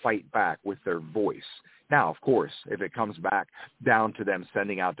 to fight back with their voice. Now, of course, if it comes back down to them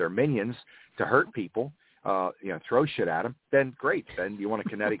sending out their minions to hurt people, throw shit at them, then great. Then you want a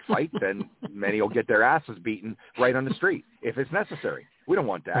kinetic fight, then many will get their asses beaten right on the street if it's necessary. We don't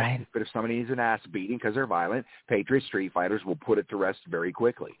want that. Right. But if somebody needs an ass beating because they're violent, Patriot Street Fighters will put it to rest very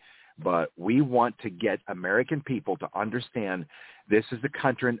quickly. But we want to get American people to understand this is the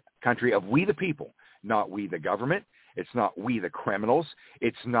country of we the people, not we the government. It's not we the criminals.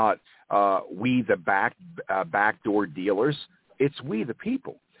 It's not we the backdoor dealers. It's we the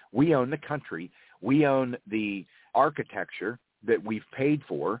people. We own the country. We own the architecture that we've paid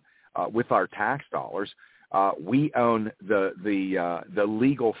for with our tax dollars. We own the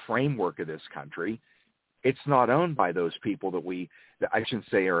legal framework of this country. It's not owned by those people that I shouldn't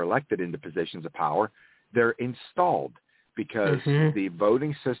say are elected into positions of power. They're installed because the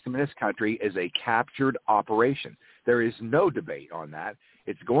voting system in this country is a captured operation. There is no debate on that.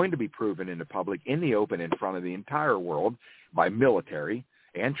 It's going to be proven in the public, in the open, in front of the entire world by military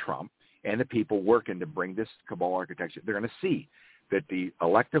and Trump and the people working to bring this cabal architecture. They're going to see that the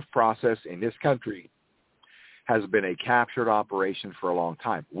elective process in this country has been a captured operation for a long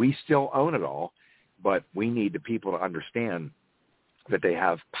time. We still own it all, but we need the people to understand that they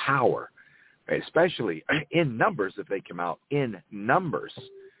have power, especially in numbers. If they come out in numbers,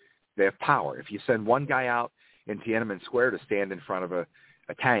 they have power. If you send one guy out in Tiananmen Square to stand in front of a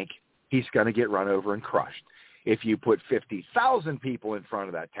tank, he's going to get run over and crushed. If you put 50,000 people in front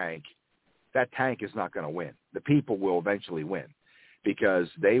of that tank is not going to win. The people will eventually win because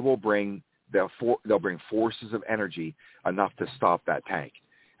they'll bring forces of energy enough to stop that tank.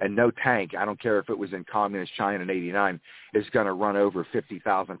 And no tank, I don't care if it was in communist China in 89, is going to run over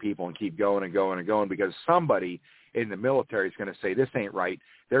 50,000 people and keep going and going and going because somebody in the military is going to say, this ain't right.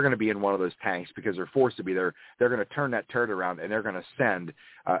 They're going to be in one of those tanks because they're forced to be there. They're going to turn that turret around and they're going to send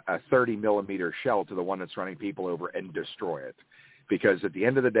a 30-millimeter shell to the one that's running people over and destroy it. Because at the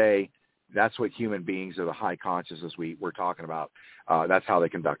end of the day, that's what human beings of the high consciousness we're talking about. That's how they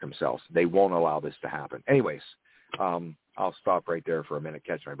conduct themselves. They won't allow this to happen. Anyways, I'll stop right there for a minute,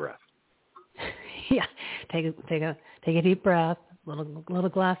 catch my breath. Yeah, take a deep breath, little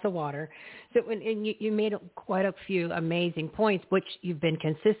glass of water. So, and you made quite a few amazing points, which you've been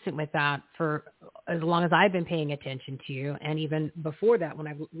consistent with that for as long as I've been paying attention to you, and even before that, when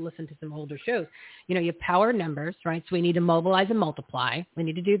I've listened to some older shows. You power numbers, right? So we need to mobilize and multiply. We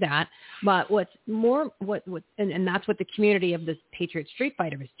need to do that. But what's more, and that's what the community of this Patriot Street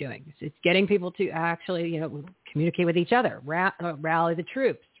Fighter is doing. It's getting people to actually, communicate with each other, rally the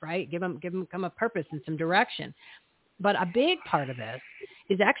troops, right? Give them a purpose and some direction. But a big part of this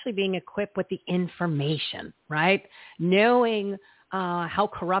is actually being equipped with the information, right? Knowing how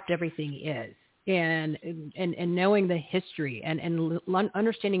corrupt everything is, and knowing the history, and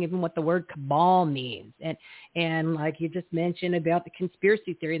understanding even what the word cabal means, and like you just mentioned about the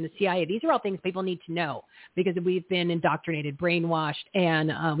conspiracy theory and the CIA. These are all things people need to know, because we've been indoctrinated, brainwashed,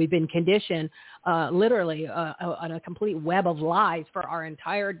 and we've been conditioned literally on a complete web of lies for our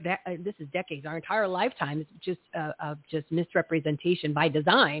entire this is decades, our entire lifetime, of just misrepresentation by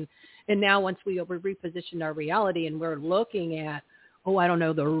design. And now once we repositioned our reality and we're looking at, I don't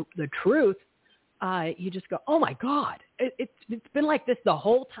know, the truth, you just go, oh my God, it's been like this the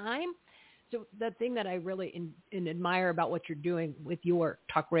whole time. So the thing that I really admire about what you're doing with your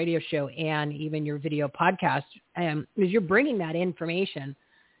talk radio show and even your video podcast is you're bringing that information.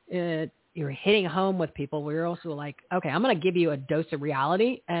 You're hitting home with people where you're also like, okay, I'm going to give you a dose of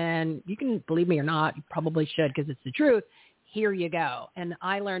reality, and you can believe me or not, you probably should, because it's the truth. Here you go. And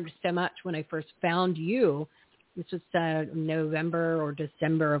I learned so much when I first found you. This was November or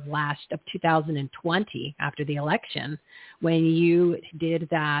December of 2020, after the election, when you did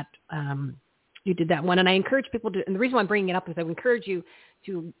that. You did that one, and I encourage people to. And the reason why I'm bringing it up is I encourage you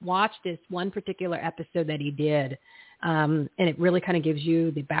to watch this one particular episode that he did, and it really kind of gives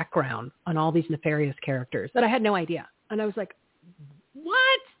you the background on all these nefarious characters that I had no idea. And I was like,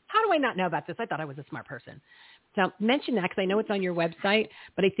 what? How do I not know about this? I thought I was a smart person. So mention that, because I know it's on your website,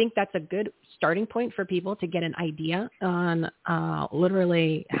 but I think that's a good starting point for people to get an idea on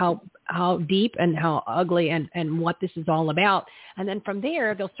literally how deep and how ugly and what this is all about. And then from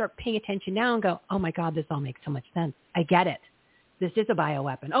there, they'll start paying attention now and go, oh my God, this all makes so much sense. I get it. This is a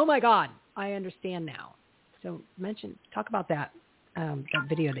bioweapon. Oh my God, I understand now. So talk about that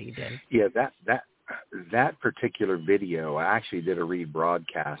video that you did. Yeah, that particular video, I actually did a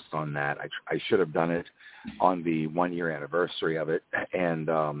rebroadcast on that. I should have done it on the 1-year anniversary of it, and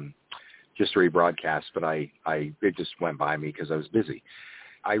just a rebroadcast, but it just went by me because I was busy.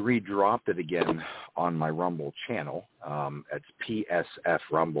 I redropped it again on my Rumble channel. It's PSF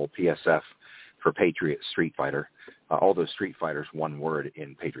Rumble, PSF for Patriot Streetfighter. Although Streetfighter's one word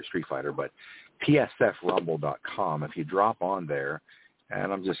in Patriot Streetfighter, but PSFRumble.com. If you drop on there,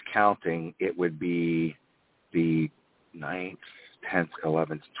 and I'm just counting, it would be the 9th, 10th,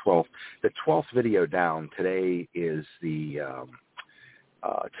 11th, 12th. The 12th video down. Today is the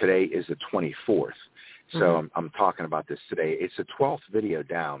 24th. So I'm talking about this today. It's the 12th video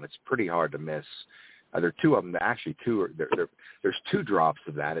down. It's pretty hard to miss. There are two of them. Actually, there's two drops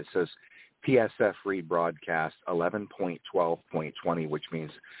of that. It says PSF rebroadcast 11.12.20, which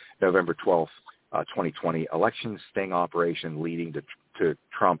means November 12th, 2020, election sting operation leading to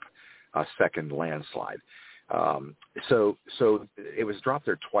Trump second landslide. So it was dropped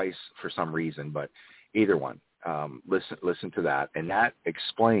there twice for some reason, but either one, listen to that. And that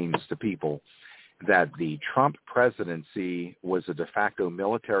explains to people that the Trump presidency was a de facto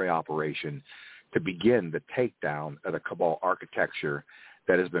military operation to begin the takedown of the cabal architecture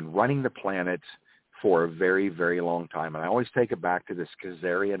that has been running the planet for a very, very long time. And I always take it back to this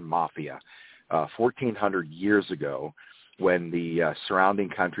Khazarian mafia, 1,400 years ago, when the surrounding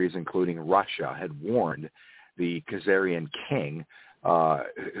countries, including Russia, had warned the Khazarian king,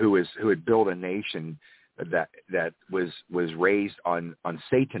 who had built a nation that was raised on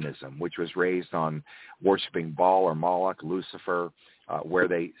Satanism, which was raised on worshiping Baal or Moloch, Lucifer, where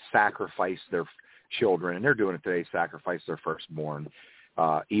they sacrificed their children, and they're doing it today, sacrifice their firstborn,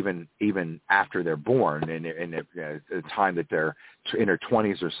 even after they're born, and in the time that they're in their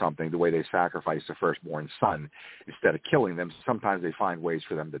 20s or something, the way they sacrifice the firstborn son, instead of killing them, sometimes they find ways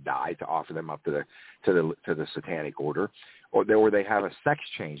for them to die, to offer them up to the satanic order, or they have a sex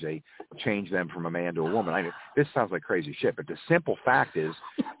change. They change them from a man to a woman. This sounds like crazy shit, but the simple fact is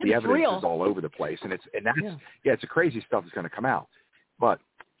the evidence is all over the place, and it's a crazy stuff that's going to come out. But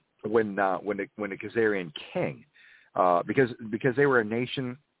when the Khazarian king, because they were a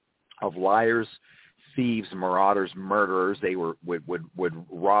nation of liars, thieves, marauders, murderers. They would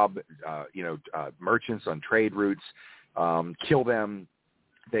rob merchants on trade routes, kill them.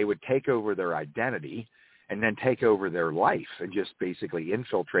 They would take over their identity and then take over their life and just basically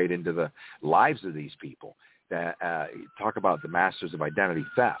infiltrate into the lives of these people. Talk about the masters of identity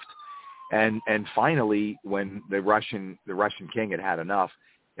theft. And finally, when the Russian king had enough,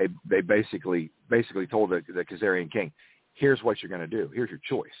 they basically told the Khazarian king, here's what you're going to do. Here's your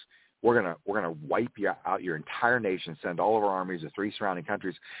choice. We're gonna wipe out your entire nation, send all of our armies to 3 surrounding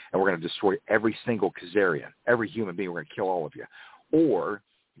countries, and we're going to destroy every single Khazarian, every human being. We're going to kill all of you. Or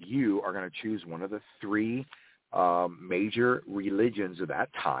you are going to choose one of the 3 major religions of that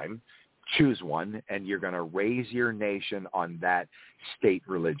time, choose one, and you're going to raise your nation on that state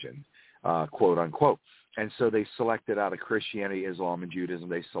religion, quote unquote. And so they selected out of Christianity, Islam, and Judaism,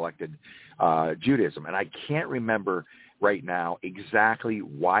 they selected Judaism. And I can't remember right now exactly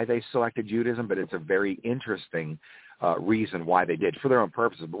why they selected Judaism, but it's a very interesting reason why they did, for their own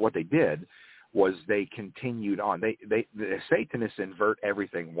purposes. But what they did was they continued on. The Satanists invert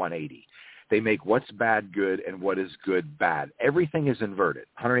everything 180. They make what's bad good and what is good bad. Everything is inverted,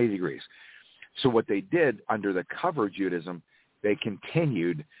 180 degrees. So what they did under the cover of Judaism, they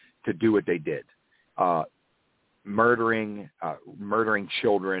continued to do what they did. Murdering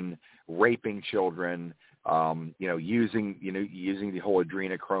children, raping children, using the whole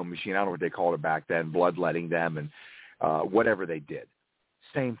adrenochrome machine. I don't know what they called it back then, bloodletting them, and whatever they did.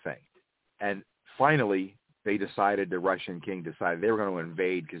 Same thing. And finally, the Russian king decided they were going to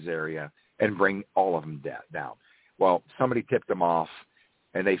invade Khazaria and bring all of them down. Well, somebody tipped them off,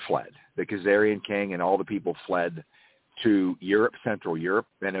 and they fled. The Khazarian king and all the people fled to Europe, Central Europe,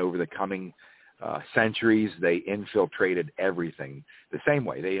 and over the coming centuries, they infiltrated everything the same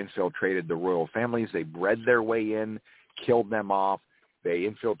way. They infiltrated the royal families. They bred their way in, killed them off. They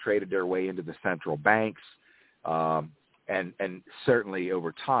infiltrated their way into the central banks, and certainly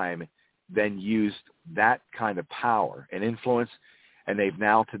over time, then used that kind of power and influence. And they've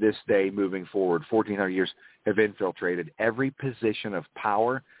now, to this day, moving forward, 1,400 years, have infiltrated every position of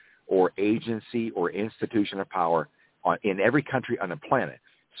power or agency or institution of power in every country on the planet.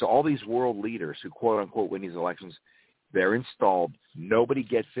 So all these world leaders who, quote-unquote, win these elections, they're installed. Nobody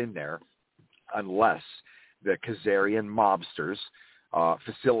gets in there unless the Khazarian mobsters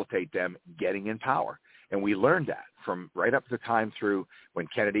facilitate them getting in power. And we learned that from right up to the time through when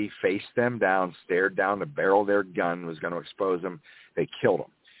Kennedy faced them down, stared down the barrel of their gun, was going to expose them. They killed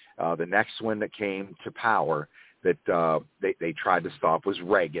him. The next one that came to power that they tried to stop was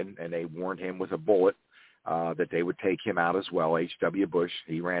Reagan, and they warned him with a bullet that they would take him out as well. H.W. Bush,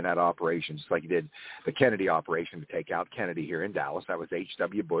 he ran that operation just like he did the Kennedy operation to take out Kennedy here in Dallas. That was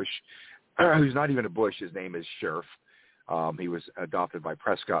H.W. Bush, who's not even a Bush. His name is Sheriff. He was adopted by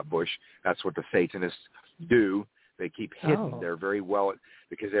Prescott Bush. That's what the Satanists do. They keep hidden. They're very well,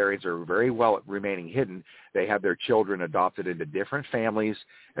 the Khazarians are very well at remaining hidden. They have their children adopted into different families,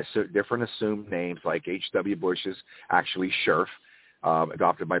 different assumed names, like H.W. Bush is actually Sheriff,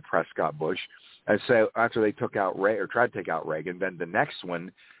 adopted by Prescott Bush. And so after they took out tried to take out Reagan, then the next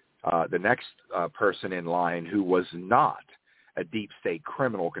one, person in line who was not a deep state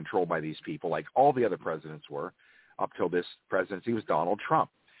criminal controlled by these people, like all the other presidents were, up till this presidency, was Donald Trump.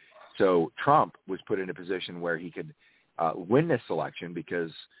 So Trump was put in a position where he could win this election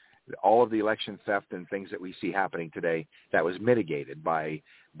because all of the election theft and things that we see happening today, that was mitigated by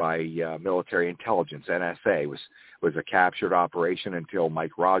military intelligence. NSA was a captured operation until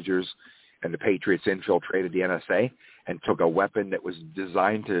Mike Rogers and the Patriots infiltrated the NSA and took a weapon that was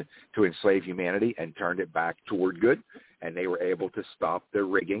designed to enslave humanity and turned it back toward good. And they were able to stop the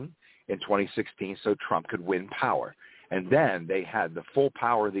rigging in 2016 so Trump could win power. And then they had the full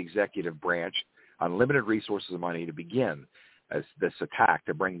power of the executive branch, unlimited resources of money to begin as this attack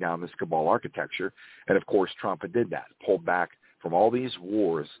to bring down this cabal architecture. And, of course, Trump did that, pulled back from all these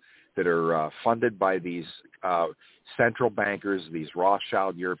wars that are funded by these central bankers, these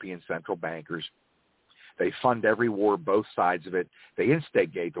Rothschild European central bankers. They fund every war, both sides of it. They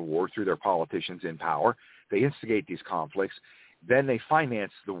instigate the war through their politicians in power. They instigate these conflicts. Then they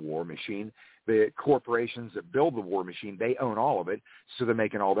finance the war machine. The corporations that build the war machine, they own all of it, so they're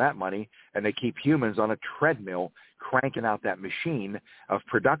making all that money, and they keep humans on a treadmill cranking out that machine of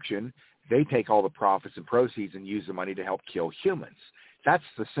production. They take all the profits and proceeds and use the money to help kill humans. That's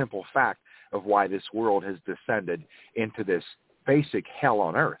the simple fact of why this world has descended into this basic hell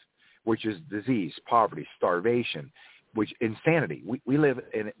on earth, which is disease, poverty, starvation, which insanity. We live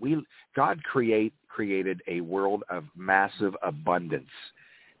in God created a world of massive abundance,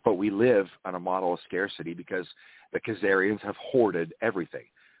 but we live on a model of scarcity because the Khazarians have hoarded everything.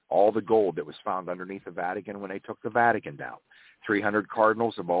 All the gold that was found underneath the Vatican when they took the Vatican down. 300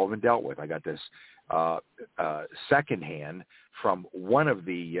 cardinals have all been dealt with. I got this secondhand from one of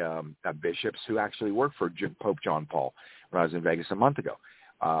the bishops who actually worked for Pope John Paul when I was in Vegas a month ago.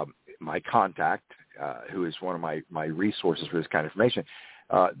 My contact, who is one of my resources for this kind of information,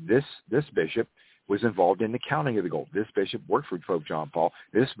 this bishop was involved in the counting of the gold. This bishop worked for Pope John Paul.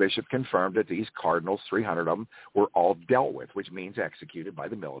 This bishop confirmed that these cardinals, 300 of them, were all dealt with, which means executed by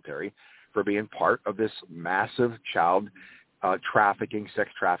the military for being part of this massive child trafficking, sex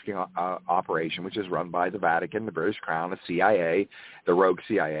trafficking operation, which is run by the Vatican, the British Crown, the CIA, the rogue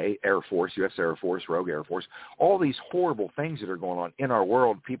CIA, Air Force, U.S. Air Force, rogue Air Force, all these horrible things that are going on in our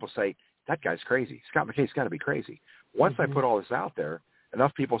world. People say, that guy's crazy. Scott McKay's got to be crazy. Once I put all this out there,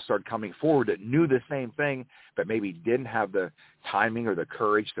 enough people started coming forward that knew the same thing, but maybe didn't have the timing or the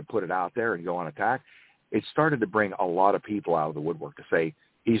courage to put it out there and go on attack. It started to bring a lot of people out of the woodwork to say,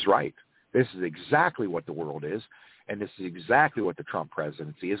 he's right. This is exactly what the world is, and this is exactly what the Trump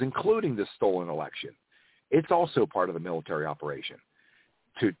presidency is, including the stolen election. It's also part of the military operation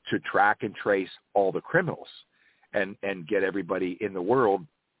to track and trace all the criminals and get everybody in the world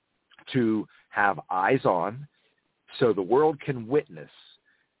to have eyes on so the world can witness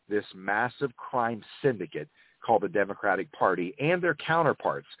this massive crime syndicate called the Democratic Party and their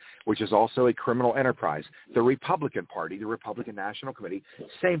counterparts, which is also a criminal enterprise, the Republican Party, the Republican National Committee,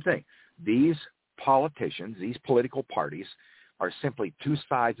 same thing. These politicians, these political parties are simply two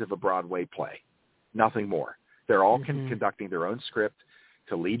sides of a Broadway play, nothing more. They're all conducting their own script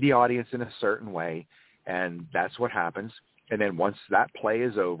to lead the audience in a certain way, and that's what happens. And then once that play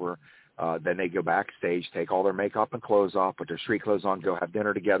is over, then they go backstage, take all their makeup and clothes off, put their street clothes on, go have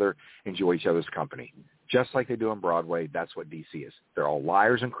dinner together, enjoy each other's company. Just like they do on Broadway, that's what D.C. is. They're all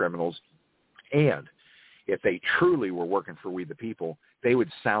liars and criminals. And if they truly were working for we the people, they would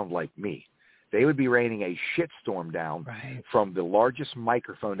sound like me. They would be raining a shitstorm down from the largest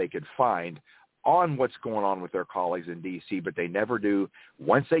microphone they could find on what's going on with their colleagues in D.C., but they never do.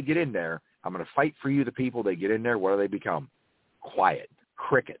 Once they get in there, I'm going to fight for you, the people. They get in there, what do they become? Quiet.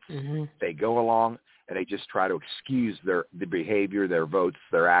 Crickets. They go along and they just try to excuse the behavior, their votes,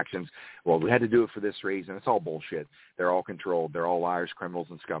 their actions. Well, we had to do it for this reason. It's all bullshit. They're all controlled. They're all liars, criminals,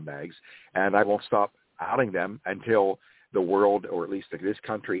 and scumbags. And I won't stop outing them until the world, or at least this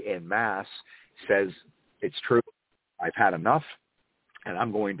country en masse, says it's true. I've had enough, and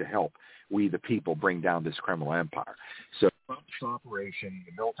I'm going to help we the people bring down this criminal empire. So Trump's operation,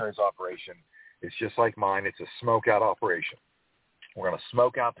 the military's operation, is just like mine. It's a smoke-out operation. We're going to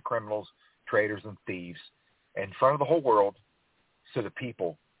smoke out the criminals, traitors, and thieves in front of the whole world so the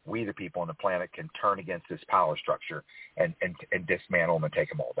people, we the people on the planet, can turn against this power structure and dismantle them and take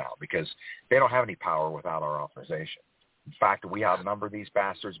them all down, because they don't have any power without our authorization. In fact, we outnumber these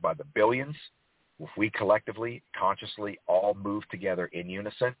bastards by the billions. If we collectively, consciously all move together in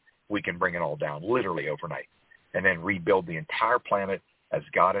unison, we can bring it all down literally overnight and then rebuild the entire planet as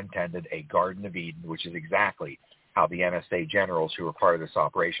God intended, a Garden of Eden, which is exactly how the NSA generals who are part of this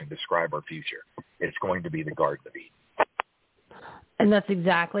operation describe our future. It's going to be the Garden of Eden. And that's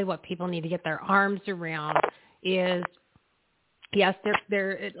exactly what people need to get their arms around is, yes,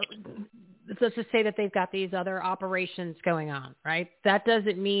 let's just say that they've got these other operations going on, right? That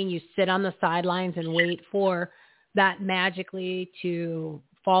doesn't mean you sit on the sidelines and wait for that magically to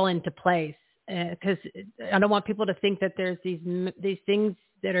fall into place. Because I don't want people to think that there's these things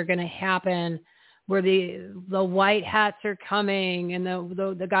that are going to happen where the white hats are coming and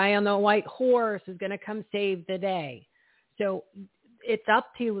the guy on the white horse is going to come save the day. So it's up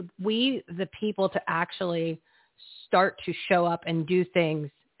to we, the people, to actually start to show up and do things.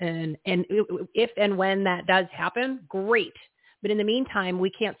 And if and when that does happen, great. But in the meantime, we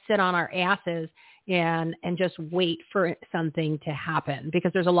can't sit on our asses and just wait for something to happen,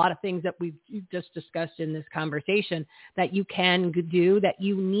 because there's a lot of things that we've just discussed in this conversation that you can do, that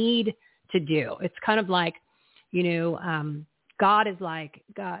you need to do. It's kind of like, God is like,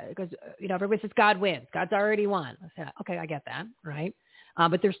 God, because, everybody says God wins. God's already won. I said, okay, I get that, right?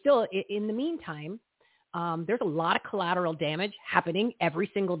 But there's still, in the meantime, there's a lot of collateral damage happening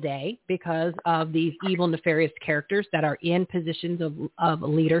every single day because of these evil, nefarious characters that are in positions of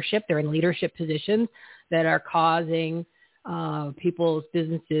leadership. They're in leadership positions that are causing people's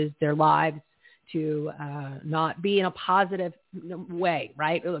businesses, their lives, to not be in a positive way,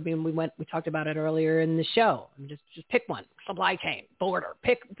 right? I mean, we talked about it earlier in the show. Just pick one: supply chain, border.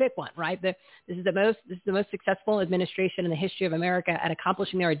 Pick one, right? This is the most successful administration in the history of America at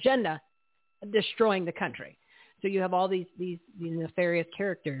accomplishing their agenda, destroying the country. So you have all these nefarious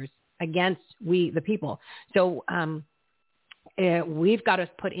characters against we the people. So we've got to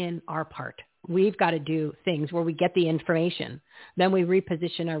put in our part. We've got to do things where we get the information, then we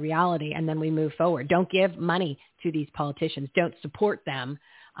reposition our reality, and then we move forward. Don't give money to these politicians. Don't support them.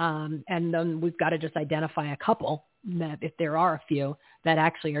 And then we've got to just identify a couple, that if there are a few, that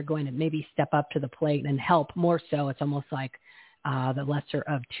actually are going to maybe step up to the plate and help more so. It's almost like the lesser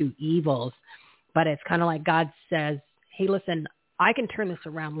of two evils. But it's kind of like God says, hey, listen, I can turn this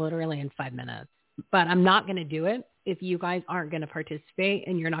around literally in 5 minutes, but I'm not going to do it if you guys aren't going to participate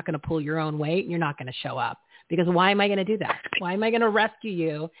and you're not going to pull your own weight and you're not going to show up. Because why am I going to do that? Why am I going to rescue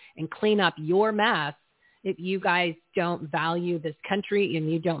you and clean up your mess if you guys don't value this country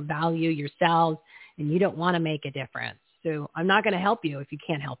and you don't value yourselves and you don't want to make a difference? So I'm not going to help you if you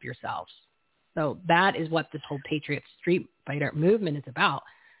can't help yourselves. So that is what this whole Patriot Streetfighter movement is about,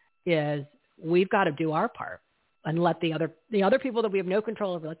 is we've got to do our part and let the other people that we have no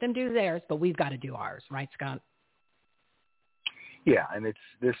control over, let them do theirs, but we've got to do ours. Right, Scott? Yeah, and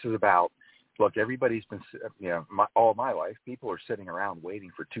this is about, look, everybody's been, all my life, people are sitting around waiting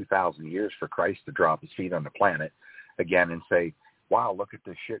for 2,000 years for Christ to drop his feet on the planet again and say, wow, look at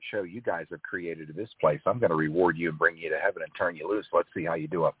this shit show you guys have created in this place. I'm going to reward you and bring you to heaven and turn you loose. Let's see how you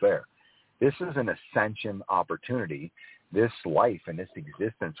do up there. This is an ascension opportunity. This life and this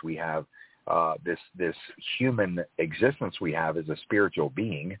existence we have, this human existence we have as a spiritual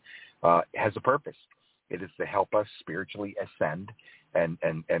being has a purpose. It is to help us spiritually ascend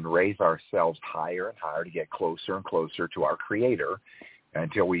and raise ourselves higher and higher to get closer and closer to our Creator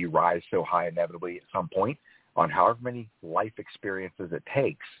until we rise so high inevitably at some point on however many life experiences it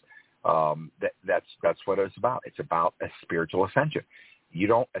takes. That's what it's about. It's about a spiritual ascension. You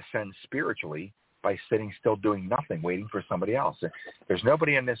don't ascend spiritually by sitting still doing nothing, waiting for somebody else. There's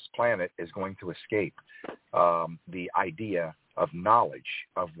nobody on this planet is going to escape the idea of knowledge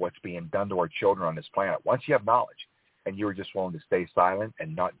of what's being done to our children on this planet. Once you have knowledge and you're just willing to stay silent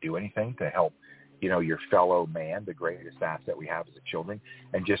and not do anything to help, your fellow man, the greatest asset we have as a children,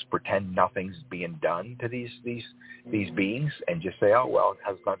 and just pretend nothing's being done to these beings and just say, oh, well, it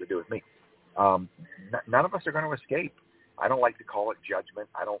has nothing to do with me. None of us are going to escape. I don't like to call it judgment.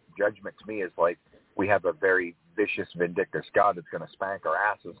 Judgment to me is like we have a very vicious, vindictive God that's going to spank our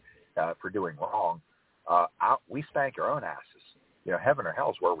asses for doing wrong. We spank our own asses. Heaven or hell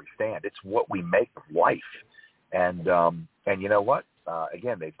is where we stand. It's what we make of life. And you know what?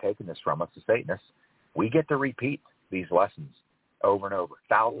 Again, they've taken this from us, the Satanists. We get to repeat these lessons over and over,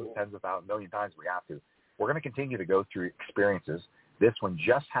 thousands, tens of thousands, million times we have to. We're going to continue to go through experiences. This one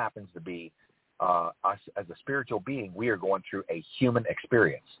just happens to be us as a spiritual being. We are going through a human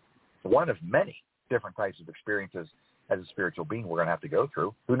experience, one of many different types of experiences as a spiritual being we're going to have to go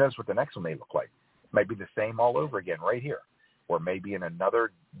through. Who knows what the next one may look like? It might be the same all over again right here, or maybe in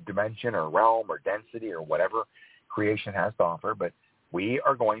another dimension or realm or density or whatever creation has to offer. But we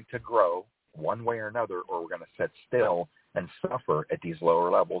are going to grow one way or another, or we're going to sit still and suffer at these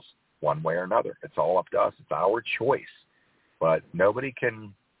lower levels one way or another. It's all up to us. It's our choice. But nobody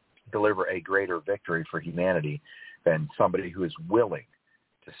can deliver a greater victory for humanity than somebody who is willing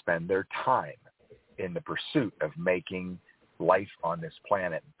to spend their time in the pursuit of making life on this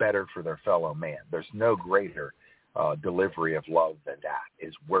planet better for their fellow man. There's no greater delivery of love than that,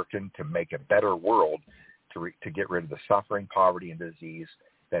 is working to make a better world, to get rid of the suffering, poverty, and disease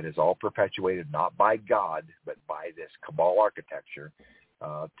that is all perpetuated not by God, but by this cabal architecture,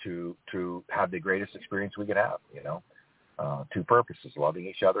 to have the greatest experience we could have, two purposes, loving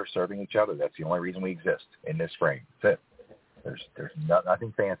each other, serving each other. That's the only reason we exist in this frame. That's it. There's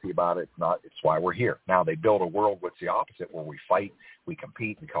nothing fancy about it. It's why we're here. Now, they build a world what's the opposite, where we fight, we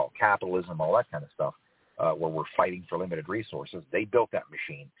compete, we call it capitalism, all that kind of stuff, where we're fighting for limited resources. They built that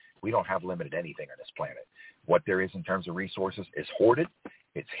machine. We don't have limited anything on this planet. What there is in terms of resources is hoarded.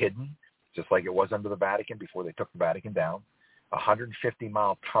 It's hidden, just like it was under the Vatican before they took the Vatican down.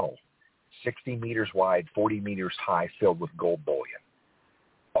 150-mile tunnel, 60 meters wide, 40 meters high, filled with gold bullion.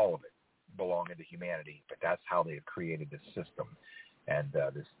 All of it belonging to humanity, but that's how they have created this system and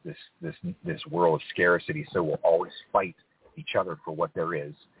this world of scarcity. So we'll always fight each other for what there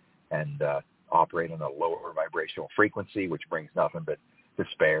is and operate on a lower vibrational frequency, which brings nothing but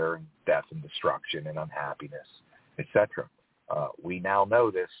despair and death and destruction and unhappiness, etc. We now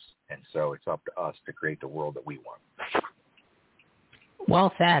know this, and so it's up to us to create the world that we want.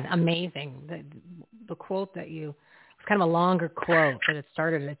 Well said. Amazing. The quote that it's kind of a longer quote, but it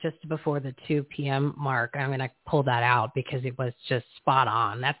started at just before the 2 p.m. mark. I mean, I pulled that out because it was just spot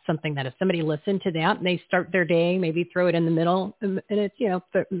on. That's something that if somebody listened to that and they start their day, maybe throw it in the middle, and it's,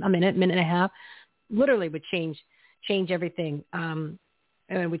 a minute and a half, literally would change everything. And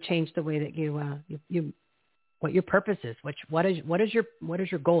it would change the way that you what your purpose is, what is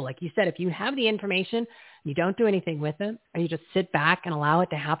your goal? Like you said, if you have the information, you don't do anything with it, or you just sit back and allow it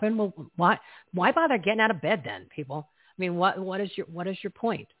to happen, well, why bother getting out of bed then, people? I mean, what is your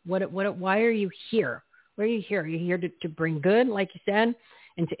point? Why are you here? Why are you here? Are you here to bring good, like you said,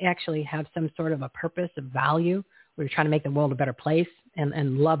 and to actually have some sort of a purpose, of value, where you're trying to make the world a better place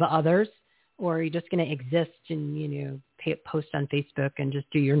and love others? Or are you just going to exist and, post on Facebook and just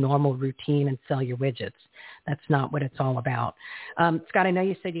do your normal routine and sell your widgets? That's not what it's all about. Scott, I know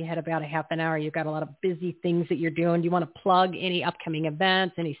you said you had about a half an hour. You've got a lot of busy things that you're doing. Do you want to plug any upcoming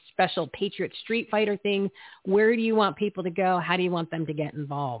events, any special Patriot Streetfighter thing? Where do you want people to go? How do you want them to get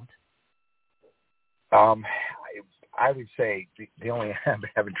involved? I would say the only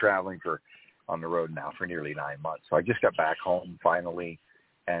I've been traveling on the road now for nearly 9 months. So I just got back home finally,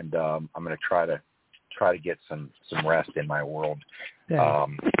 and I'm going to try to get some rest in my world. Yeah.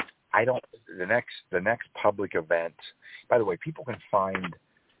 The next public event. By the way, people can find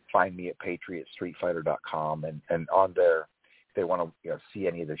me at patriotstreetfighter.com, and on there, if they want to see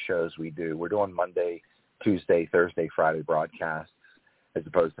any of the shows we do. We're doing Monday, Tuesday, Thursday, Friday broadcasts as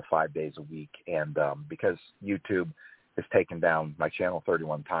opposed to 5 days a week. And because YouTube has taken down my channel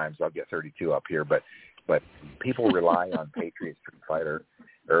 31 times, I'll get 32 up here. But people rely on Patriot Street Fighter,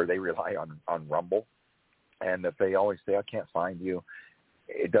 or they rely on Rumble. And if they always say, I can't find you,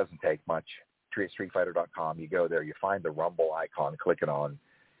 it doesn't take much. PatriotStreetFighter.com. You go there, you find the Rumble icon, click it on.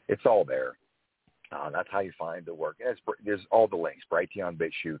 It's all there. That's how you find the work. There's all the links, Brighteon,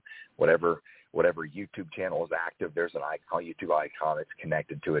 BitChute, whatever YouTube channel is active, there's an icon, YouTube icon. It's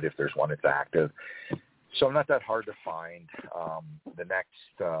connected to it if there's one that's active. So I'm not that hard to find. The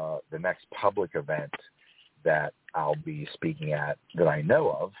next public event that I'll be speaking at that I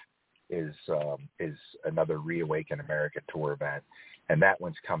know of is another Reawaken America tour event, and that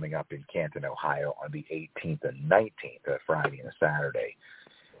one's coming up in Canton, Ohio, on the 18th and 19th, a Friday and a Saturday.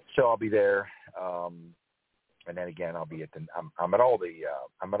 So I'll be there, and then again I'll be I'm at all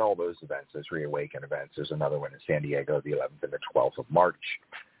those events. There's Reawaken events. There's another one in San Diego, the 11th and the 12th of March.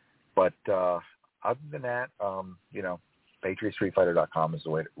 But other than that, PatriotStreetFighter.com is a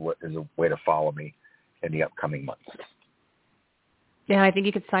way to follow me in the upcoming months. Yeah, I think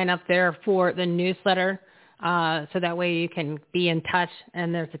you could sign up there for the newsletter, so that way you can be in touch.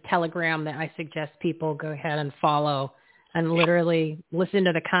 And there's a Telegram that I suggest people go ahead and follow, and literally listen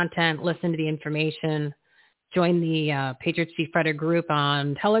to the content, listen to the information, join the Patriot Street Fighter group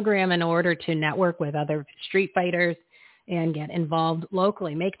on Telegram in order to network with other street fighters and get involved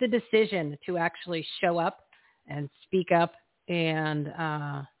locally. Make the decision to actually show up and speak up. And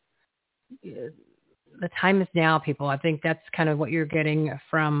the time is now, people. I think that's kind of what you're getting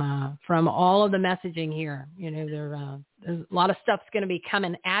from all of the messaging here. There's a lot of stuff's going to be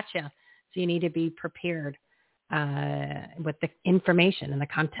coming at you, so you need to be prepared with the information and the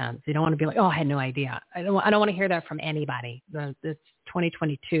content. You don't want to be like, oh, I had no idea. I don't want to hear that from anybody. It's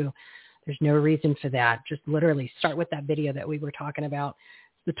 2022. There's no reason for that. Just literally start with that video that we were talking about.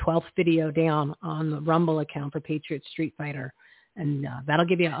 It's the 12th video down on the Rumble account for Patriot Street Fighter. And that'll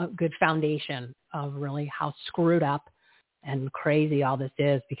give you a good foundation of really how screwed up and crazy all this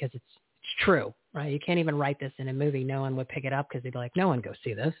is, because it's true, right? You can't even write this in a movie. No one would pick it up because they'd be like, no one go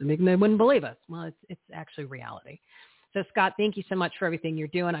see this. And they wouldn't believe us. Well, it's actually reality. So, Scott, thank you so much for everything you're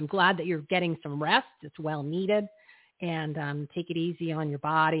doing. I'm glad that you're getting some rest. It's well needed. And take it easy on your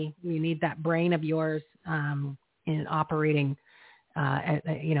body. You need that brain of yours in operating at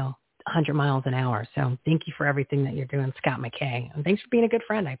 100 miles an hour. So thank you for everything that you're doing, Scott MCKAY. And thanks for being a good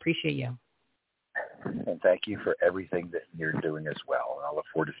friend. I appreciate you. And thank you for everything that you're doing as well. And I look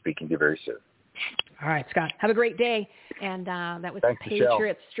forward to speaking to you very soon. All right, Scott. Have a great day. And that was Thanks,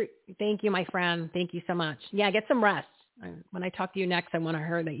 Patriot Street. Thank you, my friend. Thank you so much. Yeah, get some rest. When I talk to you next, I want to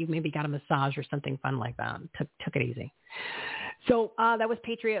hear that you maybe got a massage or something fun like that. Took it easy. So that was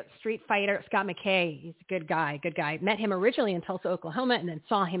Patriot Street Fighter, Scott MCKAY. He's a good guy. Met him originally in Tulsa, Oklahoma, and then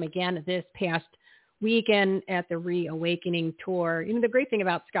saw him again this past weekend at the Reawakening tour. The great thing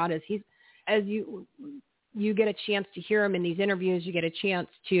about Scott is as you get a chance to hear him in these interviews, you get a chance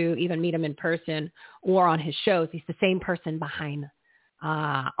to even meet him in person or on his shows. He's the same person behind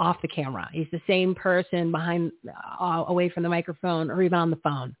off the camera. He's the same person behind away from the microphone or even on the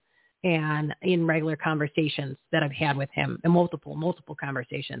phone. And in regular conversations that I've had with him, and multiple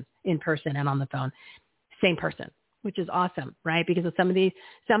conversations in person and on the phone, same person, which is awesome, right? Because of some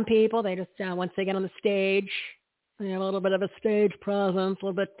people, they just, once they get on the stage, they have a little bit of a stage presence, a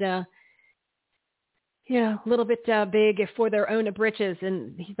little bit big for their own britches.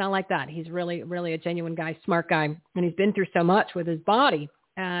 And he's not like that. He's really, really a genuine guy, smart guy. And he's been through so much with his body,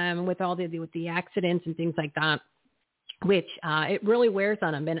 with the accidents and things like that, which it really wears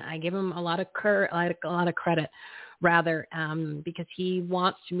on him. And I give him a lot of credit, because he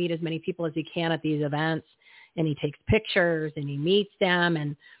wants to meet as many people as he can at these events, and he takes pictures and he meets them,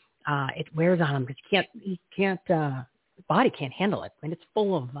 and it wears on him because his body can't handle it. I mean, it's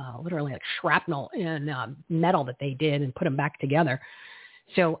full of literally like shrapnel and metal that they did and put him back together.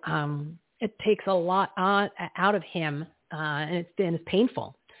 So it takes a lot out of him, and it's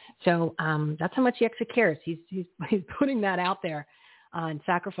painful. So that's how much he actually cares. He's putting that out there and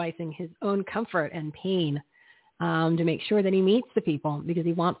sacrificing his own comfort and pain to make sure that he meets the people, because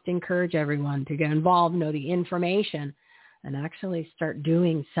he wants to encourage everyone to get involved, know the information, and actually start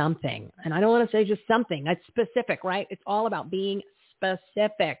doing something. And I don't want to say just something. That's specific, right? It's all about being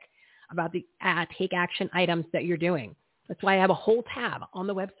specific about the take action items that you're doing. That's why I have a whole tab on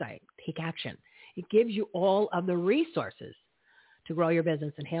the website, Take Action. It gives you all of the resources to grow your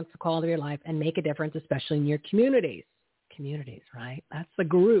business, enhance the quality of your life, and make a difference, especially in your communities. Communities, right? That's the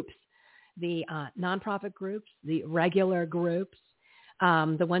groups, the nonprofit groups, the regular groups,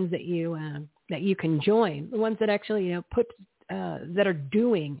 the ones that you can join, the ones that actually that are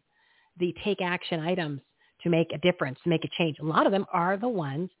doing the take action items to make a difference, to make a change. A lot of them are the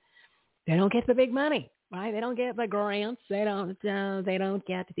ones they don't get the big money, right? They don't get the grants. They don't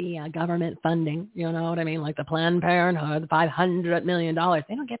get the government funding. You know what I mean? Like the Planned Parenthood, $500 million.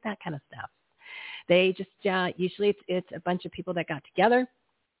 They don't get that kind of stuff. They just usually it's a bunch of people that got together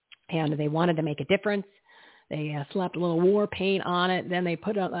and they wanted to make a difference. They slapped a little war paint on it. Then they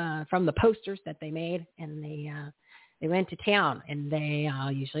put from the posters that they made, and they went to town, and they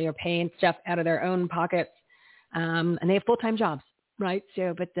usually are paying stuff out of their own pockets, and they have full-time jobs, right?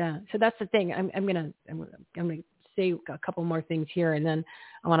 So, so that's the thing. I'm gonna say a couple more things here, and then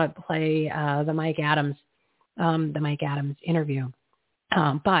I want to play the Mike Adams interview.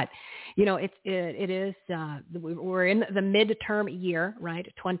 But it is we're in the midterm year, right?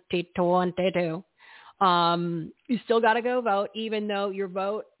 2022. You still got to go vote, even though your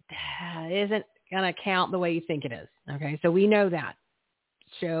vote isn't going to count the way you think it is. Okay. So we know that.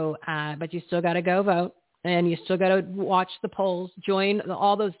 So, but you still got to go vote, and you still got to watch the polls, join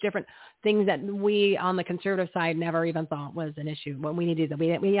all those different things that we on the conservative side never even thought was an issue. What we need to do,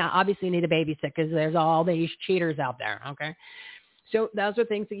 we obviously need to babysit because there's all these cheaters out there. Okay. So those are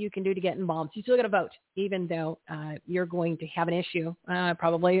things that you can do to get involved. You still got to vote, even though you're going to have an issue,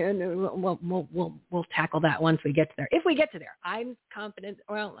 probably. And we'll tackle that once we get to there. If we get to there, I'm confident.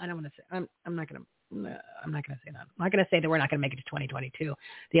 Well, I don't want to say. I'm not going to say that. I'm not going to say that we're not going to make it to 2022,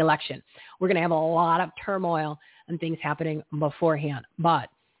 the election. We're going to have a lot of turmoil and things happening beforehand. But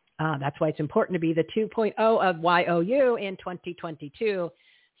that's why it's important to be the 2.0 of YOU in 2022,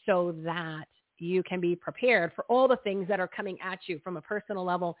 so that you can be prepared for all the things that are coming at you from a personal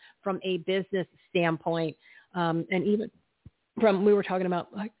level, from a business standpoint, and even from, we were talking about,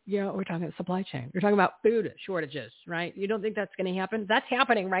 we're talking about supply chain. We're talking about food shortages, right? You don't think that's going to happen? That's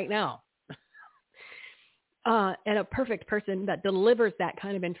happening right now. And a perfect person that delivers that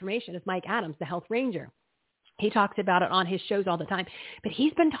kind of information is Mike Adams, the Health Ranger. He talks about it on his shows all the time, but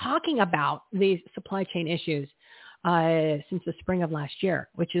he's been talking about these supply chain issues since the spring of last year,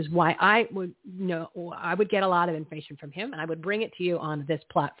 which is why I would get a lot of information from him, and I would bring it to you on this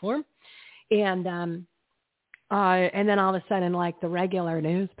platform. And then all of a sudden, like the regular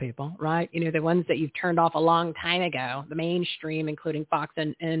news people, right? The ones that you've turned off a long time ago, the mainstream, including Fox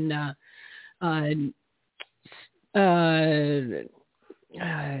and Newsmax,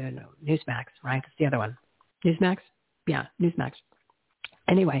 right? That's the other one. Newsmax? Yeah, Newsmax.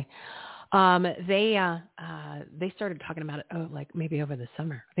 Anyway, they started talking about it, maybe over the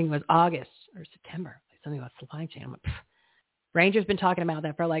summer. I think it was August or September, something about supply chain. I'm like, Ranger's been talking about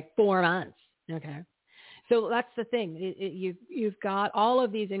that for like 4 months. Okay. So that's the thing. You've got all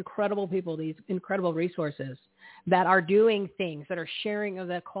of these incredible people, these incredible resources that are doing things, that are sharing of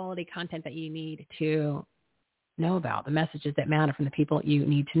the quality content that you need to know about, the messages that matter from the people you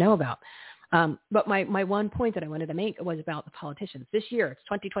need to know about. But my one point that I wanted to make was about the politicians. This year, it's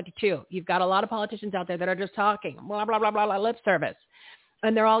 2022. You've got a lot of politicians out there that are just talking, blah, blah, blah, blah, blah, lip service.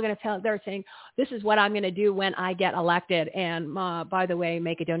 And they're all going to they're saying, this is what I'm going to do when I get elected. And by the way,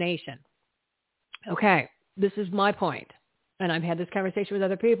 make a donation. Okay, this is my point. And I've had this conversation with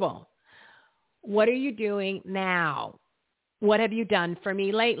other people. What are you doing now? What have you done for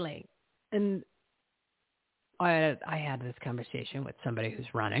me lately? And I had this conversation with somebody who's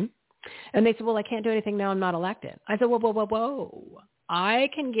running. And they said, well, I can't do anything now. I'm not elected. I said, whoa. I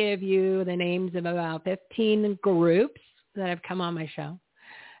can give you the names of about 15 groups that have come on my show.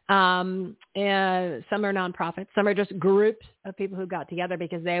 And some are nonprofits. Some are just groups of people who got together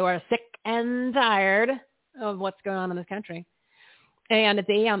because they were sick and tired of what's going on in this country. And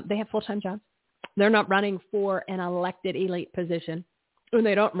they have full-time jobs. They're not running for an elected elite position. And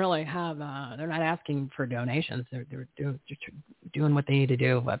they don't really have, they're not asking for donations. They're doing what they need to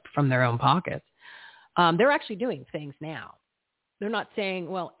do from their own pockets. They're actually doing things now. They're not saying,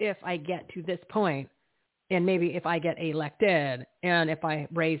 well, if I get to this point, and maybe if I get elected, and if I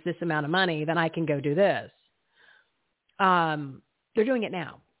raise this amount of money, then I can go do this. They're doing it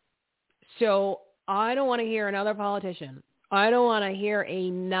now. So I don't want to hear another politician. I don't want to hear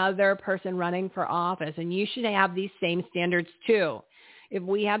another person running for office. And you should have these same standards too. If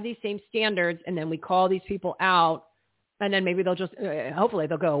we have these same standards and then we call these people out And then maybe they'll just, hopefully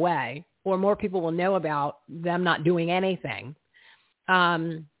they'll go away, or more people will know about them not doing anything.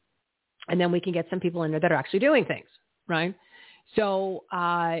 And then we can get some people in there that are actually doing things, right? So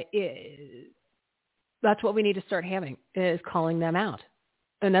that's what we need to start having, is calling them out.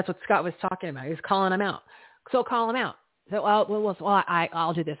 And that's what Scott was talking about. He was calling them out. So call them out. So,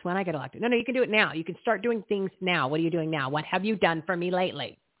 I'll do this when I get elected. No, you can do it now. You can start doing things now. What are you doing now? What have you done for me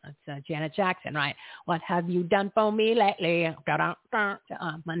lately? That's Janet Jackson, right? What have you done for me lately?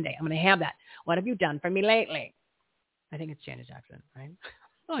 Monday, I'm going to have that. What have you done for me lately? I think it's Janet Jackson, right?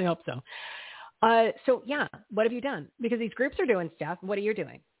 I hope so. So, yeah, what have you done? Because these groups are doing stuff. What are you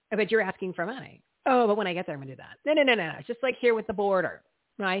doing? I bet you're asking for money. Oh, but when I get there, I'm going to do that. No. It's just like here with the border,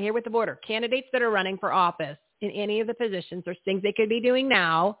 right? Here with the border. Candidates that are running for office in any of the positions, there's things they could be doing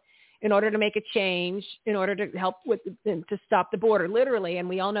now in order to make a change, in order to help with, to stop the border, literally. And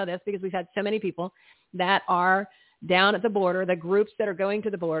we all know this because we've had so many people that are down at the border, the groups that are going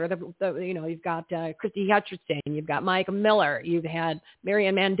to the border. You've got Christy Hutcherson, you've got Mike Miller, you've had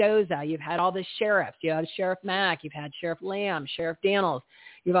Marian Mendoza, you've had all the sheriffs, you have Sheriff Mack, you've had Sheriff Lamb, Sheriff Daniels.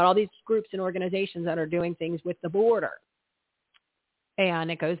 You've got all these groups and organizations that are doing things with the border.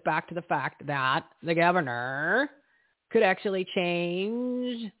 And it goes back to the fact that the governor could actually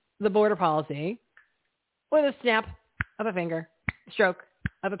change the border policy with a snap of a finger, stroke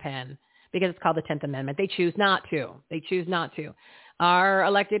of a pen, because it's called the 10th Amendment. They choose not to. Our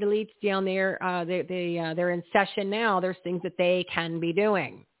elected elites down there, they're in session now. There's things that they can be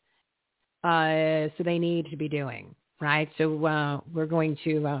doing. So they need to be doing, right? So we're going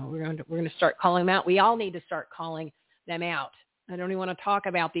to start calling them out. We all need to start calling them out. I don't even want to talk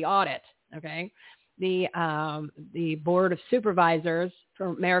about the audit, okay? The Board of Supervisors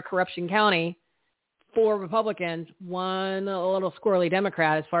for Mayor Corruption County, 4 Republicans, 1 a little squirrely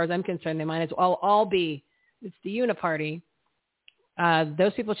Democrat. As far as I'm concerned, they might as well all be. It's the Uniparty.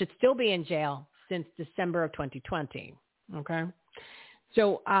 Those people should still be in jail since December of 2020. Okay,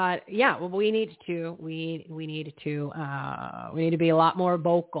 so we need to be a lot more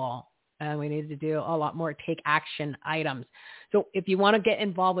vocal, and we need to do a lot more take action items. So if you want to get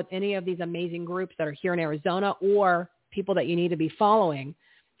involved with any of these amazing groups that are here in Arizona, or people that you need to be following,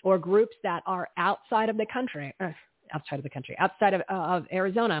 or groups that are outside of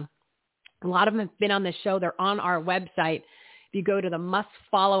Arizona, a lot of them have been on this show. They're on our website. If you go to the Must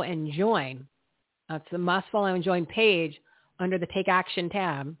Follow and Join, it's the Must Follow and Join page under the Take Action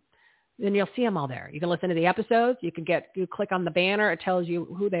tab, then you'll see them all there. You can listen to the episodes. You click on the banner. It tells you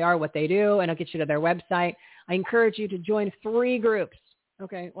who they are, what they do, and it'll get you to their website. I encourage you to join 3 groups.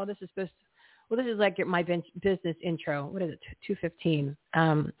 Okay. Well, this is like my business intro. What is it? 2:15.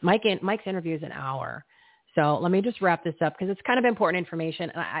 Mike's interview is an hour. So let me just wrap this up because it's kind of important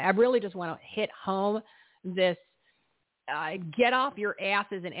information. I really just want to hit home this, get off your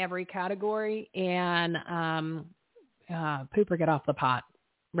asses in every category and poop or get off the pot.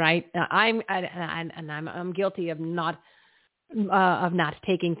 Right. I'm guilty of not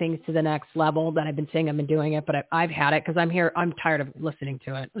taking things to the next level that I've been saying I've been doing it, but I've had it because I'm tired of listening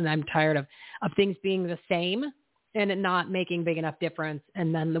to it, and I'm tired of things being the same and it not making big enough difference.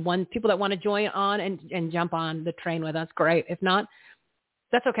 And then the people that want to join on and jump on the train with us, great. If not,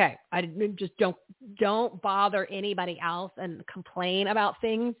 that's okay. I just don't bother anybody else and complain about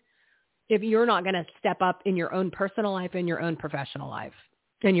things if you're not going to step up in your own personal life, in your own professional life,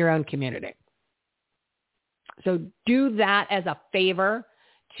 in your own community. So do that as a favor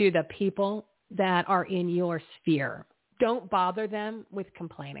to the people that are in your sphere. Don't bother them with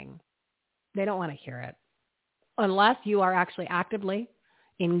complaining. They don't want to hear it. Unless you are actually actively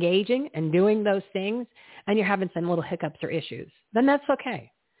engaging and doing those things and you're having some little hiccups or issues, then that's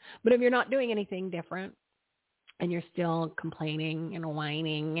okay. But if you're not doing anything different and you're still complaining and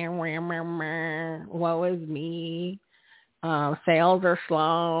whining, woe is me, sales are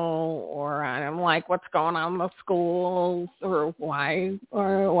slow, or I don't like what's going on in the schools, or why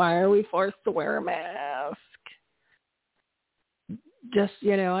are we forced to wear a mask? Just,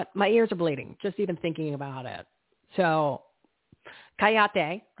 my ears are bleeding just even thinking about it. So,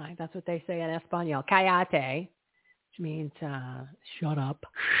 cállate, right? That's what they say in Espanol, cállate, which means shut up,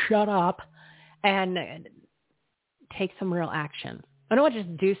 and take some real action. I don't want you to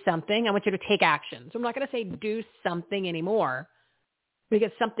do something. I want you to take action. So I'm not going to say do something anymore,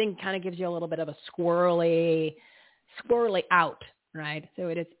 because something kind of gives you a little bit of a squirrely out, right? So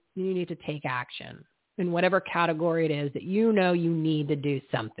you need to take action in whatever category it is that you need to do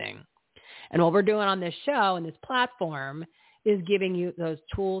something. And what we're doing on this show and this platform is giving you those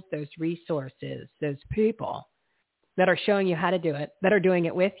tools, those resources, those people that are showing you how to do it, that are doing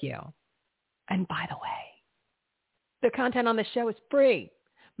it with you. And by the way, The content on the show is free.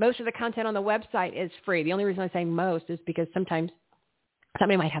 Most of the content on the website is free. The only reason I say most is because sometimes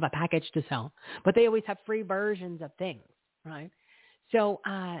somebody might have a package to sell, but they always have free versions of things, right? So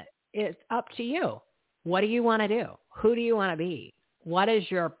it's up to you. What do you want to do? Who do you want to be? What is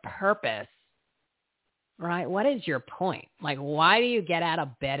your purpose, right? What is your point? Like, why do you get out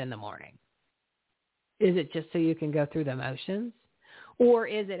of bed in the morning? Is it just so you can go through the motions? Or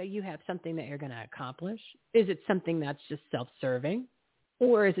is it you have something that you're going to accomplish? Is it something that's just self-serving?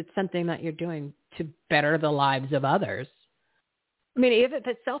 Or is it something that you're doing to better the lives of others? I mean, if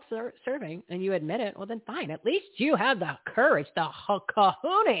it's self-serving and you admit it, well, then fine. At least you have the courage, the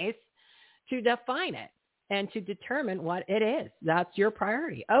cojones to define it and to determine what it is. That's your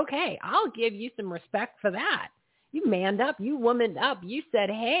priority. Okay, I'll give you some respect for that. You manned up. You womaned up. You said,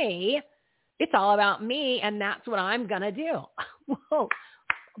 hey, it's all about me, and that's what I'm going to do. Well,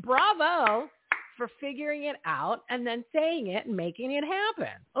 bravo for figuring it out and then saying it and making it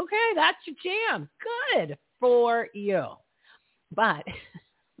happen. Okay, that's your jam. Good for you. But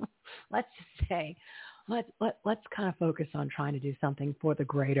let's just say, let's kind of focus on trying to do something for the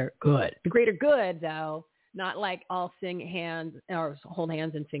greater good. The greater good, though, not like all sing hands or hold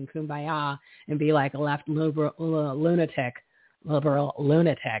hands and sing Kumbaya and be like a left liberal lunatic.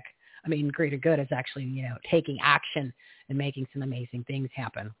 I mean, greater good is actually, taking action and making some amazing things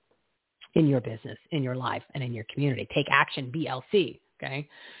happen in your business, in your life, and in your community. Take action, BLC, okay?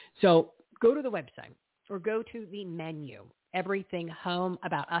 So go to the website or go to the menu,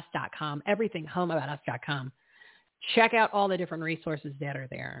 everythinghomeaboutus.com, everythinghomeaboutus.com. Check out all the different resources that are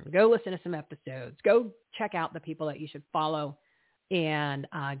there. Go listen to some episodes. Go check out the people that you should follow and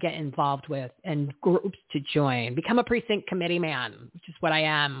get involved with and groups to join. Become a precinct committee man, which is what I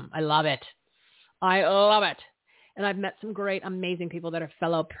am. I love it. I love it. And I've met some great, amazing people that are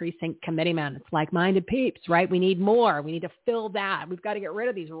fellow precinct committee men. It's like-minded peeps, right? We need more. We need to fill that. We've got to get rid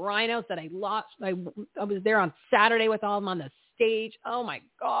of these rhinos that I lost. I was there on Saturday with all of them on the stage. Oh, my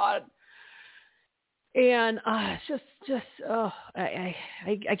God. And it's I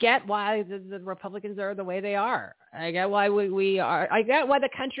get why the Republicans are the way they are. I get why we are. I get why the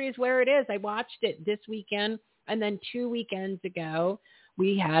country is where it is. I watched it this weekend, and then 2 weekends ago,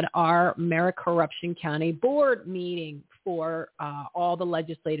 we had our Maricorruption County Board meeting for all the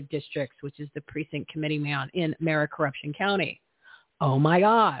legislative districts, which is the precinct committee man in Maricorruption County. Oh, my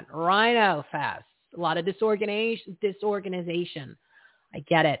God. Rhino Fest. A lot of disorganization. I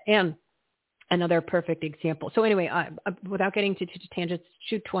get it. And another perfect example. So anyway, without getting to tangents,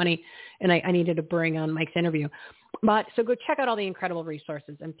 shoot 20, and I needed to bring on Mike's interview. But so go check out all the incredible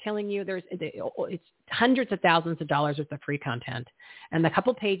resources. I'm telling you, it's hundreds of thousands of dollars worth of free content. And the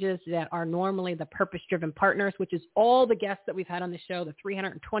couple pages that are normally the purpose-driven partners, which is all the guests that we've had on the show, the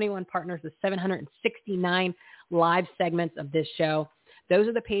 321 partners, the 769 live segments of this show. Those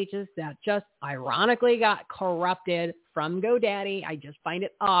are the pages that just ironically got corrupted from GoDaddy. I just find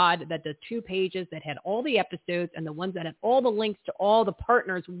it odd that the 2 pages that had all the episodes and the ones that had all the links to all the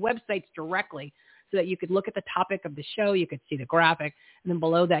partners' websites directly, so that you could look at the topic of the show, you could see the graphic, and then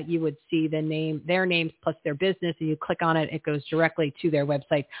below that you would see their names plus their business, and you click on it, it goes directly to their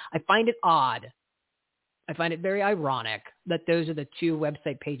website. I find it odd. I find it very ironic that those are the 2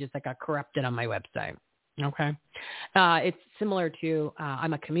 website pages that got corrupted on my website. Okay. It's similar to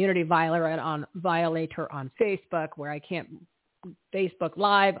I'm a community violator on Facebook, where I can't Facebook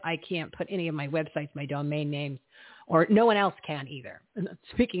Live. I can't put any of my websites, my domain names, or no one else can either. And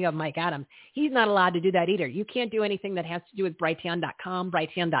speaking of Mike Adams, he's not allowed to do that either. You can't do anything that has to do with Brighteon.com,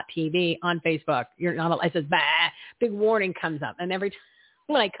 Brighteon.tv on Facebook. You're not allowed. It says, bah, big warning comes up. And every time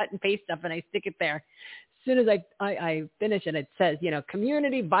when I cut and paste stuff and I stick it there, as soon as I finish it, it says,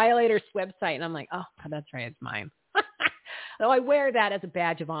 community violators website. And I'm like, oh, that's right. It's mine. So I wear that as a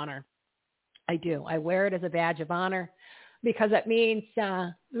badge of honor. I do. I wear it as a badge of honor because it means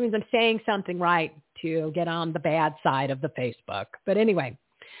I'm saying something right to get on the bad side of the Facebook. But anyway,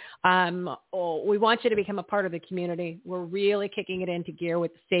 we want you to become a part of the community. We're really kicking it into gear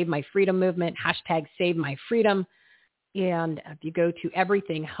with the Save My Freedom movement, #SaveMyFreedom. And if you go to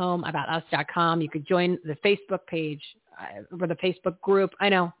everythinghomeaboutus.com, you could join the Facebook page or the Facebook group. I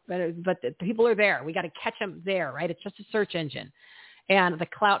know, but the people are there. We got to catch them there, right? It's just a search engine. And the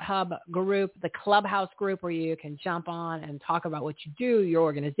Clout Hub group, the Clubhouse group, where you can jump on and talk about what you do, your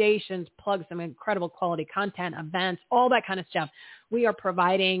organizations, plug some incredible quality content, events, all that kind of stuff. We are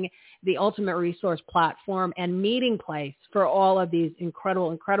providing the ultimate resource platform and meeting place for all of these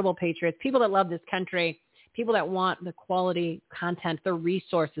incredible patriots, people that love this country, people that want the quality content, the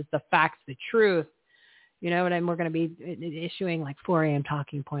resources, the facts, the truth, You know what I mean? We're going to be issuing like 4 a.m.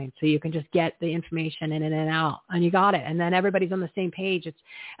 talking points so you can just get the information in and out, and you got it. And then everybody's on the same page.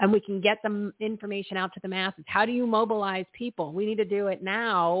 And we can get the information out to the masses. How do you mobilize people? We need to do it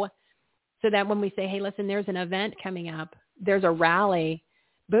now so that when we say, hey, listen, there's an event coming up, there's a rally,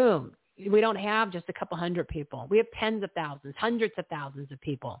 boom. We don't have just a couple hundred people. We have tens of thousands, hundreds of thousands of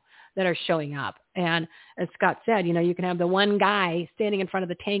people that are showing up. And as Scott said, you know, you can have the one guy standing in front of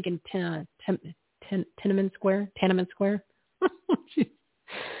the tank in Tiananmen Square,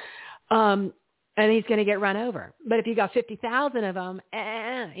 and he's going to get run over. But if you got 50,000 of them,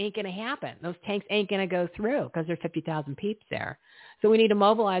 ain't going to happen. Those tanks ain't going to go through because there's 50,000 peeps there. So we need to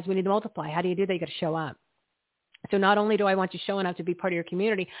mobilize. We need to multiply. How do you do that? You got to show up. So not only do I want you showing up to be part of your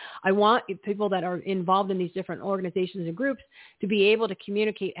community, I want people that are involved in these different organizations and groups to be able to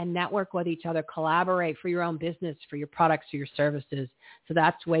communicate and network with each other, collaborate for your own business, for your products, for your services. So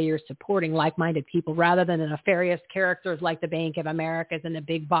that's the way you're supporting like-minded people rather than the nefarious characters like the Bank of Americas and the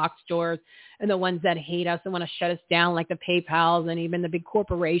big box stores and the ones that hate us and want to shut us down like the PayPals and even the big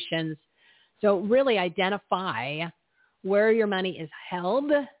corporations. So really identify where your money is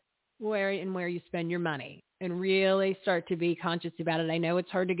held, where you spend your money, and really start to be conscious about it. I know it's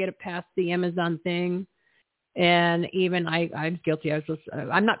hard to get it past the Amazon thing. And even I'm guilty.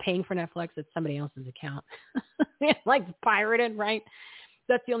 I'm not paying for Netflix. It's somebody else's account. Like pirated, right?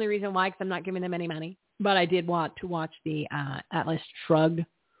 That's the only reason why, because I'm not giving them any money. But I did want to watch the Atlas Shrugged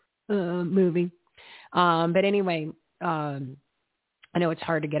movie. But anyway, I know it's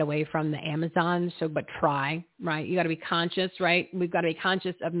hard to get away from the Amazon, but try, right? You got to be conscious, right? We've got to be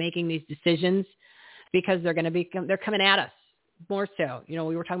conscious of making these decisions because they're coming at us more so. You know,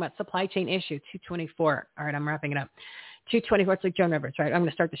 we were talking about supply chain issue, 224. All right, I'm wrapping it up. 224, it's like Joan Rivers, right? I'm going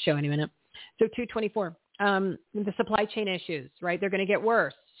to start the show any minute. So 224, the supply chain issues, right? They're going to get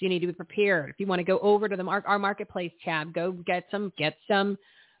worse. So you need to be prepared. If you want to go over to our marketplace tab, go get some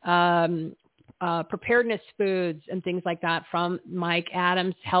preparedness foods and things like that from Mike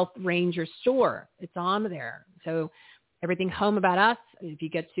Adams' Health Ranger store. It's on there. So everything home about us. If you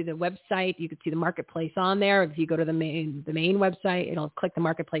get to the website, you can see the marketplace on there. If you go to the main website, it'll click the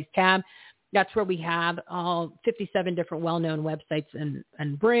marketplace tab. That's where we have all 57 different well-known websites and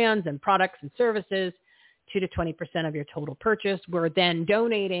brands and products and services, 2 to 20% of your total purchase. We're then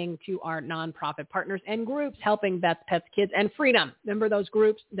donating to our nonprofit partners and groups, helping vets, pets, kids, and freedom. Remember those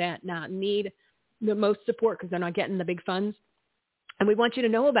groups that need the most support because they're not getting the big funds? And we want you to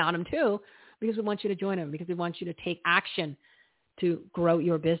know about them too, because we want you to join them, because we want you to take action to grow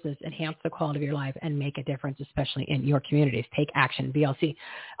your business, enhance the quality of your life, and make a difference, especially in your communities. Take action, BLC.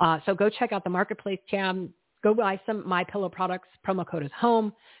 So go check out the marketplace tab. Go buy some MyPillow products. Promo code is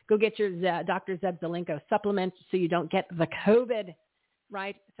HOME. Go get your Dr. Zeb Zelenko supplements so you don't get the COVID,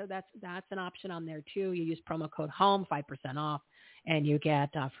 right? So that's an option on there too. You use promo code HOME, 5% off, and you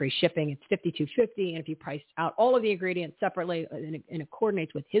get free shipping. It's $52.50. And if you price out all of the ingredients separately and it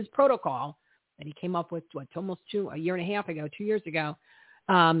coordinates with his protocol that he came up with a year and a half ago, 2 years ago,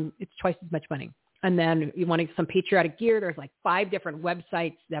 it's twice as much money. And then you want some patriotic gear. There's like 5 different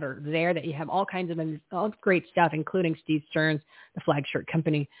websites that are there that you have all kinds of great stuff, including Steve Stearns, the Flag Shirt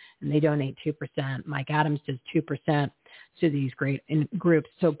Company, and they donate 2%. Mike Adams does 2% to these great groups.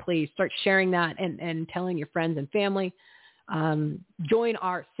 So please start sharing that and telling your friends and family. Join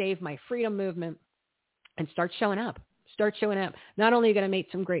our Save My Freedom movement and start showing up. Start showing up. Not only are you going to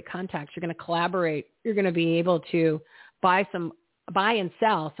make some great contacts, you're going to collaborate. You're going to be able to buy and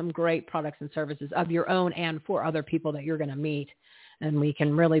sell some great products and services of your own and for other people that you're going to meet. And we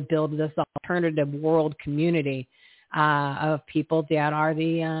can really build this alternative world community of people that are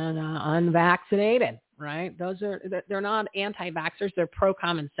the unvaccinated, right? They're not anti-vaxxers. They're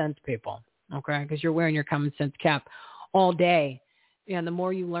pro-common sense people, okay? Because you're wearing your common sense cap all day. And the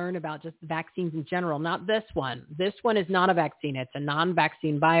more you learn about just vaccines in general, not this one. This one is not a vaccine. It's a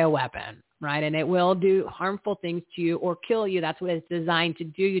non-vaccine bioweapon, right? And it will do harmful things to you or kill you. That's what it's designed to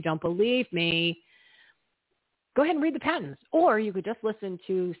do. You don't believe me? Go ahead and read the patents. Or you could just listen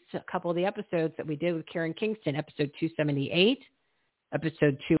to a couple of the episodes that we did with Karen Kingston, episode 278,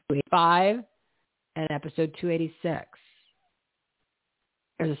 episode 285, and episode 286.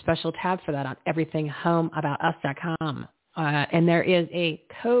 There's a special tab for that on everythinghomeaboutus.com. And there is a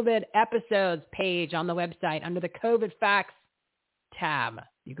COVID episodes page on the website under the COVID facts tab.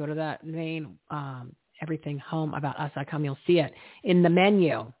 You go to that main everythinghomeaboutus.com. You'll see it in the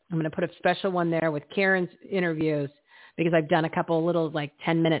menu. I'm going to put a special one there with Karen's interviews because I've done a couple little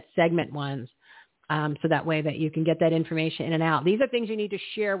 10-minute segment ones. So that way that you can get that information in and out. These are things you need to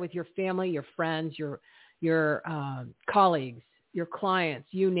share with your family, your friends, your colleagues, your clients,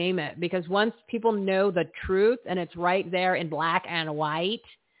 you name it. Because once people know the truth and it's right there in black and white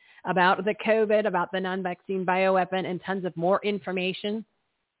about the COVID, about the non-vaccine bioweapon, and tons of more information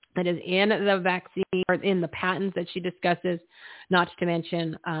that is in the vaccine or in the patents that she discusses, not to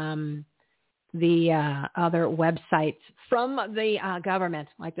mention the other websites from the government,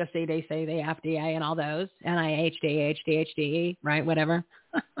 like the CDC, the FDA, and all those, NIH, DHD, right, whatever.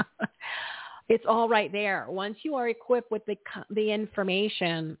 It's all right there. Once you are equipped with the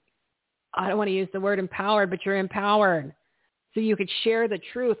information, I don't want to use the word empowered, but you're empowered. So you could share the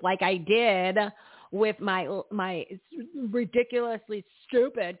truth like I did with my ridiculously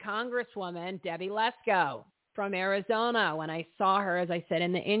stupid Congresswoman, Debbie Lesko from Arizona, when I saw her, as I said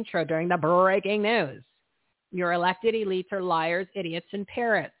in the intro, during the breaking news. Your elected elites are liars, idiots, and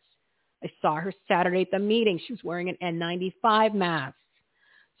parrots. I saw her Saturday at the meeting. She was wearing an N95 mask.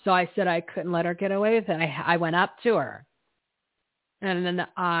 So I said I couldn't let her get away with it. I went up to her. And then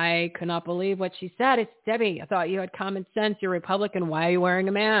I could not believe what she said. It's, Debbie, I thought you had common sense. You're Republican. Why are you wearing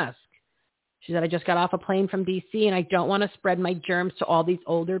a mask? She said, I just got off a plane from D.C. and I don't want to spread my germs to all these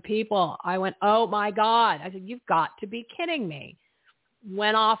older people. I went, oh, my God. I said, you've got to be kidding me.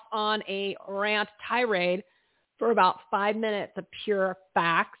 Went off on a rant tirade for about 5 minutes of pure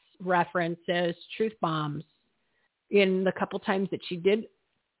facts, references, truth bombs. In the couple times that she did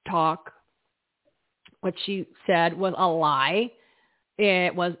talk, what she said was a lie.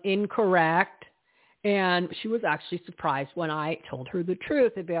 It was incorrect. And she was actually surprised when I told her the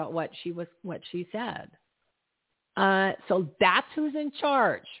truth about what she said. So that's who's in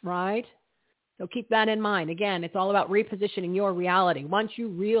charge, right? So keep that in mind. Again, it's all about repositioning your reality. Once you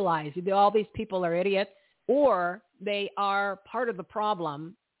realize that all these people are idiots, or they are part of the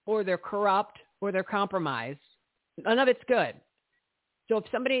problem, or they're corrupt, or they're compromised, none of it's good. So if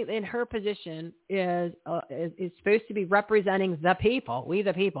somebody in her position is supposed to be representing the people, we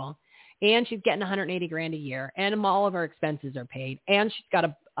the people, and she's getting $180,000 a year, and all of her expenses are paid, and she's got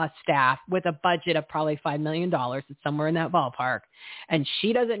a staff with a budget of probably $5 million, it's somewhere in that ballpark, and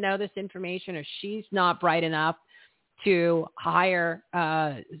she doesn't know this information, or she's not bright enough to hire,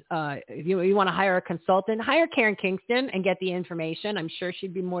 if you want to hire a consultant, hire Karen Kingston and get the information. I'm sure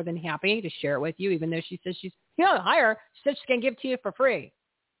she'd be more than happy to share it with you, even though she says hire her. She said she's going to give it to you for free.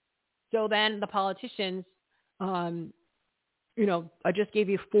 So then the politicians, I just gave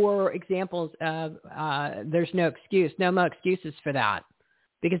you 4 examples of there's no more excuses for that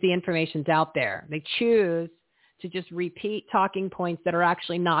because the information's out there. They choose to just repeat talking points that are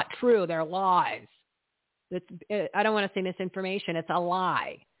actually not true. They're lies. I don't want to say misinformation. It's a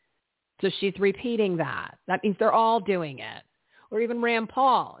lie. So she's repeating that. That means they're all doing it. Or even Rand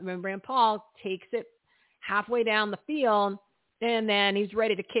Paul. I mean, Rand Paul takes it halfway down the field, and then he's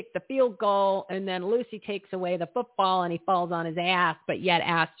ready to kick the field goal, and then Lucy takes away the football, and he falls on his ass, but yet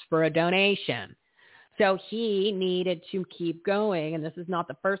asks for a donation. So he needed to keep going, and this is not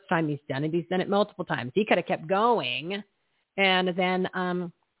the first time he's done it. He's done it multiple times. He could have kept going, and then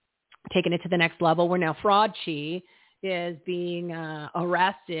taken it to the next level where now Fraudchi is being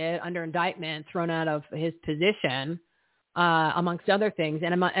arrested under indictment, thrown out of his position, amongst other things,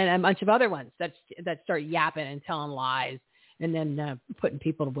 and a bunch of other ones that start yapping and telling lies and then putting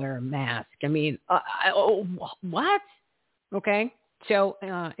people to wear a mask. I mean, what? Okay. So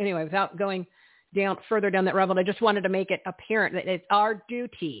anyway, without going further down that rabbit, I just wanted to make it apparent that it's our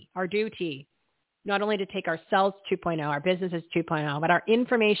duty, not only to take ourselves 2.0, our businesses 2.0, but our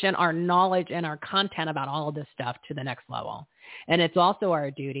information, our knowledge, and our content about all of this stuff to the next level. And it's also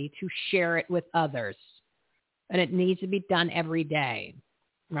our duty to share it with others. And it needs to be done every day,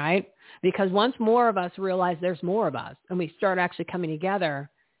 right? Because once more of us realize there's more of us and we start actually coming together,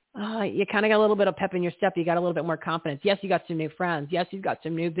 you kind of got a little bit of pep in your step. You got a little bit more confidence. Yes, you got some new friends. Yes, you've got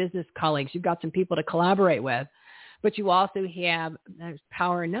some new business colleagues. You've got some people to collaborate with. But you also have there's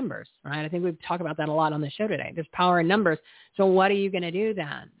power in numbers, right? I think we've talked about that a lot on the show today. There's power in numbers. So what are you going to do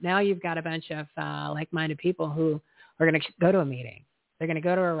then? Now you've got a bunch of like-minded people who are going to go to a meeting. They're going to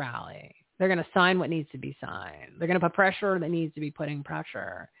go to a rally. They're going to sign what needs to be signed. They're going to put pressure that needs to be putting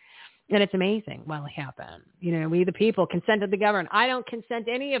pressure. And it's amazing what will happen. We the people consented to govern. I don't consent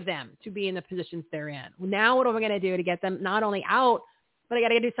any of them to be in the positions they're in. Now what am I going to do to get them not only out, but I got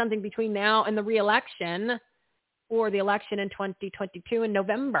to do something between now and the re-election or the election in 2022 in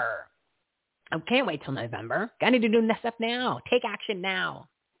November. I can't wait till November. I need to do this stuff now. Take action now.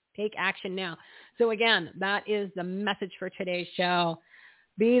 Take action now. So again, that is the message for today's show.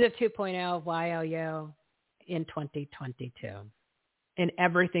 Be the 2.0 YOU in 2022 in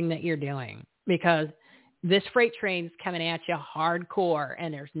everything that you're doing, because this freight train's coming at you hardcore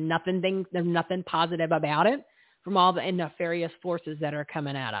and there's nothing positive about it. from all the nefarious forces that are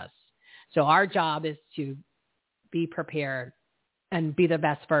coming at us. So our job is to be prepared and be the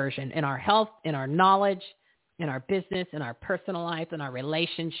best version in our health, in our knowledge, in our business, in our personal life, in our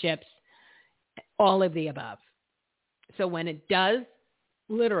relationships, all of the above. So when it does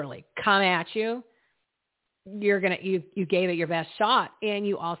literally come at you, you gave it your best shot, and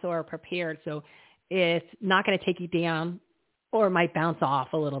you also are prepared. So it's not going to take you down, or it might bounce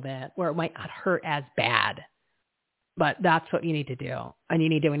off a little bit, or it might not hurt as bad. But that's what you need to do. And you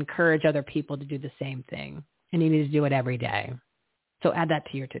need to encourage other people to do the same thing. And you need to do it every day. So add that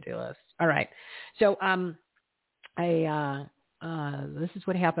to your to-do list. All right. So this is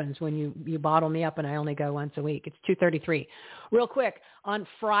what happens when you bottle me up and I only go once a week. It's 2:33. Real quick, on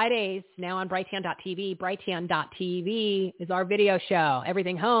Fridays, now on Brighteon.tv, Brighteon.tv is our video show.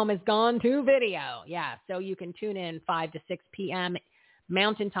 Everything Home has gone to video. Yeah, so you can tune in 5 to 6 p.m.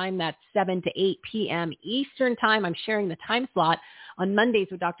 Mountain Time. That's 7 to 8 p.m. Eastern Time. I'm sharing the time slot on Mondays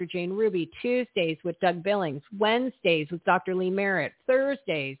with Dr. Jane Ruby, Tuesdays with Doug Billings, Wednesdays with Dr. Lee Merritt,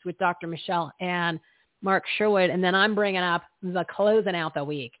 Thursdays with Dr. Michelle and Mark Sherwood, and then I'm bringing up the closing out the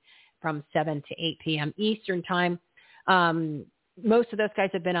week from 7 to 8 p.m. Eastern Time. Most of those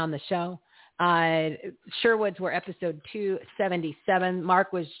guys have been on the show. Sherwood's were episode 277.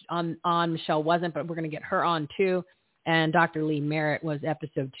 Mark was on, Michelle wasn't, but we're going to get her on too. And Dr. Lee Merritt was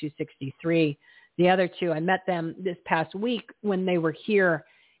episode 263. The other two, I met them this past week when they were here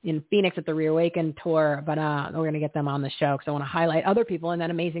in Phoenix at the Reawaken tour, but we're going to get them on the show because I want to highlight other people in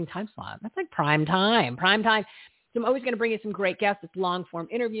that amazing time slot. That's like prime time. So I'm always going to bring you some great guests. It's long-form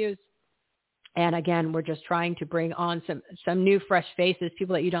interviews. And again, we're just trying to bring on some new, fresh faces,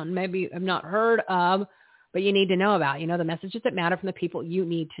 people that you don't maybe have not heard of, but you need to know about. You know, the messages that matter from the people you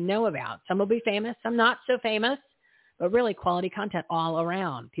need to know about. Some will be famous, some not so famous, but really quality content all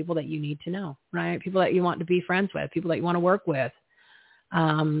around. People that you need to know, right? People that you want to be friends with, people that you want to work with.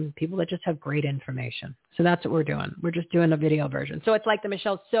 People that just have great information. So that's what we're doing. We're just doing a video version. So it's like the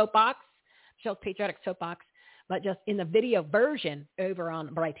Michelle's Patriotic Soapbox, but just in the video version over on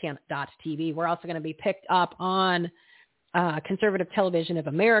Brighteon.tv. We're also going to be picked up on Conservative Television of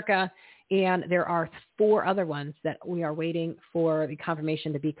America, and there are 4 other ones that we are waiting for the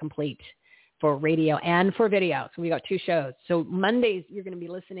confirmation to be complete for radio and for video. So we got 2 shows. So Mondays, you're going to be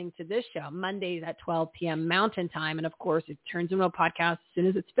listening to this show, Mondays at 12 p.m. Mountain Time. And of course, it turns into a podcast as soon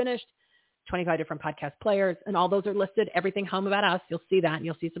as it's finished, 25 different podcast players. And all those are listed, everything home about us. You'll see that. And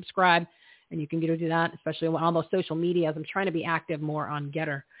you'll see subscribe. And you can go do that, especially on all those social medias. I'm trying to be active more on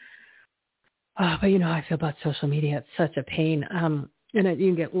Getter. But you know how I feel about social media. It's such a pain. And you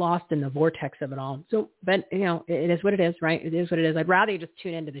can get lost in the vortex of it all. So, but you know, it is what it is, right? It is what it is. I'd rather you just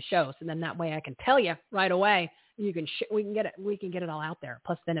tune into the show. So then that way I can tell you right away. We can get it all out there.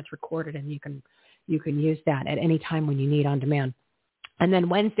 Plus then it's recorded and you can use that at any time when you need on demand. And then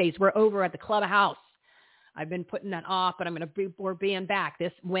Wednesdays, we're over at the Clubhouse. I've been putting that off, but we're being back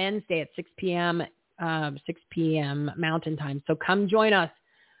this Wednesday at 6 p.m. Mountain Time. So come join us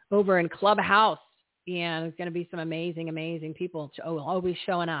over in Clubhouse. And it's going to be some amazing, amazing people always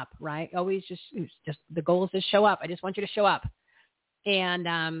showing up, right? Always just the goal is to show up. I just want you to show up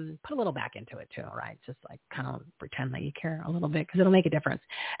and put a little back into it too, right? Just like kind of pretend that you care a little bit because it'll make a difference.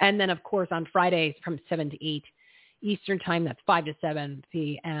 And then, of course, on Fridays from 7 to 8 Eastern Time, that's 5 to 7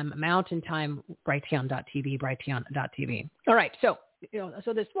 p.m. Mountain Time, Brighteon.tv. All right. So,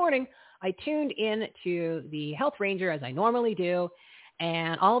 so this morning I tuned in to the Health Ranger as I normally do.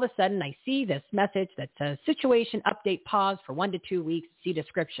 And all of a sudden, I see this message that says, situation update pause for 1 to 2 weeks, see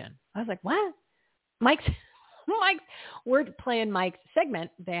description. I was like, what? We're playing Mike's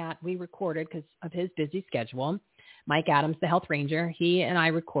segment that we recorded because of his busy schedule. Mike Adams, the Health Ranger, he and I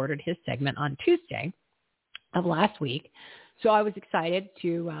recorded his segment on Tuesday of last week. So I was excited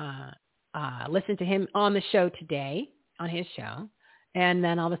to listen to him on the show today, on his show. And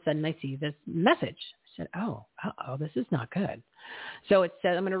then all of a sudden, I see this message. I said, this is not good. So it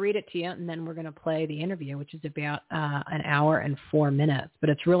said, I'm going to read it to you, and then we're going to play the interview, which is about an hour and 4 minutes. But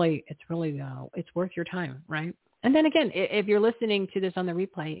it's worth your time, right? And then again, if you're listening to this on the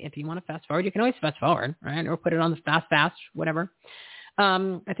replay, if you want to fast forward, you can always fast forward, right? Or put it on the fast, whatever.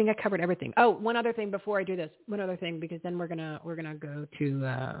 I think I covered everything. Oh, one other thing before I do this. Because then we're gonna go to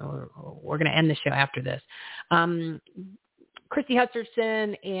we're gonna end the show after this. Christy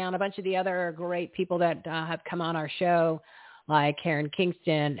Hutcherson and a bunch of the other great people that have come on our show, like Karen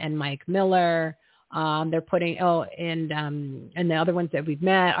Kingston and Mike Miller. They're putting, and the other ones that we've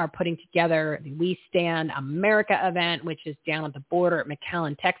met are putting together the We Stand America event, which is down at the border at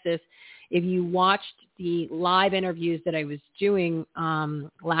McAllen, Texas. If you watched the live interviews that I was doing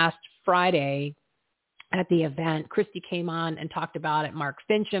last Friday at the event. Christy came on and talked about it. Mark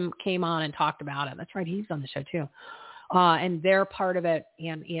Fincham came on and talked about it. That's right. He's on the show too. And they're part of it.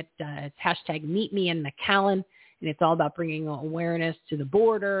 And it's hashtag Meet Me in McAllen. And it's all about bringing awareness to the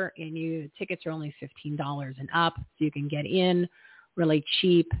border. And tickets are only $15 and up. So you can get in really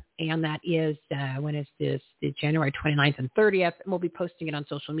cheap. And that is, when is this? The January 29th and 30th. And we'll be posting it on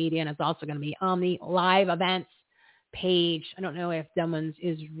social media. And it's also going to be on the live events page. I don't know if Dummons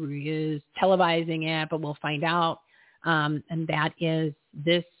is televising it, but we'll find out. And that is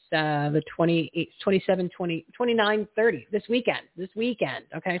this, the 28, 27, 20, 29, 30, this weekend.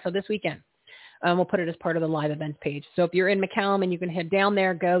 Okay. So this weekend, we'll put it as part of the live events page. So if you're in McAllen and you can head down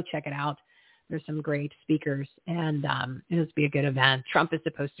there, go check it out. There's some great speakers, and it'll be a good event. Trump is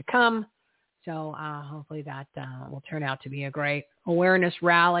supposed to come. So hopefully that will turn out to be a great awareness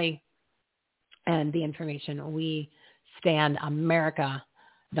rally. And the information, we stand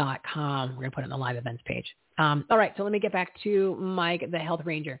America.com. We're going to put it on the live events page. All right, so let me get back to Mike, the health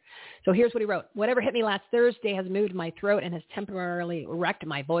ranger. So here's what he wrote. Whatever hit me last Thursday has moved my throat and has temporarily wrecked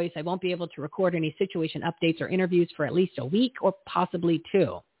my voice. I won't be able to record any situation updates or interviews for at least a week or possibly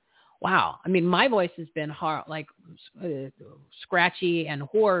 2. Wow. I mean, my voice has been hard, like scratchy and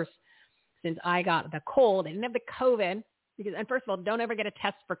hoarse since I got the cold. I didn't have the COVID. Because, and first of all, don't ever get a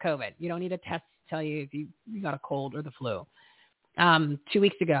test for COVID. You don't need a test to tell you if you got a cold or the flu. 2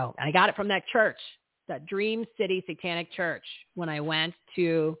 weeks ago, I got it from that church, that Dream City Satanic Church, when I went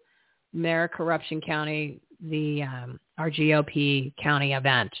to Mayor Corruption County, our GOP county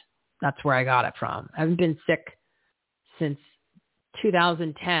event. That's where I got it from. I haven't been sick since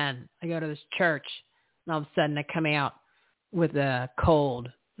 2010. I go to this church, and all of a sudden I come out with a cold.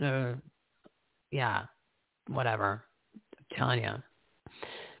 Whatever. Telling you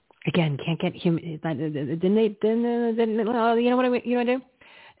again, can't get human. You know what I do?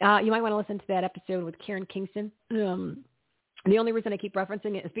 You might want to listen to that episode with Karen Kingston. The only reason I keep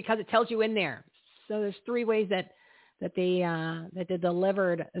referencing it is because it tells you in there. So there's 3 ways that they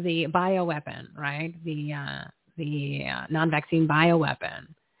delivered the bioweapon, right? The non-vaccine bioweapon,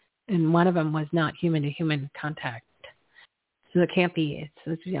 and one of them was not human-to-human contact. So it can't be.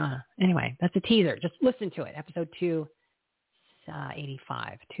 Anyway, that's a teaser. Just listen to it. Episode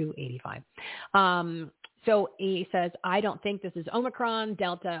 285. So he says, I don't think this is Omicron,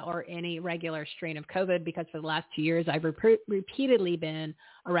 Delta, or any regular strain of COVID, because for the last 2 years, I've repeatedly been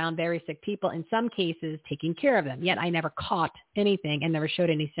around very sick people, in some cases taking care of them. Yet I never caught anything and never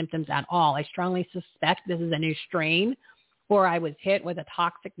showed any symptoms at all. I strongly suspect this is a new strain, or I was hit with a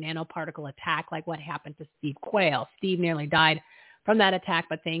toxic nanoparticle attack like what happened to Steve Quayle. Steve nearly died from that attack,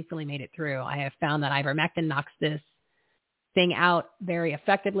 but thankfully made it through. I have found that ivermectin knocks this thing out very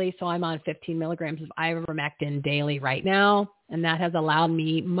effectively. So I'm on 15 milligrams of ivermectin daily right now. And that has allowed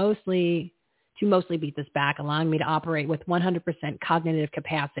me mostly beat this back, allowing me to operate with 100% cognitive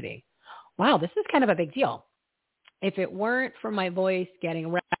capacity. Wow, this is kind of a big deal. If it weren't for my voice getting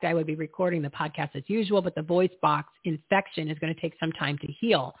wrecked, I would be recording the podcast as usual, but the voice box infection is going to take some time to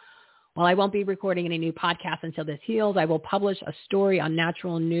heal. While I won't be recording any new podcasts until this heals, I will publish a story on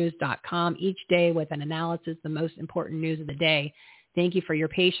naturalnews.com each day with an analysis of the most important news of the day. Thank you for your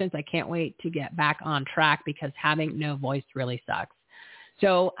patience. I can't wait to get back on track because having no voice really sucks.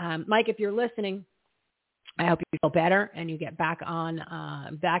 So, Mike, if you're listening, I hope you feel better and you get back on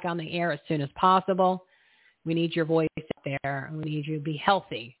the air as soon as possible. We need your voice out there, and we need you to be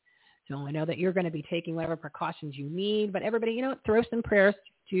healthy. So I know that you're going to be taking whatever precautions you need, but everybody, throw some prayers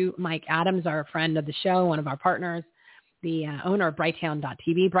to Mike Adams, our friend of the show, one of our partners, the owner of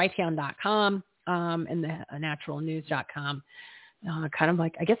Brighttown.tv, Brighttown.com, and the naturalnews.com. Kind of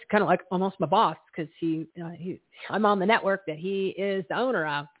like almost my boss, because I'm on the network that he is the owner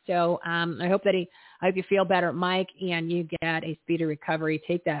of. So I hope you feel better, Mike, and you get a speedy recovery.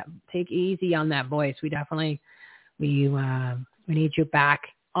 Take easy on that voice. We need you back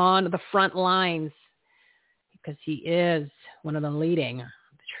on the front lines, because he is one of the leading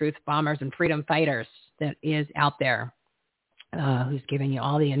truth bombers and freedom fighters that is out there, who's giving you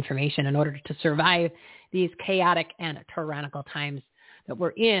all the information in order to survive these chaotic and tyrannical times that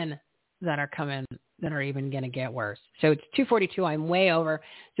we're in, that are coming, that are even going to get worse. So it's 2:42. I'm way over.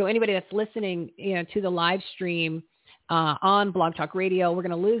 So anybody that's listening, to the live stream on Blog Talk Radio, we're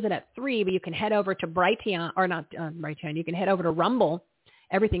going to lose it at 3, but you can head over to Brighttown, or not Brighttown. You can head over to Rumble,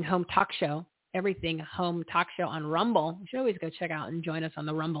 Everything Home Talk Show on Rumble. You should always go check out and join us on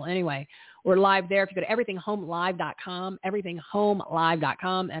the Rumble anyway. We're live there. If you go to everythinghomelive.com,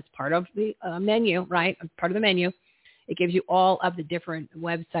 everythinghomelive.com, that's part of the menu, right? Part of the menu. It gives you all of the different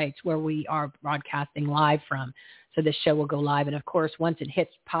websites where we are broadcasting live from. So this show will go live. And of course, once it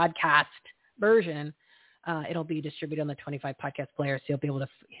hits podcast version, It'll be distributed on the 25 podcast player, so you'll be able to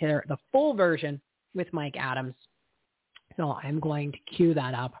hear the full version with Mike Adams. So I'm going to cue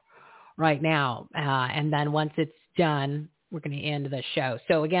that up right now. And then once it's done, we're going to end the show.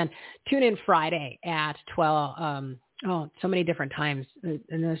 So again, tune in Friday at 12. So many different times, and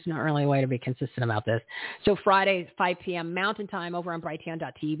there's not really a way to be consistent about this. So Friday, 5 p.m. Mountain Time over on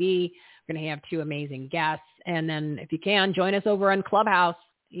Brighteon.tv. We're going to have 2 amazing guests. And then if you can, join us over on Clubhouse.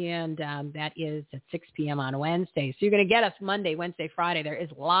 And that is at 6 p.m. on Wednesday. So you're going to get us Monday, Wednesday, Friday. There is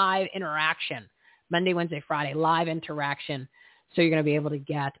live interaction. Monday, Wednesday, Friday, live interaction. So you're going to be able to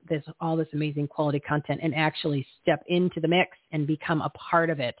get all this amazing quality content and actually step into the mix and become a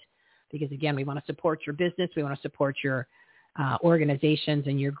part of it. Because, again, we want to support your business. We want to support your organizations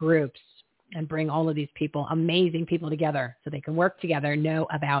and your groups and bring all of these people, amazing people together so they can work together, know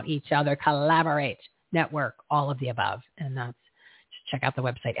about each other, collaborate, network, all of the above. And that's just check out the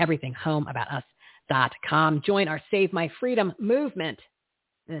website, everythinghomeaboutus.com. Join our Save My Freedom movement.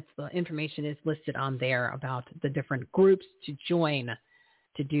 The information is listed on there about the different groups to join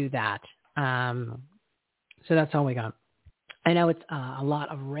to do that. So that's all we got. I know it's a lot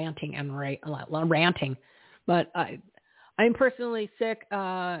of ranting and a lot of ranting, but I'm personally sick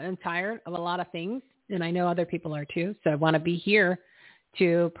and tired of a lot of things, and I know other people are too. So I want to be here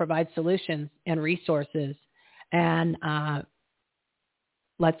to provide solutions and resources, and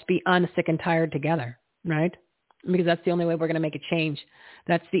let's be unsick and tired together, right? Because that's the only way we're going to make a change.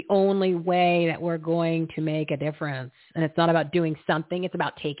 That's the only way that we're going to make a difference. And it's not about doing something. It's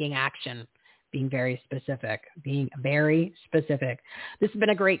about taking action, being very specific. This has been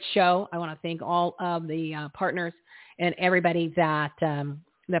a great show. I want to thank all of the partners and everybody that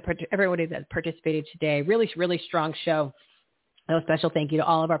participated today. Really, really strong show. A special thank you to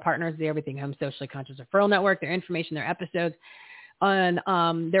all of our partners, the Everything Home Socially Conscious Referral Network, their information, their episodes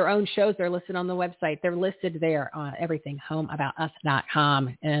on their own shows. They're listed on the website. They're listed there on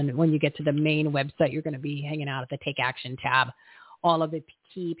everythinghomeaboutus.com. And when you get to the main website, you're going to be hanging out at the Take Action tab. All of the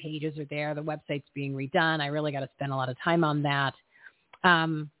key pages are there. The website's being redone. I really got to spend a lot of time on that.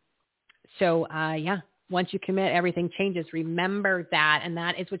 Once you commit, everything changes. Remember that, and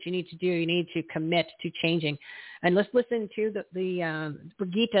that is what you need to do. You need to commit to changing. And let's listen to the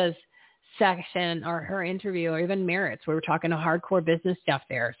Brigitta's section or her interview, or even Merritt's, where we're talking to hardcore business stuff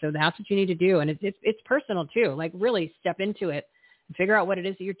there. So that's what you need to do. And it's personal too. Like, really step into it and figure out what it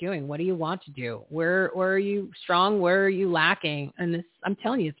is that you're doing. What do you want to do? Where are you strong? Where are you lacking? And this, I'm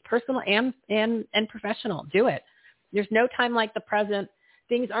telling you, it's personal and professional. Do it. There's no time like the present.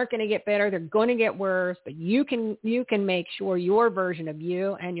 Things aren't going to get better. They're going to get worse, but you can make sure your version of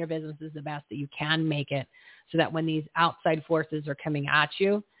you and your business is the best that you can make it, so that when these outside forces are coming at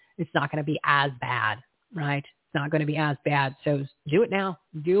you, it's not going to be as bad, right? It's not going to be as bad. So do it now.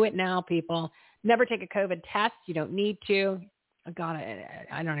 Do it now, people. Never take a COVID test. You don't need to. God,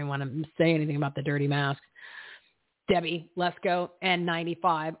 I don't even want to say anything about the dirty masks. Debbie, let's go.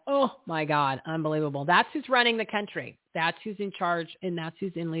 N95. Oh, my God. Unbelievable. That's who's running the country. That's who's in charge, and that's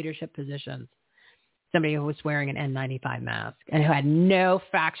who's in leadership positions. Somebody who was wearing an N95 mask and who had no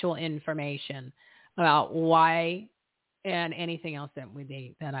factual information about why and anything else that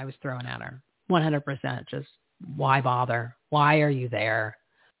I was throwing at her. 100%. Just why bother? Why are you there?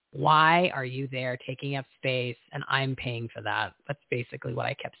 Why are you there taking up space? And I'm paying for that. That's basically what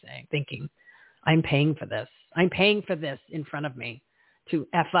I kept thinking. I'm paying for this. I'm paying for this in front of me to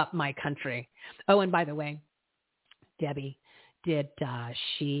F up my country. Oh, and by the way, Debbie,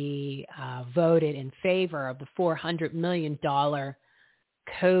 she voted in favor of the $400 million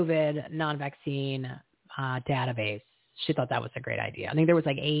COVID non-vaccine database. She thought that was a great idea. I think there was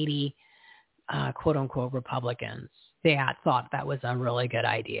like 80 quote unquote Republicans. They thought that was a really good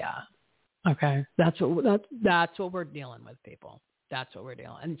idea. Okay. That's what we're dealing with, people. That's what we're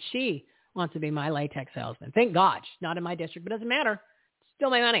dealing. And she wants to be my latex salesman. Thank God. She's not in my district, but it doesn't matter. It's still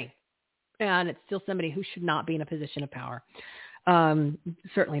my money. And it's still somebody who should not be in a position of power.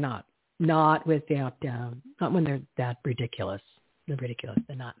 Certainly not. Not with that, not when they're that ridiculous. They're ridiculous.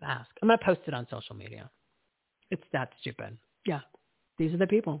 They're not masked. I'm going to post it on social media. It's that stupid. Yeah. These are the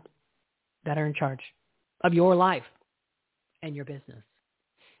people that are in charge of your life and your business.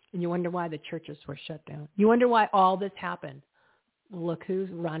 And you wonder why the churches were shut down. You wonder why all this happened. Well, look who's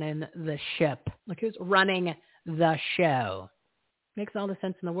running the ship. Look who's running the show. Makes all the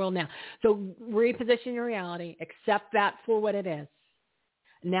sense in the world now. So reposition your reality. Accept that for what it is.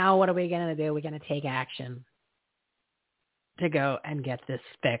 Now what are we going to do? We're going to take action to go and get this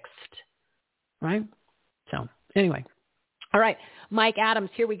fixed. Right? So anyway. All right. Mike Adams,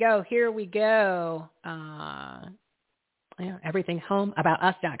 here we go. I Yeah,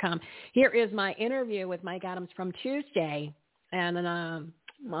 everythinghomeaboutus.com. Here is my interview with Mike Adams from Tuesday. And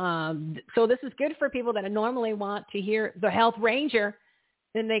so this is good for people that normally want to hear the Health Ranger,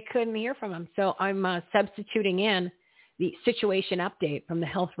 and they couldn't hear from him. So I'm substituting in the situation update from the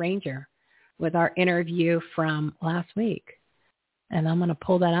Health Ranger with our interview from last week. And I'm going to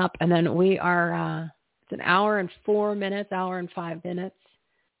pull that up. And then we are, it's an hour and 4 minutes, hour and 5 minutes.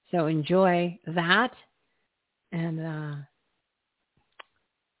 So enjoy that. And,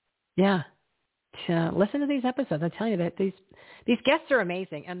 to listen to these episodes. I tell you that these guests are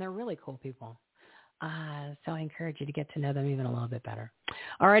amazing, and they're really cool people. So I encourage you to get to know them even a little bit better.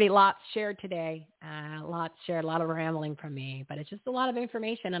 Alrighty, lots shared today. A lot of rambling from me, but it's just a lot of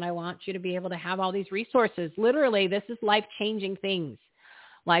information, and I want you to be able to have all these resources. Literally, this is life-changing things,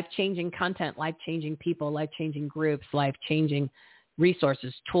 life-changing content, life-changing people, life-changing groups, life-changing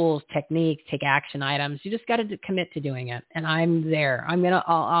resources, tools, techniques, take action items. You just got to commit to doing it, and I'm there.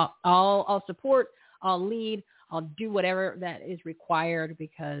 I'll support, I'll lead, I'll do whatever that is required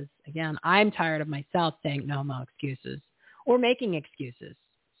because, again, I'm tired of myself saying no excuses or making excuses.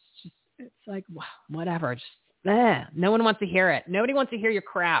 It's like, whatever. No one wants to hear it. Nobody wants to hear your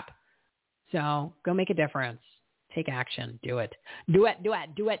crap. So go make a difference. Take action. Do it. Do it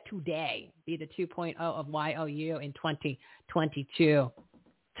today. Be the 2.0 of YOU in 2022.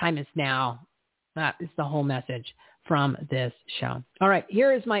 Time is now. That is the whole message from this show. All right.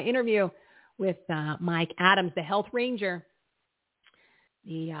 Here is my interview with Mike Adams, the Health Ranger,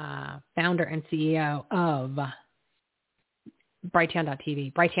 the founder and CEO of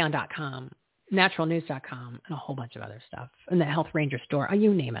Brighteon.tv, Brighteon.com, naturalnews.com, and a whole bunch of other stuff. And the Health Ranger store.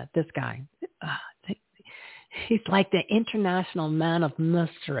 You name it. This guy. He's like the international man of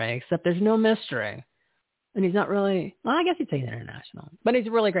mystery, except there's no mystery. And he's not really, well, I guess you'd say he's international. But he's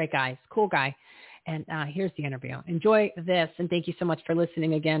a really great guy. He's a cool guy. And here's the interview. Enjoy this, and thank you so much for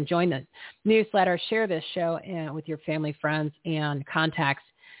listening again. Join the newsletter. Share this show with your family, friends, and contacts.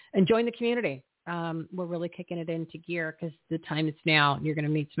 And join the community. We're really kicking it into gear because the time is now. You're going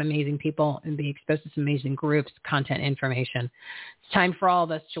to meet some amazing people and be exposed to some amazing groups, content, information. It's time for all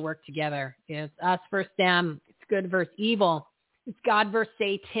of us to work together. It's us versus them. It's good versus evil. It's God versus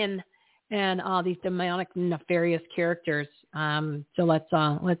Satan and all these demonic, nefarious characters. So let's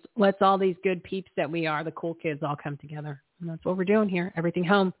all these good peeps that we are, the cool kids, all come together. And that's what we're doing here. Everything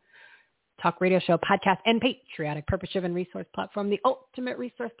Home. Talk radio show, podcast, and patriotic, purpose-driven resource platform, the ultimate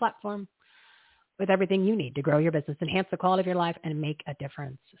resource platform with everything you need to grow your business, enhance the quality of your life, and make a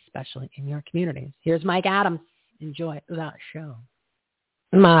difference, especially in your communities. Here's Mike Adams. Enjoy that show.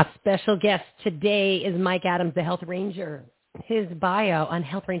 My special guest today is Mike Adams, the Health Ranger. His bio on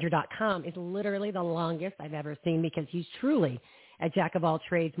healthranger.com is literally the longest I've ever seen because he's truly a jack of all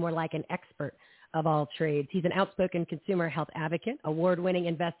trades, more like an expert of all trades. He's an outspoken consumer health advocate, award-winning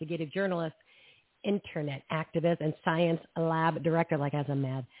investigative journalist, internet activist, and science lab director, like as a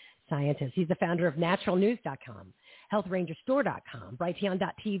mad scientist. He's the founder of naturalnews.com, healthrangerstore.com,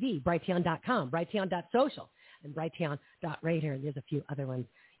 Brighteon.tv, Brighteon.com, Brighteon.social, and Brighteon.radar. There's a few other ones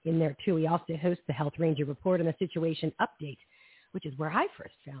in there too. He also hosts the Health Ranger Report and the Situation Update, which is where I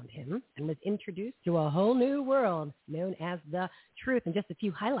first found him and was introduced to a whole new world known as The Truth. And just a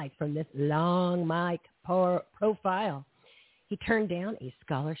few highlights from this long Mike profile. He turned down a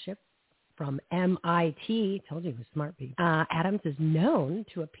scholarship from MIT. Told you he was smart people. Adams is known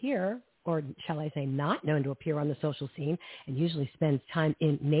to appear, or shall I say not known to appear on the social scene, and usually spends time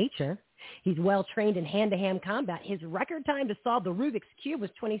in nature. He's well-trained in hand-to-hand combat. His record time to solve the Rubik's Cube was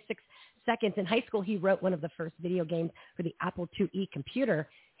 26 seconds. In high school, he wrote one of the first video games for the Apple IIe computer.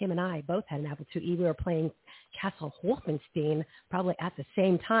 Him and I both had an Apple IIe. We were playing Castle Wolfenstein probably at the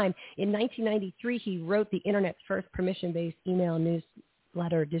same time. In 1993, he wrote the Internet's first permission-based email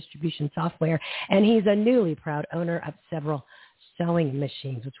newsletter distribution software, and he's a newly proud owner of several sewing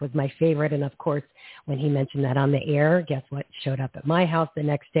machines, which was my favorite. And, of course, when he mentioned that on the air, guess what showed up at my house the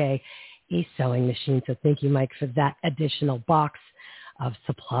next day? A sewing machine. So thank you, Mike, for that additional box of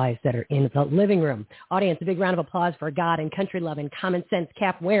supplies that are in the living room. Audience, a big round of applause for God and country loving, common sense,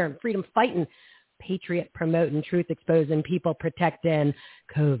 cap wearing, freedom fighting, patriot promoting, truth exposing, people protecting,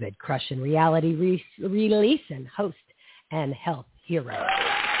 COVID crushing, reality releasing, host and health hero.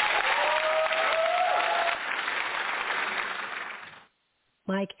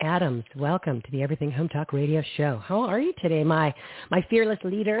 Mike Adams, welcome to the Everything Home Talk Radio Show. How are you today, my fearless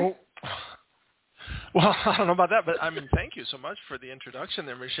leader? Oh. Well, I don't know about that, but I mean, thank you so much for the introduction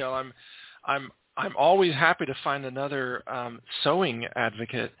there, Michelle. I'm always happy to find another sewing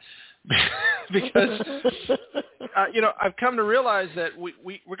advocate because I've come to realize that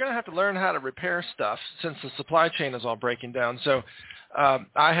we're going to have to learn how to repair stuff since the supply chain is all breaking down. So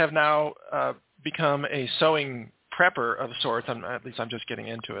I have now become a sewing prepper of sorts. At least I'm just getting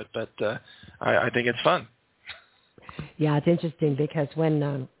into it, but I think it's fun. Yeah, it's interesting because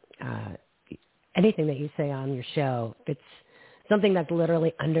when anything that you say on your show, if it's something that's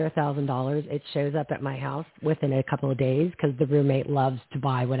literally under $1,000, it shows up at my house within a couple of days because the roommate loves to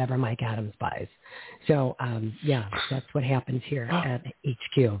buy whatever Mike Adams buys. So, yeah, that's what happens here at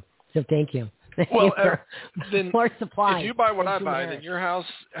HQ. So thank you. Well, then more supply. If you buy what I buy, then your house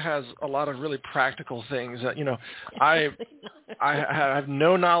has a lot of really practical things. I have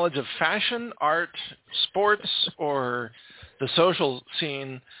no knowledge of fashion, art, sports, or the social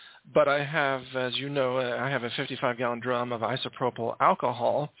scene. But I have, as you know, I have a 55-gallon drum of isopropyl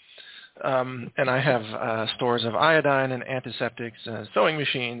alcohol, and I have stores of iodine and antiseptics, sewing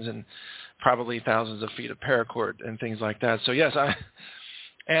machines, and probably thousands of feet of paracord and things like that. So yes,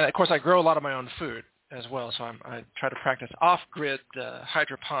 and of course I grow a lot of my own food as well. So I try to practice off-grid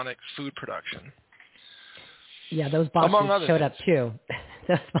hydroponic food production. Yeah, those boxes showed up too.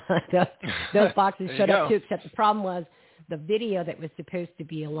 those boxes showed up too. Except the problem was, the video that was supposed to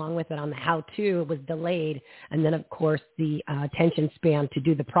be along with it on the how-to was delayed. And then, of course, the attention span to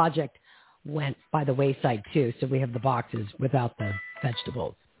do the project went by the wayside, too. So we have the boxes without the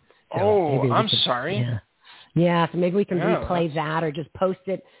vegetables. So I'm sorry. Yeah, so maybe we can replay that or just post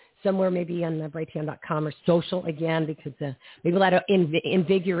it somewhere maybe on the Brighteon.com or social again because maybe that'll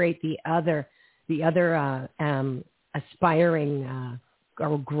invigorate the other aspiring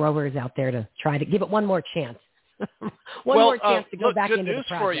growers out there to try to give it one more chance. One more chance to go back into the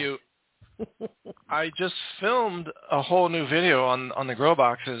project. For you. I just filmed a whole new video on the grow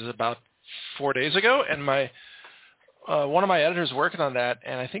boxes about 4 days ago, and one of my editors is working on that,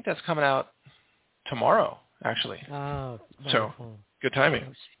 and I think that's coming out tomorrow, actually. Oh, so good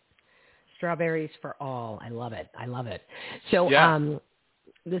timing. Strawberries for all. I love it. So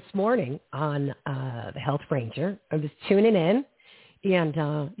this morning on the Health Ranger, I was tuning in. And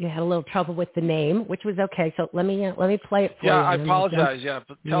you had a little trouble with the name, which was okay. So let me play it for you. Yeah, I apologize. Yeah,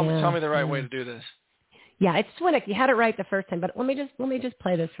 but tell me the right way to do this. Yeah, it's Swinnick. You had it right the first time, but let me just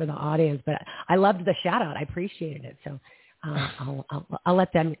play this for the audience. But I loved the shout out. I appreciated it. So I'll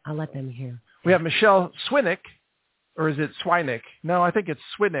let them hear. We have Michelle Swinnick, or is it Swinek? No, I think it's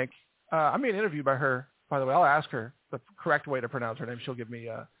Swinnick. I'm being interviewed by her. By the way, I'll ask her the correct way to pronounce her name. She'll give me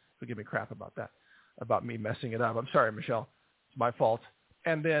crap about that, about me messing it up. I'm sorry, Michelle. It's my fault.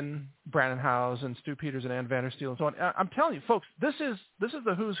 And then Brandon Howes and Stu Peters and Ann Vandersteel and so on. I'm telling you, folks, this is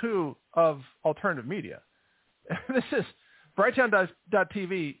the who's who of alternative media. This is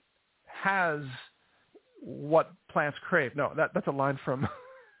Brighteon.tv has what plants crave. No, that's a line from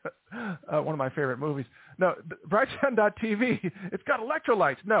one of my favorite movies. No, Brighteon.tv, it's got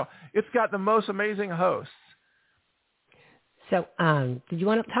electrolytes. No, it's got the most amazing hosts. So did you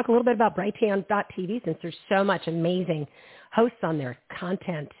want to talk a little bit about Brighteon.tv since there's so much amazing hosts on their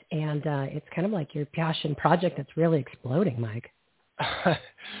content, and it's kind of like your passion project that's really exploding, Mike.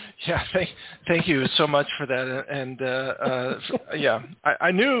 Yeah, thank you so much for that. And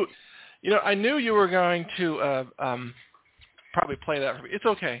I knew you were going to probably play that for me. It's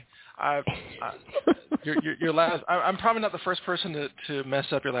okay. Your last. I'm probably not the first person to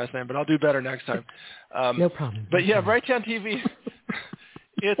mess up your last name, but I'll do better next time. No problem. But yeah, Brighteon TV.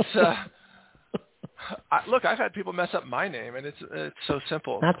 It's. Look, I've had people mess up my name, and it's so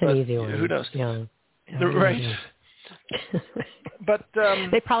simple. That's an easy one. Who knows? Yeah. Right. But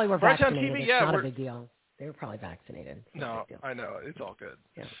they probably were vaccinated. TV, it's not a big deal. They were probably vaccinated. No, I know. It's all good.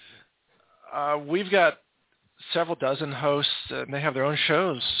 Yeah. We've got several dozen hosts, and they have their own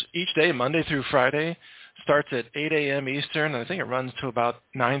shows each day, Monday through Friday. Starts at 8 a.m. Eastern, and I think it runs to about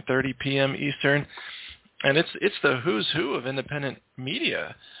 9:30 p.m. Eastern. And it's the who's who of independent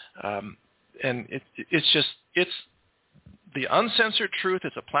media. And it's the uncensored truth.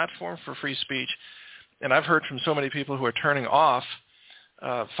 It's a platform for free speech. And I've heard from so many people who are turning off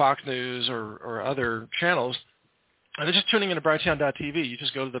Fox News or other channels, and they're just tuning into Brighteon.tv. You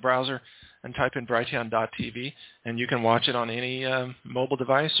just go to the browser and type in Brighteon.tv, and you can watch it on any mobile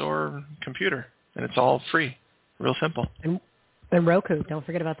device or computer. And it's all free. Real simple. And Roku, don't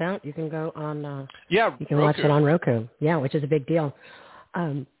forget about that. You can go on. You can Roku. watch it on Roku. Yeah, which is a big deal.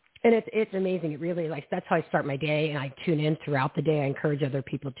 And it's amazing. It really, like, that's how I start my day, and I tune in throughout the day. I encourage other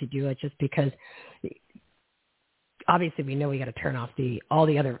people to do it just because obviously we know we got to turn off all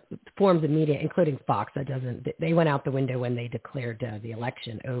the other forms of media, including Fox. They went out the window when they declared the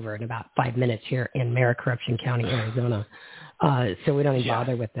election over in about 5 minutes here in Maricorruption County, Arizona. So we don't even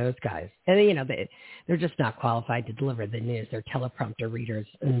bother with those guys. And they're just not qualified to deliver the news. They're teleprompter readers,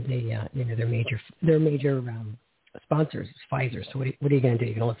 and their major sponsors is Pfizer. So what are you going to do?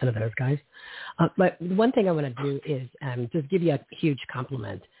 You're going to listen to those guys? But one thing I want to do is just give you a huge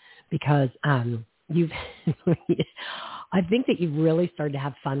compliment, because I think that you've really started to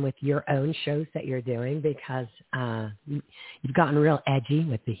have fun with your own shows that you're doing, because you've gotten real edgy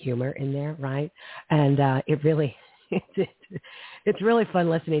with the humor in there, right? And it really, it's really fun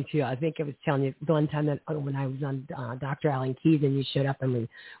listening to you. I think I was telling you one time that when I was on Dr. Alan Keyes and you showed up and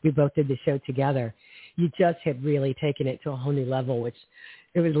we both did the show together, you just had really taken it to a whole new level, which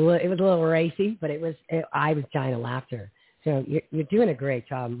it was a little racy, but I was dying of laughter. So you're doing a great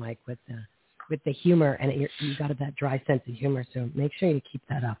job, Mike, with the humor, and you got that dry sense of humor. So make sure you keep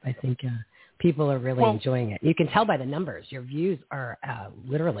that up. I think people are really enjoying it. You can tell by the numbers. Your views are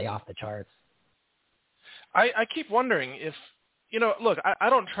literally off the charts. I keep wondering if, look, I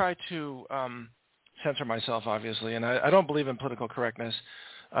don't try to censor myself, obviously, and I don't believe in political correctness.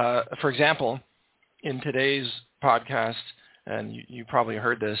 For example, in today's podcast, and you probably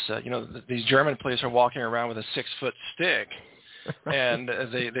heard this, these German police are walking around with a 6-foot stick, and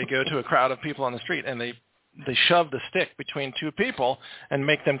they go to a crowd of people on the street, and they shove the stick between two people and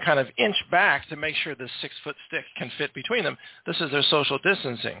make them kind of inch back to make sure this 6-foot stick can fit between them. This is their social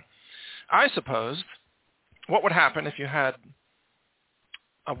distancing. I suppose what would happen if you had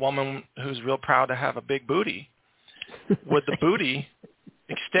a woman who's real proud to have a big booty? Would the booty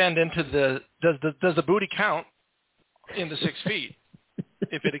extend into does the booty count into 6 feet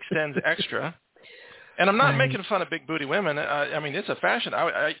if it extends extra? And I'm not making fun of big booty women. I mean, it's a fashion.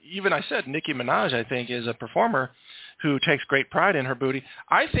 I said Nicki Minaj, I think, is a performer who takes great pride in her booty.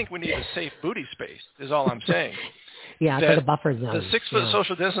 I think we need a safe booty space, is all I'm saying. Yeah, that the buffer zone. The 6-foot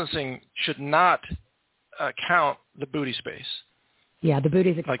social distancing should not count the booty space. Yeah, the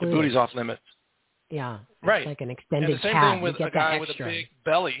booty's excluded. Like the booty's off limits. Yeah, right. Like an extended and the same tab. thing with a guy with a big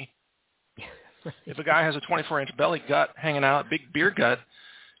belly. If a guy has a 24-inch belly gut hanging out, big beer gut,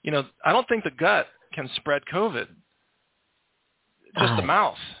 I don't think the gut can spread COVID. Just the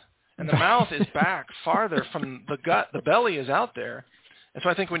mouth. And the mouth is back farther from the gut. The belly is out there. And so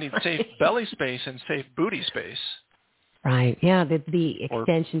I think we need safe belly space and safe booty space. Right. Yeah, the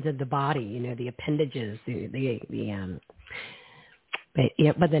extensions of the body, the appendages, but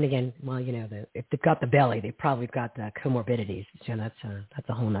then again, well, if they've got the belly, they've probably got the comorbidities. So that's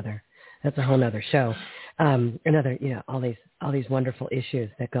a whole nother show. All these wonderful issues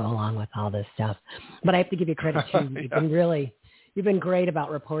that go along with all this stuff. But I have to give you credit too. You've been great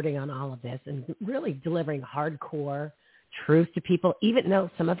about reporting on all of this and really delivering hardcore truth to people, even though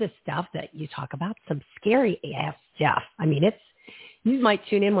some of the stuff that you talk about, some scary ass stuff. I mean, you might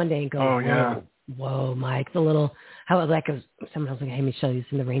tune in one day and go, whoa, Mike, someone else like, hey, Michelle, you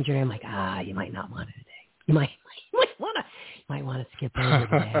seen the Ranger? And I'm like, you might not want it today. You might want to skip over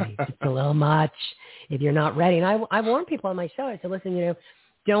today. It's a little much if you're not ready. And I warn people on my show. I said, listen,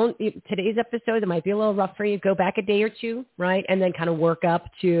 today's episode, it might be a little rough for you. Go back a day or two, right? And then kind of work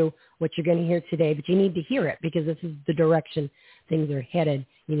up to what you're going to hear today. But you need to hear it because this is the direction things are headed.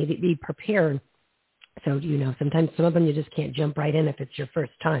 You need to be prepared. So, sometimes some of them you just can't jump right in if it's your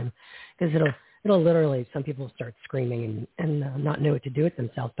first time because it'll literally, some people start screaming and not know what to do with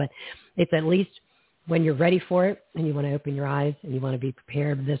themselves. But it's at least when you're ready for it and you want to open your eyes and you want to be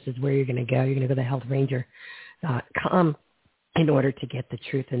prepared, this is where you're going to go. You're going to go to healthranger.com in order to get the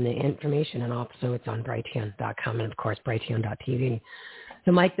truth and the information. And also it's on brighteon.com and, of course, brighteon.tv.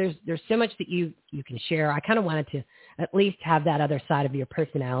 So, Mike, there's so much that you can share. I kind of wanted to at least have that other side of your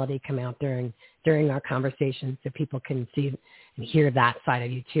personality come out during our conversation so people can see and hear that side of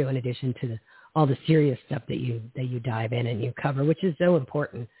you, too, in addition to all the serious stuff that you dive in and you cover, which is so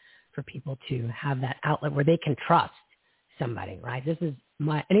important for people to have that outlet where they can trust somebody, right? This is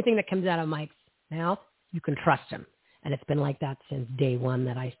anything that comes out of Mike's mouth, you can trust him. And it's been like that since day one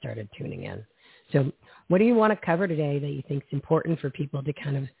that I started tuning in. So what do you want to cover today that you think is important for people to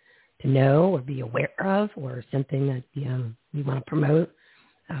kind of to know or be aware of, or something that you want to promote?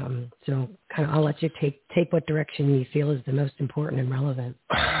 So kind of I'll let you take what direction you feel is the most important and relevant.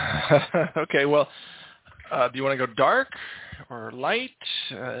 Okay, well, do you want to go dark or light,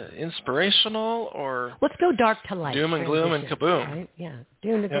 inspirational, or let's go dark to light. Doom and gloom and kaboom. Right? Yeah,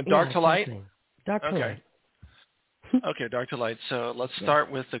 dark to light. Dark to light. Okay, dark to light. So let's start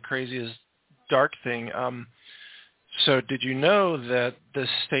with the craziest dark thing. So did you know that the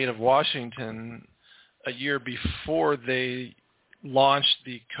state of Washington a year before they launched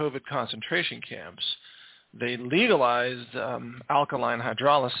the COVID concentration camps, they legalized alkaline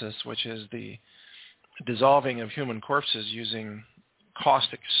hydrolysis, which is the dissolving of human corpses using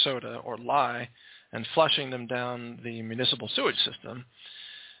caustic soda or lye and flushing them down the municipal sewage system,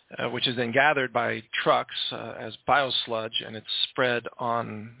 which is then gathered by trucks as biosludge, and it's spread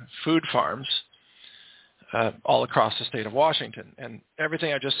on food farms all across the state of Washington. And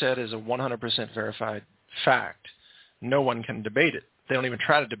everything I just said is a 100% verified fact. No one can debate it. They don't even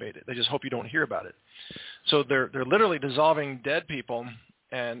try to debate it. They just hope you don't hear about it. So they're literally dissolving dead people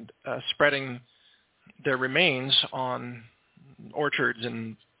and spreading their remains on orchards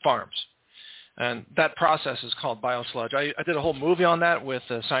and farms. And that process is called biosludge. I did a whole movie on that with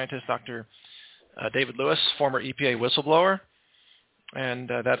scientist Dr. David Lewis, former EPA whistleblower. And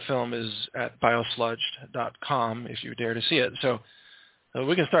that film is at biosludged.com if you dare to see it. So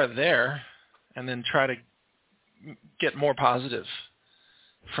we can start there and then try to get more positive.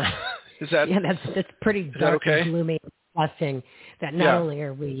 Is that, yeah, that's pretty dark okay? and gloomy, disgusting. That not only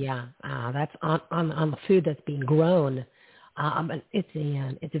are we that's on the food that's being grown.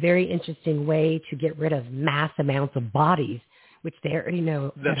 It's a very interesting way to get rid of mass amounts of bodies, which they already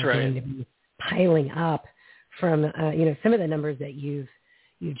know that's are going to be piling up from some of the numbers that you'd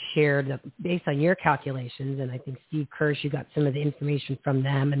shared based on your calculations. And I think Steve Kirsch, you got some of the information from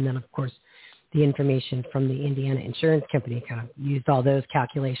them, and then of course the information from the Indiana Insurance Company kind of used all those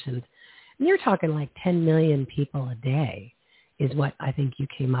calculations. And you're talking like 10 million people a day is what I think you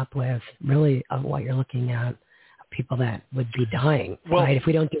came up with, really, of what you're looking at. People that would be dying, right? If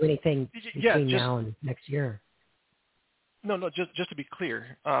we don't do anything between now and next year. No, just to be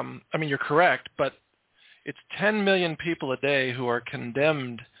clear. I mean, you're correct, but it's 10 million people a day who are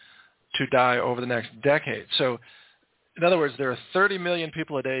condemned to die over the next decade. So, in other words, there are 30 million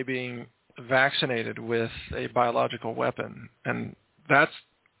people a day being vaccinated with a biological weapon, and that's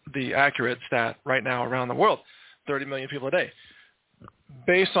the accurate stat right now around the world, 30 million people a day.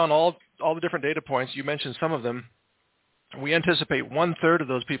 Based on all the different data points, you mentioned some of them, we anticipate 1/3 of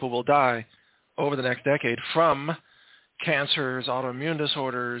those people will die over the next decade from cancers, autoimmune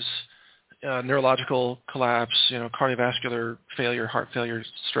disorders, neurological collapse, cardiovascular failure, heart failure,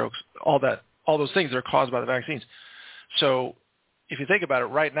 strokes, all those things that are caused by the vaccines. So if you think about it,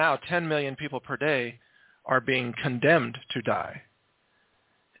 right now, 10 million people per day are being condemned to die.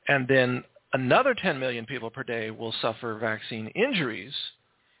 And then another 10 million people per day will suffer vaccine injuries,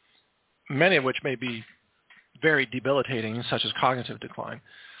 many of which may be very debilitating, such as cognitive decline.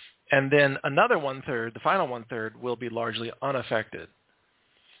 And then another 1/3, the final 1/3, will be largely unaffected.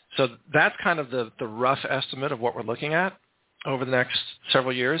 So that's kind of the rough estimate of what we're looking at over the next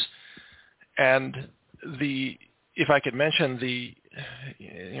several years. And if I could mention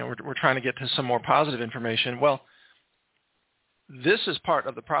we're trying to get to some more positive information. Well, this is part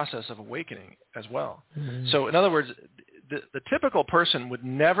of the process of awakening as well. Mm-hmm. So in other words, the typical person would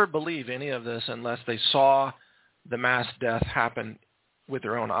never believe any of this unless they saw the mass death happen with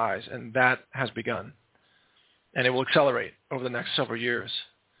their own eyes, and that has begun. And it will accelerate over the next several years.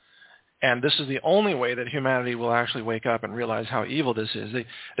 And this is the only way that humanity will actually wake up and realize how evil this is.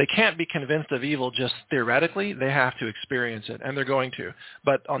 They can't be convinced of evil just theoretically. They have to experience it, and they're going to.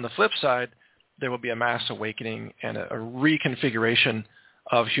 But on the flip side, there will be a mass awakening and a reconfiguration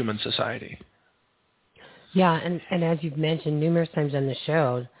of human society. Yeah, and as you've mentioned numerous times on the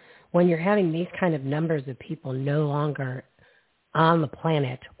show, when you're having these kind of numbers of people no longer on the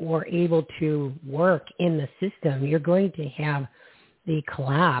planet or able to work in the system, you're going to have the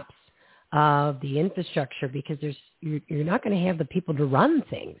collapse of the infrastructure because you're not going to have the people to run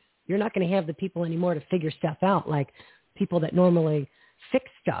things. You're not going to have the people anymore to figure stuff out, like people that normally fix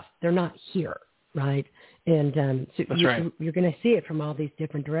stuff. They're not here, right? And so you're going to see it from all these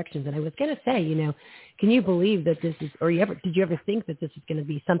different directions. And I was going to say, can you believe that this is, or did you ever think that this is going to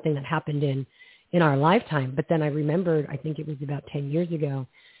be something that happened in our lifetime? But then I remembered, I think it was about 10 years ago,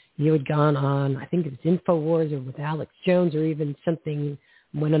 you had gone on, I think it was InfoWars or with Alex Jones or even something,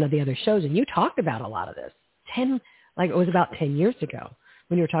 one of the other shows, and you talked about a lot of this. It was about 10 years ago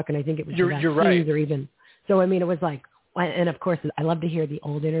when you were talking, I think it was you're right. Or even, so I mean, it was like, and of course, I love to hear the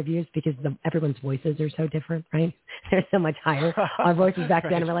old interviews because everyone's voices are so different, right? They're so much higher. Our voices back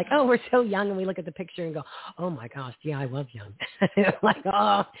then were like, oh, we're so young, and we look at the picture and go, oh my gosh, yeah, I was young. Like,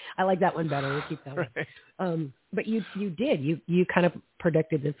 oh, I like that one better. We'll keep that one. But you kind of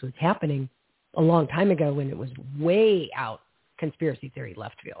predicted this was happening a long time ago when it was way out conspiracy theory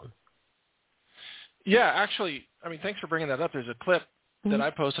left field. Yeah, actually, I mean, thanks for bringing that up. There's a clip that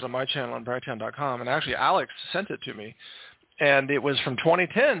I posted on my channel on brighttown.com, and actually Alex sent it to me, and it was from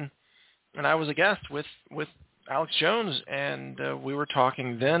 2010, and I was a guest with Alex Jones, and we were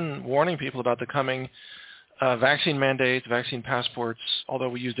talking then, warning people about the coming vaccine mandates, vaccine passports, although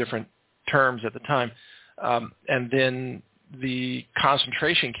we used different terms at the time, and then the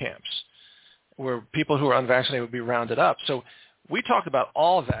concentration camps where people who are unvaccinated would be rounded up. So we talked about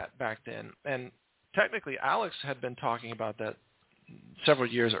all of that back then, and technically Alex had been talking about that several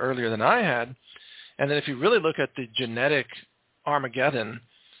years earlier than I had. And then if you really look at the genetic Armageddon,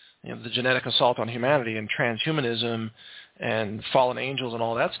 the genetic assault on humanity and transhumanism and fallen angels and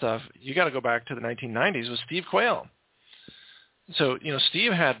all that stuff, you got to go back to the 1990s with Steve Quayle. So,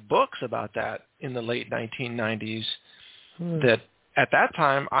 Steve had books about that in the late 1990s that at that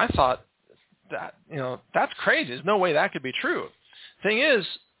time I thought that, that's crazy. There's no way that could be true. Thing is,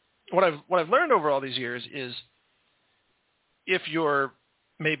 what I've learned over all these years is if you're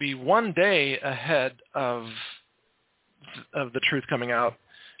maybe one day ahead of the truth coming out,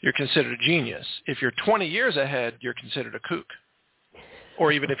 you're considered a genius. If you're 20 years ahead, you're considered a kook.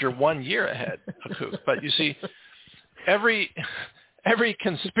 Or even if you're 1 year ahead, a kook. But you see, every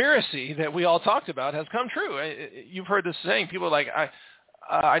conspiracy that we all talked about has come true. You've heard this saying. People are like,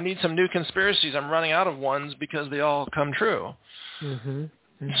 I need some new conspiracies. I'm running out of ones because they all come true. Mm-hmm.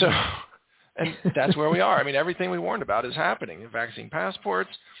 Mm-hmm. So, and that's where we are. I mean, everything we warned about is happening. Vaccine passports,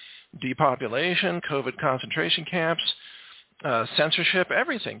 depopulation, COVID concentration camps, censorship,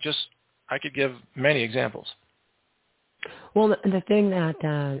 everything. Just, I could give many examples. Well, the thing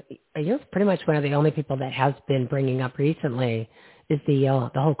that you're pretty much one of the only people that has been bringing up recently is the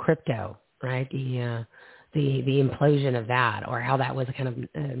whole crypto, right? The implosion of that, or how that was a kind of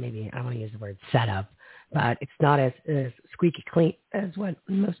maybe, I don't want to use the word setup, but it's not as squeaky clean as what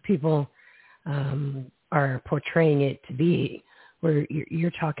most people are portraying it to be. Where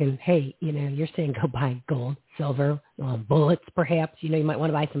you're talking, hey, you're saying go buy gold, silver, bullets, perhaps. You might want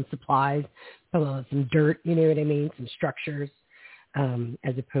to buy some supplies, some dirt. You know what I mean? Some structures,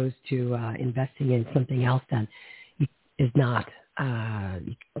 as opposed to investing in something else that is not.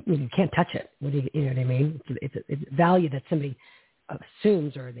 You can't touch it. You know what I mean? It's a value that somebody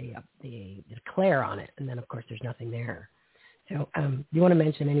assumes or they declare on it, and then of course there's nothing there. So, do you want to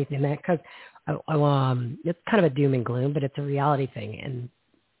mention anything that? Because it's kind of a doom and gloom, but it's a reality thing, and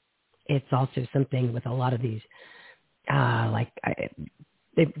it's also something with a lot of these, they're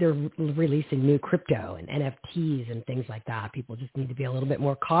releasing new crypto and NFTs and things like that. People just need to be a little bit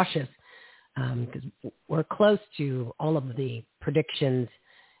more cautious because we're close to all of the predictions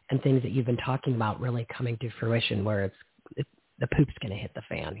and things that you've been talking about really coming to fruition, where the poop's going to hit the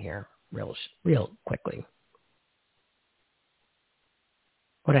fan here real quickly.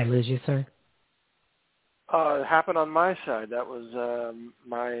 Would I lose you, sir? It happened on my side. That was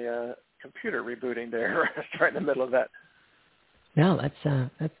my computer rebooting there, right in the middle of that. No,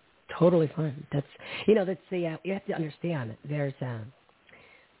 that's totally fine. That's you have to understand. There's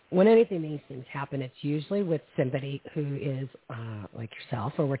when anything these things happen, it's usually with somebody who is like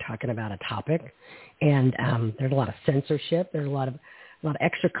yourself, or we're talking about a topic, and there's a lot of censorship. There's a lot of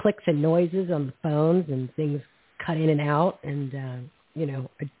extra clicks and noises on the phones, and things cut in and out, and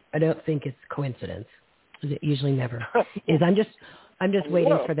I don't think it's coincidence. It usually never is. I'm just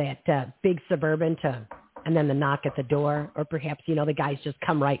waiting for that big Suburban and then the knock at the door, or perhaps, the guys just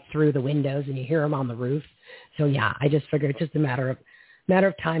come right through the windows and you hear them on the roof. So yeah, I just figure it's just a matter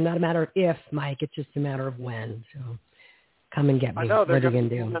of time, not a matter of if, Mike. It's just a matter of when. So come and get me. I know what are you going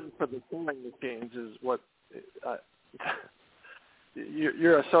to do? For the sewing machines is what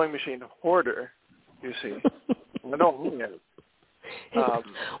you're a sewing machine hoarder, you see. I don't mean it.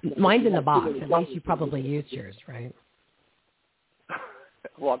 Mine's in the box. At least you probably used yours, right?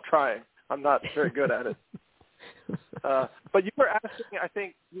 Well, I'm trying. I'm not very good at it. But you were asking, I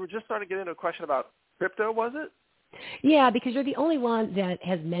think you were just starting to get into a question about crypto, was it? Yeah, because you're the only one that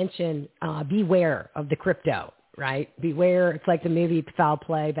has mentioned beware of the crypto, right? Beware. It's like the movie Foul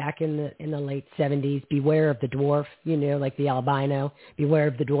Play back in the late 70s. Beware of the dwarf, like the albino. Beware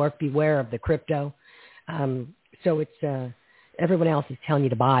of the dwarf. Beware of the crypto. So it's everyone else is telling you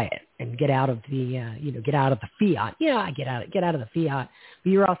to buy it and get out of the get out of the fiat. Yeah, get out of the fiat.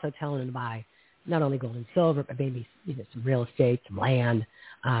 But you're also telling them to buy not only gold and silver, but maybe some real estate, some land,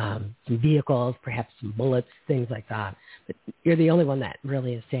 some vehicles, perhaps some bullets, things like that. But you're the only one that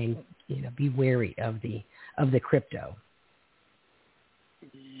really is saying, be wary of the crypto.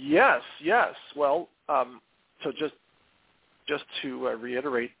 Yes. Well, so just to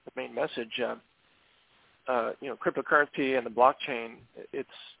reiterate the main message, cryptocurrency and the blockchain, it's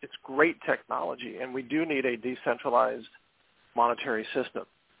great technology, and we do need a decentralized monetary system.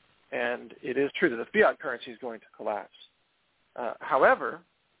 And it is true that the fiat currency is going to collapse. However,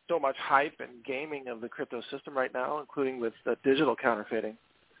 so much hype and gaming of the crypto system right now, including with the digital counterfeiting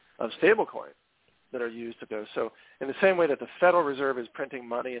of stablecoins that are used to go. So in the same way that the Federal Reserve is printing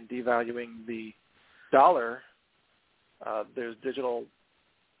money and devaluing the dollar, there's digital,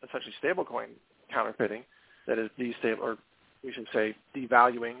 essentially stablecoin counterfeiting that is or we should say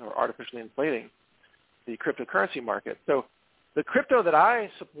devaluing or artificially inflating the cryptocurrency market. So the crypto that I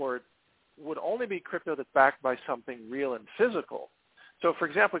support would only be crypto that's backed by something real and physical. So, for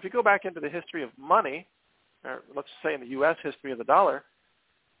example, if you go back into the history of money, or let's say in the U.S. history of the dollar,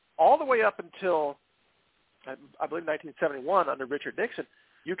 all the way up until, I believe, 1971 under Richard Nixon,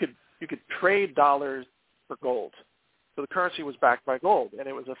 you could trade dollars for gold. So the currency was backed by gold, and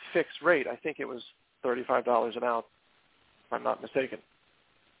it was a fixed rate. I think it was $35 an ounce, if I'm not mistaken.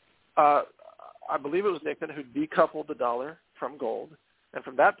 I believe it was Nixon who decoupled the dollar from gold, and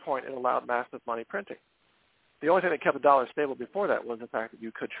from that point it allowed massive money printing. The only thing that kept the dollar stable before that was the fact that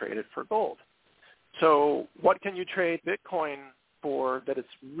you could trade it for gold. So what can you trade Bitcoin for that it's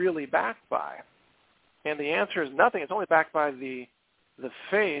really backed by? And the answer is nothing. It's only backed by the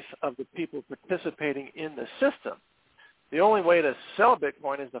faith of the people participating in the system. The only way to sell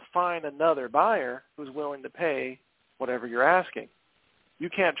Bitcoin is to find another buyer who's willing to pay whatever you're asking. You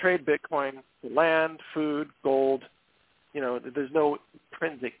can't trade Bitcoin for land, food, gold. There's no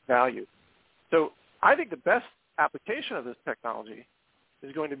intrinsic value. So I think the best application of this technology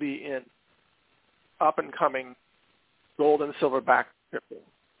is going to be in up-and-coming gold and silver-backed crypto,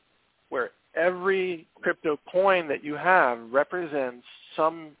 where every crypto coin that you have represents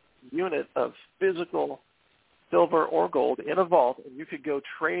some unit of physical silver or gold in a vault, and you could go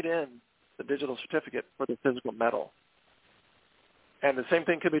trade in the digital certificate for the physical metal. And the same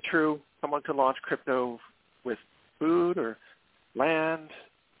thing could be true. Someone could launch crypto with food or land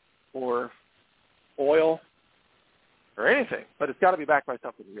or oil or anything, but it's got to be backed by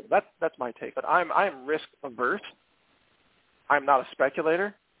something real. That's my take. But I'm risk averse. I'm not a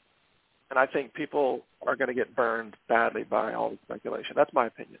speculator, and I think people are going to get burned badly by all the speculation. That's my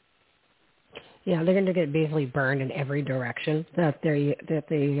opinion. Yeah, they're going to get basically burned in every direction. I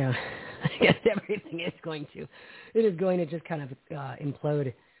guess everything is going to. It is going to just kind of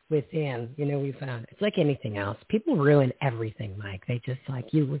implode within. It's like anything else. People ruin everything, Mike. They just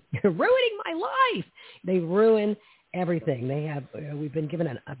you're ruining my life. They ruin everything. We've been given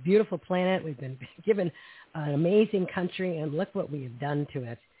a beautiful planet. We've been given an amazing country, and look what we have done to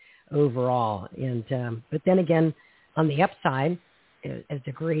it overall. And but then again, on the upside, as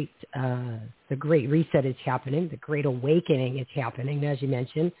the great reset is happening, the great awakening is happening, as you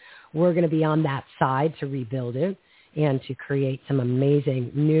mentioned, we're going to be on that side to rebuild it and to create some amazing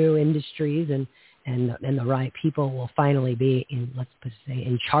new industries, and the right people will finally be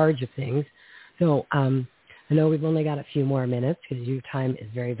in charge of things. So I know we've only got a few more minutes because your time is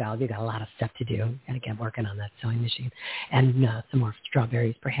very valuable. You've got a lot of stuff to do. Got to get working on that sewing machine and some more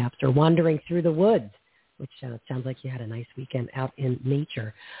strawberries perhaps, or wandering through the woods, which sounds like you had a nice weekend out in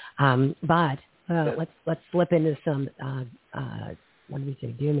nature. But let's slip into some, what do we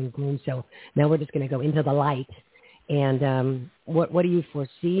say, doom and gloom. So now we're just going to go into the light. And what do you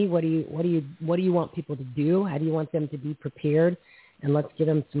foresee? What do you want people to do? How do you want them to be prepared? And let's give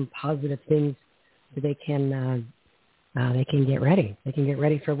them some positive things so they can get ready. They can get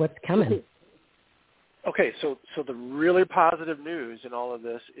ready for what's coming. Okay, so the really positive news in all of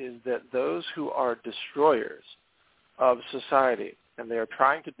this is that those who are destroyers of society, and they are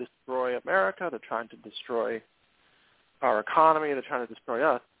trying to destroy America, they're trying to destroy our economy, they're trying to destroy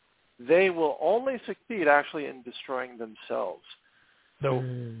us, they will only succeed actually in destroying themselves. So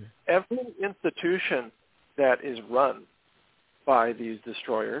every institution that is run by these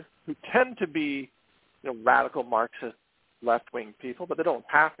destroyers, who tend to be radical Marxist left-wing people, but they don't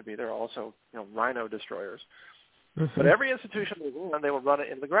have to be. They're also, rhino destroyers. Mm-hmm. But every institution they run, they will run it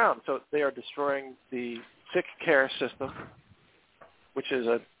in the ground. So they are destroying the sick care system, which is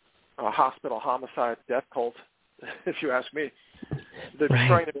a hospital homicide death cult, if you ask me. They're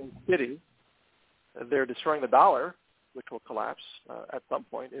destroying the city. They're destroying the dollar, which will collapse at some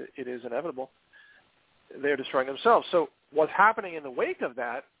point. It is inevitable. They're destroying themselves. So what's happening in the wake of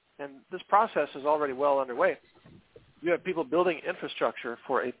that, and this process is already well underway, you have people building infrastructure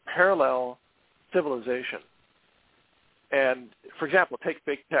for a parallel civilization. And, for example, take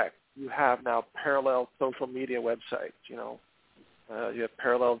big tech. You have now parallel social media websites. You have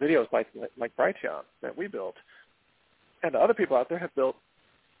parallel videos like Patriot that we built. And other people out there have built,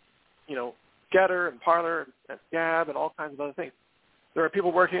 Getter and Parler and Gab and all kinds of other things. There are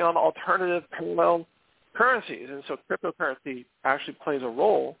people working on alternative parallel currencies. And so cryptocurrency actually plays a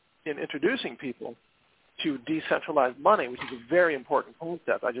role in introducing people to decentralize money, which is a very important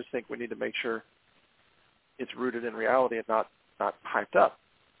concept. I just think we need to make sure it's rooted in reality and not hyped up.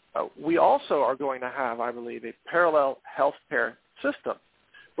 We also are going to have, I believe, a parallel healthcare system.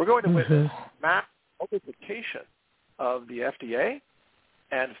 We're going to witness mass multiplication of the FDA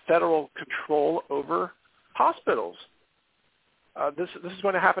and federal control over hospitals. This is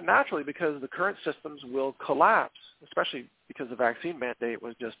going to happen naturally because the current systems will collapse, especially because the vaccine mandate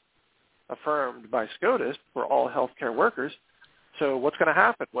was just affirmed by SCOTUS for all healthcare workers. So what's going to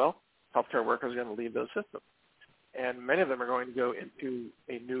happen? Well, healthcare workers are going to leave those systems. And many of them are going to go into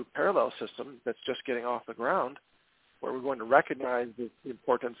a new parallel system that's just getting off the ground, where we're going to recognize the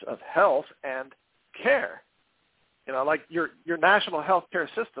importance of health and care. You know, like your national health care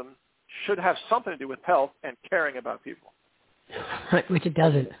system should have something to do with health and caring about people. Which it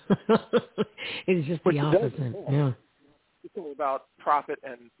doesn't. It's just the opposite. Yeah. It's all about profit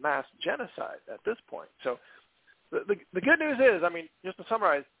and mass genocide at this point. So the good news is, I mean, just to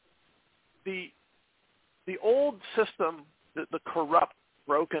summarize, the old system, the corrupt,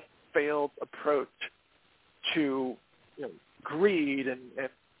 broken, failed approach to greed and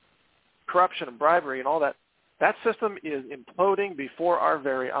corruption and bribery and all that, that system is imploding before our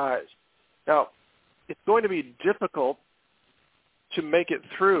very eyes. Now, it's going to be difficult to make it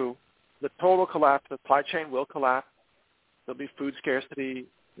through the total collapse. The supply chain will collapse. There'll be food scarcity.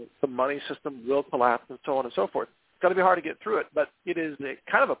 The money system will collapse, and so on and so forth. It's going to be hard to get through it, but it is a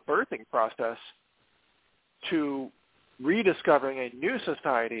kind of a birthing process to rediscovering a new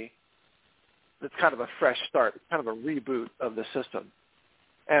society that's kind of a fresh start, kind of a reboot of the system.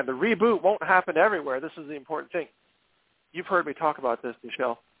 And the reboot won't happen everywhere. This is the important thing. You've heard me talk about this,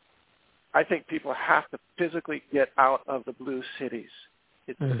 Michelle. I think people have to physically get out of the blue cities.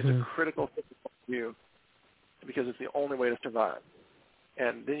 It's a critical view because it's the only way to survive.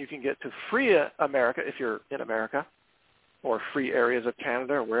 And then you can get to free America if you're in America, or free areas of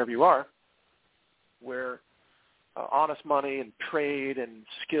Canada or wherever you are, where honest money and trade and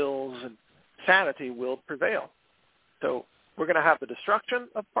skills and sanity will prevail. So we're going to have the destruction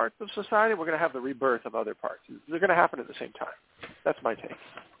of parts of society. We're going to have the rebirth of other parts. They're going to happen at the same time. That's my take.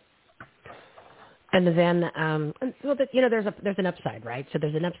 And then, there's an upside, right? So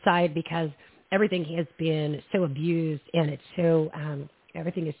there's an upside because everything has been so abused and it's so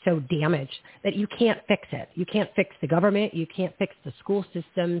everything is so damaged that you can't fix it. You can't fix the government. You can't fix the school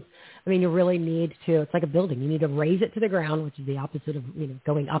systems. I mean, you really need to. It's like a building. You need to raze it to the ground, which is the opposite of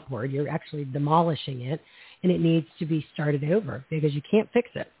going upward. You're actually demolishing it, and it needs to be started over because you can't fix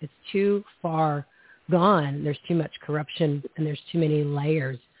it. It's too far gone. There's too much corruption, and there's too many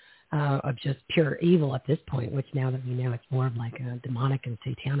layers of just pure evil at this point, which now that we know it's more of like a demonic and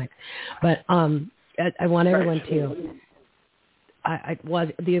satanic. But I want everyone to,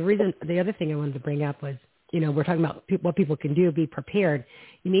 the other thing I wanted to bring up was, we're talking about what people can do, be prepared.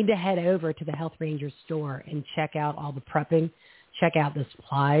 You need to head over to the Health Ranger store and check out all the prepping, check out the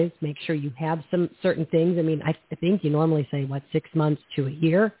supplies, make sure you have some certain things. I mean, I think you normally say, 6 months to a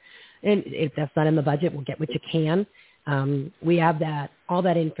year. And if that's not in the budget, we'll get what you can. We have all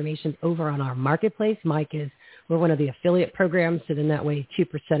that information over on our marketplace. We're one of the affiliate programs, so then that way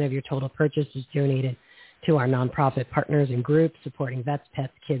 2% of your total purchase is donated to our nonprofit partners and groups supporting vets,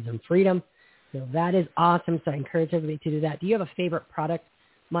 pets, kids, and freedom. So that is awesome. So I encourage everybody to do that. Do you have a favorite product,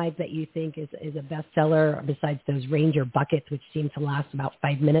 Mike, that you think is a bestseller besides those Ranger buckets, which seem to last about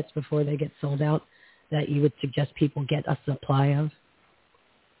 5 minutes before they get sold out, that you would suggest people get a supply of?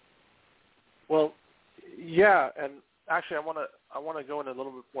 Well, yeah, and actually, I want to go into a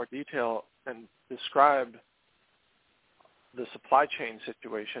little bit more detail and describe the supply chain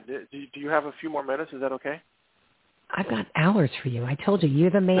situation. Do you have a few more minutes? Is that okay? I've got hours for you. I told you, you're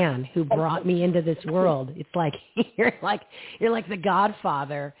the man who brought me into this world. It's like you're like the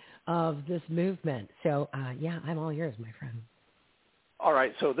godfather of this movement. So yeah, I'm all yours, my friend. All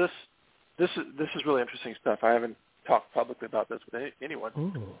right. So this is really interesting stuff. I haven't talked publicly about this with anyone.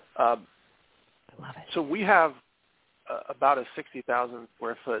 Ooh. I love it. So we have about a 60,000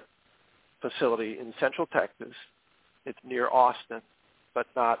 square foot facility in Central Texas. It's near Austin, but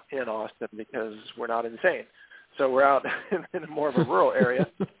not in Austin because we're not insane. So we're out in more of a rural area,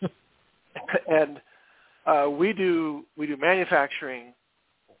 and we do manufacturing,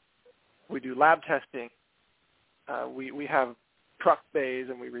 we do lab testing, we have truck bays,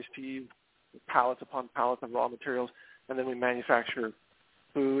 and we receive pallets upon pallets of raw materials, and then we manufacture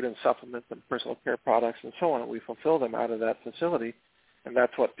food and supplements and personal care products and so on. We fulfill them out of that facility, and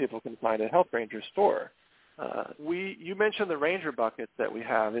that's what people can find at Health Ranger store. You mentioned the Ranger buckets that we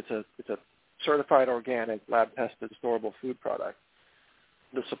have. It's a certified organic, lab-tested, storable food product.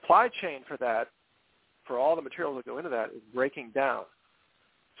 The supply chain for that for all the materials that go into that is breaking down.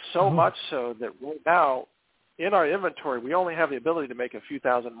 So much so that right now, in our inventory, we only have the ability to make a few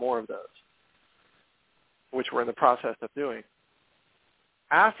thousand more of those, which we're in the process of doing.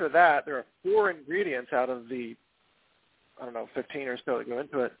 After that, there are 4 ingredients out of the, 15 or so that go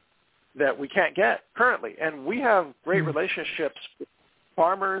into it that we can't get currently. And we have great relationships with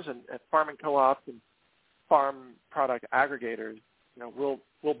farmers and farming co-ops and farm product aggregators.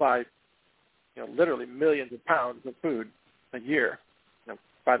 We'll buy, literally millions of pounds of food a year,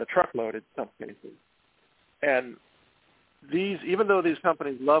 by the truckload in some cases. And even though these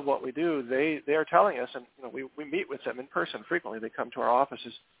companies love what we do, they are telling us, and we meet with them in person frequently. They come to our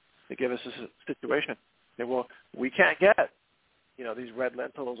offices. They give us a situation. They say, well, we can't get, these red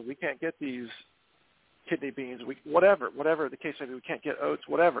lentils. We can't get these kidney beans. Whatever the case may be, we can't get oats,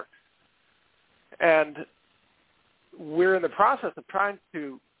 whatever. And we're in the process of trying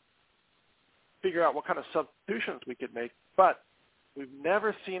to figure out what kind of substitutions we could make, but we've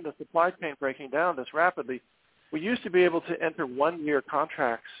never seen the supply chain breaking down this rapidly. We used to be able to enter 1-year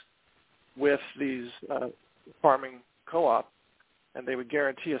contracts with these farming co-ops, and they would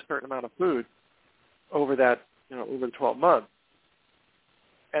guarantee a certain amount of food over that, over the 12 months.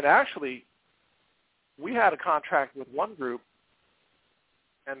 And actually, we had a contract with one group,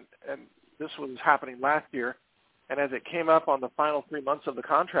 and this was happening last year, and as it came up on the final 3 months of the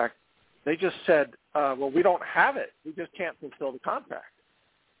contract, they just said, well, we don't have it. We just can't fulfill the contract.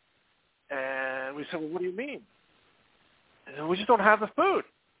 And we said, well, what do you mean? And said, we just don't have the food.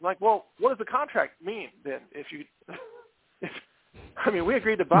 I'm like, well, what does the contract mean then? We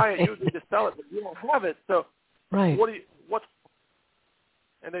agreed to buy it, you agreed to sell it, but you don't have it. So right. What's?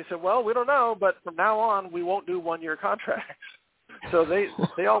 And they said, well, we don't know, but from now on, we won't do 1-year contracts. So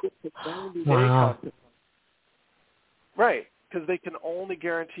they all get the 90-day contract. Right, because they can only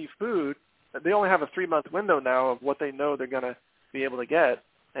guarantee food. They only have a 3-month window now of what they know they're going to be able to get,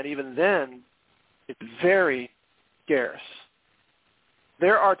 and even then, it's very scarce.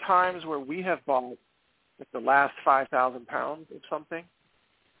 There are times where we have bought the last 5,000 pounds of something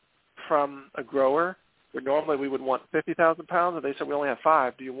from a grower, where normally we would want 50,000 pounds, and they said, we only have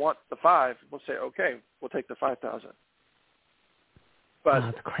 5. Do you want the 5? We'll say, okay, we'll take the 5,000.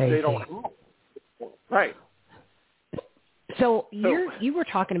 But they don't have it. Right. So you were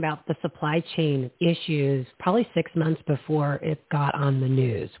talking about the supply chain issues probably 6 months before it got on the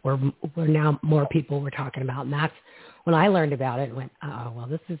news, where now more people were talking about, and that's when I learned about it and went, oh well,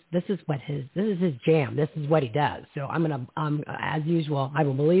 this is his jam. This is what he does. So I'm as usual, I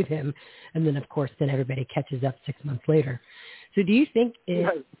will believe him, and then of course then everybody catches up 6 months later. So do you think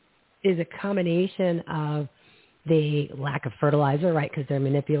it is a combination of the lack of fertilizer, right? Because they're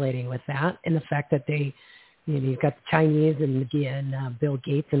manipulating with that, and the fact that you've got the Chinese and Bill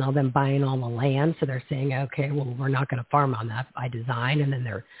Gates and all them buying all the land, so they're saying, okay, well, we're not going to farm on that by design, and then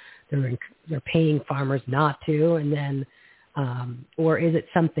they're paying farmers not to, and then, or is it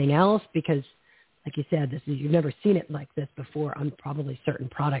something else? Because, like you said, you've never seen it like this before on probably certain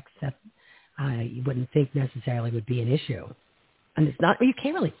products that you wouldn't think necessarily would be an issue, and it's not. You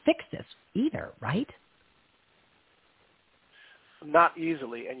can't really fix this either, right? Not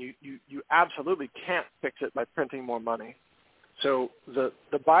easily, and you absolutely can't fix it by printing more money. So the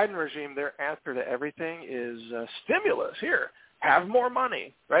Biden regime, their answer to everything is stimulus. Here, have more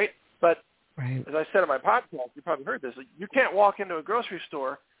money, right? But as I said in my podcast, you probably heard this, you can't walk into a grocery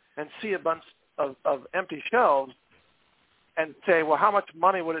store and see a bunch of empty shelves and say, well, how much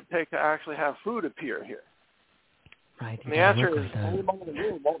money would it take to actually have food appear here? Right. And the answer is, all the money in the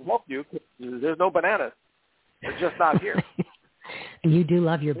room won't help you because there's no bananas. They're just not here. And you do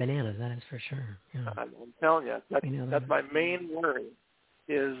love your bananas, that is for sure. Yeah. I'm telling you, that's my main worry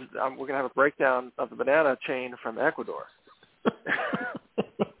is we're going to have a breakdown of the banana chain from Ecuador.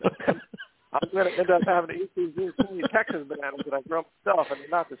 I'm going to end up having to eat these Texas bananas that I grow myself, and they're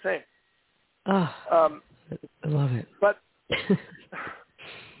not the same. Oh, I love it. But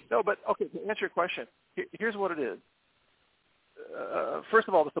okay, to answer your question, here's what it is. First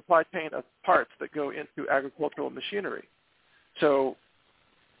of all, the supply chain of parts that go into agricultural machinery. So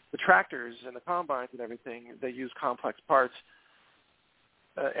the tractors and the combines and everything, they use complex parts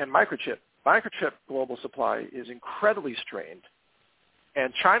and microchip. Microchip global supply is incredibly strained.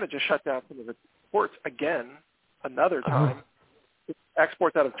 And China just shut down some of its ports again, another time.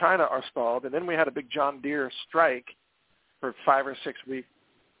 Exports out of China are stalled. And then we had a big John Deere strike for 5 or 6 weeks,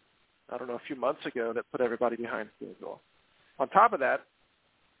 a few months ago that put everybody behind schedule. On top of that,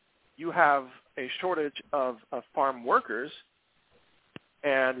 you have a shortage of farm workers,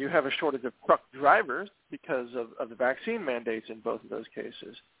 and you have a shortage of truck drivers because of the vaccine mandates in both of those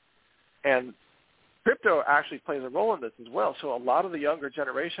cases. And crypto actually plays a role in this as well. So a lot of the younger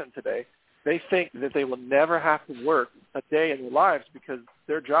generation today, they think that they will never have to work a day in their lives because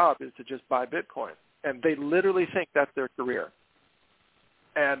their job is to just buy Bitcoin. And they literally think that's their career.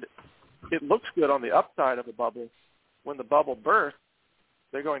 And it looks good on the upside of the bubble. When the bubble bursts,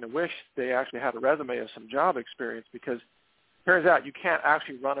 they're going to wish they actually had a resume of some job experience, because it turns out you can't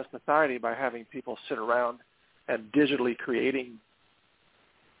actually run a society by having people sit around and digitally creating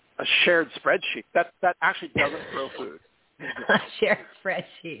a shared spreadsheet. That actually doesn't grow food. A shared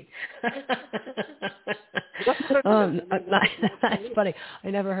spreadsheet. That's funny.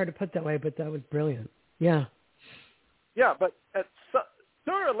 I never heard it put that way, but that was brilliant. Yeah. Yeah, but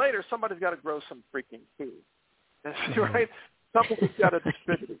sooner or later, somebody's got to grow some freaking food. Right? Somebody's got to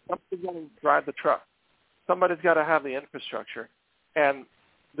distribute it. Somebody's got to drive the truck. Somebody's got to have the infrastructure. And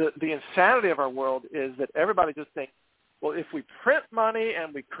the insanity of our world is that everybody just thinks, well, if we print money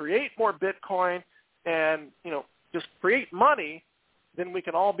and we create more Bitcoin and, just create money, then we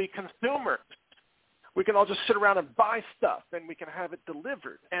can all be consumers. We can all just sit around and buy stuff, and we can have it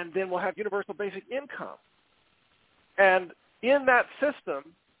delivered, and then we'll have universal basic income. And in that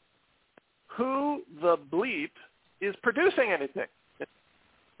system, who the bleep is producing anything?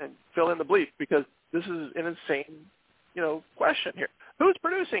 And fill in the bleep, because this is an insane, question here. Who's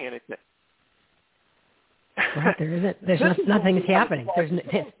producing anything? Well, there isn't. There's nothing's happening. There's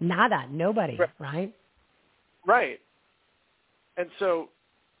nada. Nobody. Right. Right. And so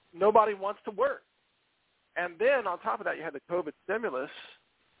nobody wants to work. And then on top of that, you had the COVID stimulus,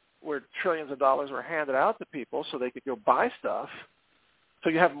 where trillions of dollars were handed out to people so they could go buy stuff.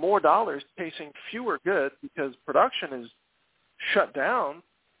 So you have more dollars chasing fewer goods because production is shut down,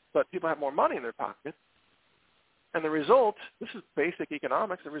 but people have more money in their pockets. And the result, this is basic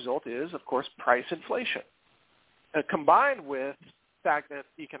economics, the result is, of course, price inflation. And combined with stagnant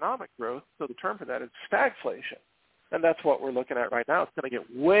economic growth, so the term for that is stagflation. And that's what we're looking at right now. It's going to get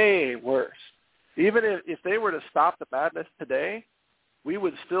way worse. Even if they were to stop the madness today, we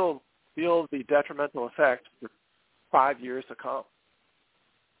would still feel the detrimental effect for 5 years to come.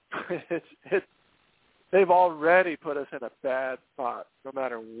 They've already put us in a bad spot, no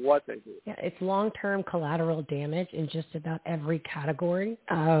matter what they do. Yeah, it's long-term collateral damage in just about every category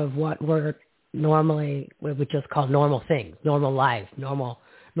of what we would just call normal things, normal life, normal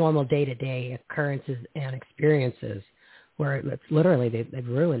day-to-day occurrences and experiences, where it's literally they've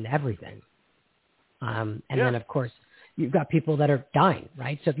ruined everything. Then, of course, you've got people that are dying,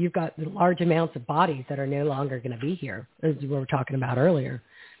 right? So if you've got large amounts of bodies that are no longer going to be here, as we were talking about earlier,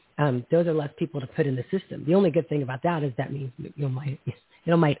 those are less people to put in the system. The only good thing about that is that means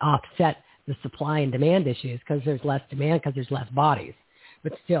it might offset the supply and demand issues, because there's less demand because there's less bodies.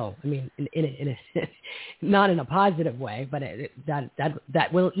 But still, I mean, in a not in a positive way, but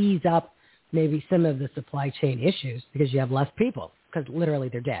that will ease up maybe some of the supply chain issues, because you have less people, because literally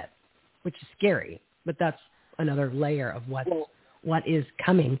they're dead, which is scary. But that's another layer of what is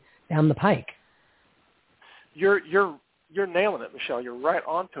coming down the pike. You're nailing it, Michelle. You're right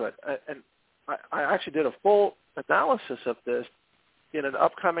onto it. And I actually did a full analysis of this in an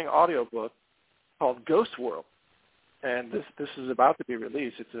upcoming audiobook called Ghost World. And this is about to be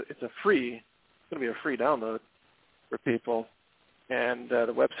released. It's going to be a free download for people. And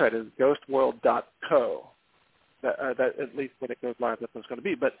the website is ghostworld.co. That at least when it goes live, that's what it's going to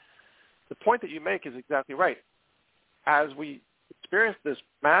be. But the point that you make is exactly right. As we experience this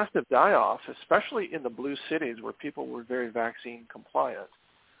massive die-off, especially in the blue cities where people were very vaccine compliant,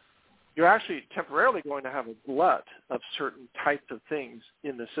 you're actually temporarily going to have a glut of certain types of things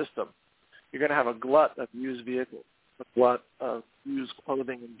in the system. You're going to have a glut of used vehicles, a glut of used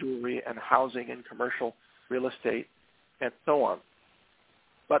clothing and jewelry and housing and commercial real estate and so on.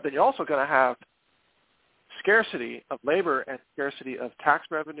 But then you're also going to have scarcity of labor and scarcity of tax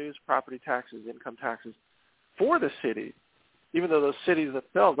revenues, property taxes, income taxes for the city, even though those cities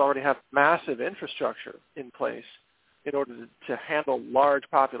themselves already have massive infrastructure in place in order to handle large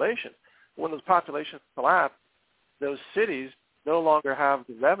populations. When those populations collapse, those cities no longer have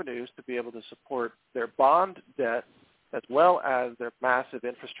the revenues to be able to support their bond debt as well as their massive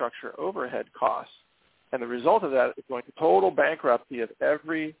infrastructure overhead costs. And the result of that is going to total bankruptcy of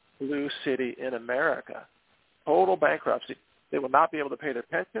every blue city in America. Total bankruptcy. They will not be able to pay their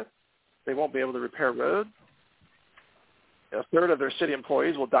pension. They won't be able to repair roads. A third of their city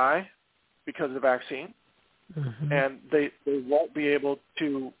employees will die because of the vaccine. Mm-hmm. And they won't be able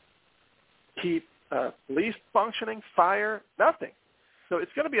to keep police functioning, fire, nothing. So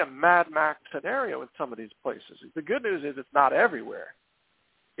it's going to be a Mad Max scenario in some of these places. The good news is it's not everywhere.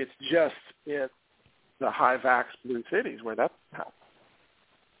 It's just in the high-vax blue cities where that's happening.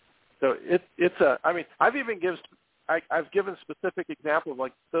 So it's a. I mean, I've given specific examples,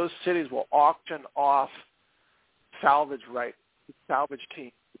 like those cities will auction off salvage rights, salvage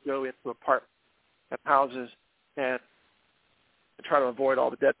teams to go into apartments and houses and try to avoid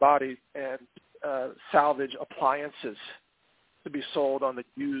all the dead bodies, and salvage appliances to be sold on the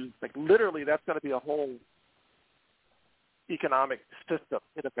used. Like literally, that's going to be a whole economic system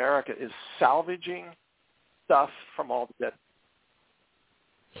in America, is salvaging stuff from all the dead.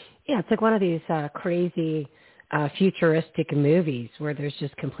 Yeah, it's like one of these crazy futuristic movies where there's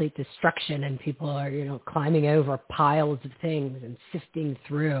just complete destruction and people are, climbing over piles of things and sifting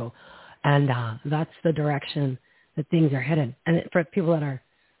through, and that's the direction that things are headed. And for people that are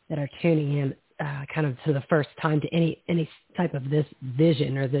tuning in, kind of for the first time to any type of this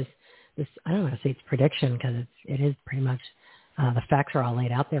vision or this I don't want to say it's prediction, because it is pretty much the facts are all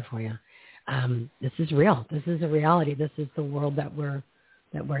laid out there for you. This is real. This is a reality. This is the world that we're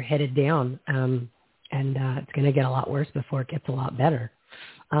headed down, and it's going to get a lot worse before it gets a lot better.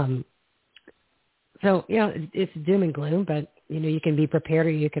 So it's doom and gloom, but you can be prepared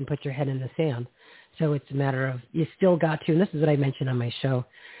or you can put your head in the sand. So it's a matter of, you still got to, and this is what I mentioned on my show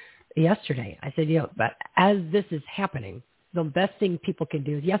yesterday. I said, but as this is happening, the best thing people can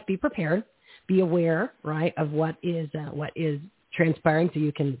do is, yes, be prepared, be aware, right, of what is transpiring, so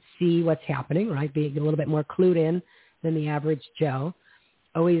you can see what's happening, right, be a little bit more clued in than the average Joe.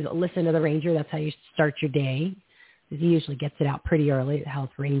 Always listen to the ranger. That's how you start your day. He usually gets it out pretty early at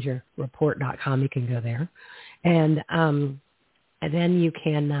healthrangerreport.com. You can go there. And then you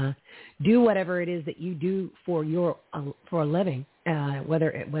can do whatever it is that you do for a living, whether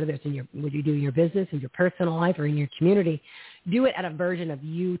it's in what you do in your business, in your personal life, or in your community. Do it at a version of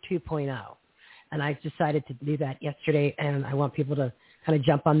you 2.0. And I decided to do that yesterday, and I want people to kind of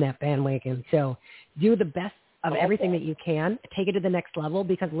jump on that bandwagon. So do the best of everything that you can, take it to the next level,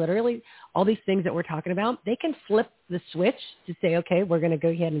 because literally all these things that we're talking about, they can flip the switch to say, okay, we're going to go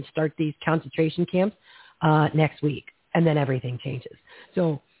ahead and start these concentration camps next week, and then everything changes.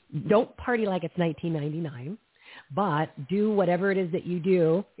 So don't party like it's 1999, but do whatever it is that you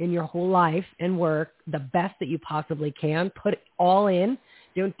do in your whole life and work the best that you possibly can. Put it all in.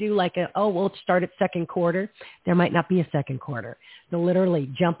 Don't do like we'll start at second quarter. There might not be a second quarter. So literally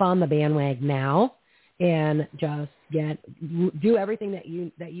jump on the bandwagon now and just do everything that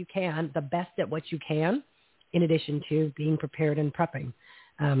you can, the best at what you can, in addition to being prepared and prepping.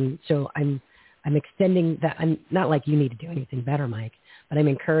 So I'm extending that. I'm not like you need to do anything better, Mike, but I'm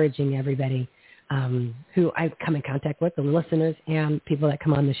encouraging everybody who I come in contact with, the listeners and people that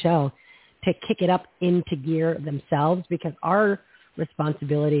come on the show, to kick it up into gear themselves, because our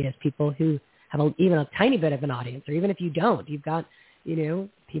responsibility as people who have even a tiny bit of an audience, or even if you don't, you've got,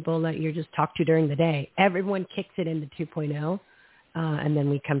 people that you just talk to during the day. Everyone kicks it into 2.0, and then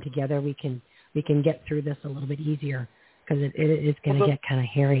we come together. We can get through this a little bit easier, because it is going to get kind of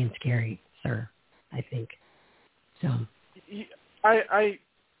hairy and scary, sir, I think. So I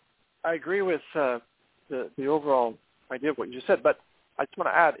agree with the overall idea of what you just said, but I just want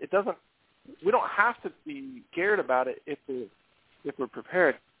to add, we don't have to be scared about it if we're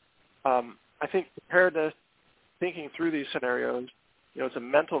prepared. I think preparedness, thinking through these scenarios, it's a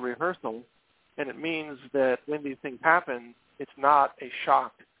mental rehearsal, and it means that when these things happen, it's not a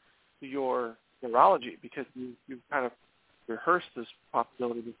shock to your neurology, because you've kind of rehearsed this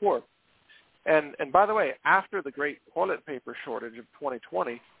possibility before. And by the way, after the great toilet paper shortage of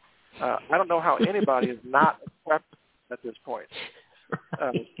 2020, I don't know how anybody is not prepped at this point.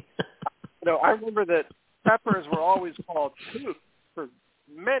 I remember that peppers were always called poop for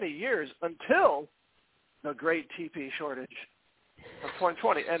many years until the great TP shortage of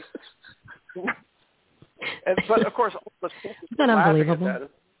 2020 but of course, all the stuff is that unbelievable? At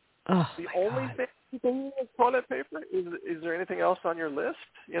that is, the only thing people use is toilet paper. Is there anything else on your list?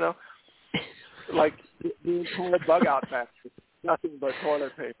 Like the entire bug out factory, nothing but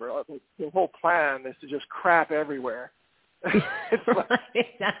toilet paper. The whole plan is to just crap everywhere.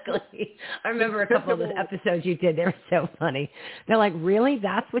 Exactly. I remember a couple of the episodes you did. They were so funny. They're like, really?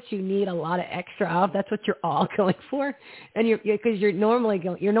 That's what you need a lot of extra of? That's what you're all going for? And because you're normally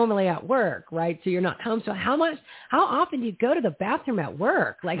at work, right? So you're not home. So how often do you go to the bathroom at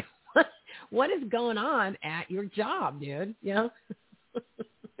work? Like, what is going on at your job, dude? Yeah.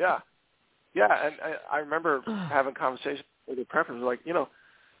 Yeah, and I remember having conversations with the preppers, like,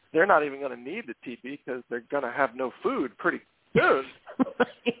 they're not even going to need the TP because they're going to have no food pretty soon.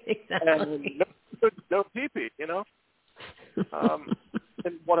 Exactly. And no TP,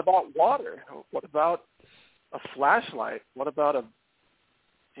 And what about water? What about a flashlight? What about a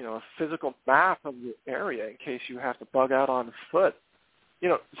physical map of the area in case you have to bug out on foot?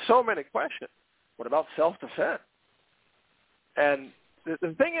 so many questions. What about self-defense? And the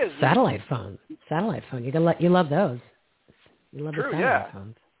thing is, satellite phone. You love those. You love true, the satellite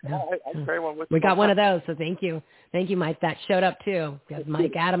phones. Yeah. I carry one with we got one of those, so thank you, Mike. That showed up too because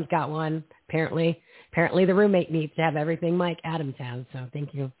Mike Adams got one. Apparently the roommate needs to have everything Mike Adams has. So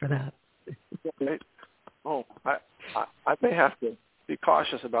thank you for that. Oh, I may have to be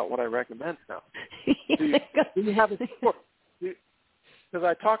cautious about what I recommend now. Do you have a sword? Because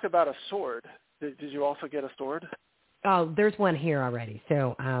I talked about a sword. Did you also get a sword? Oh, there's one here already.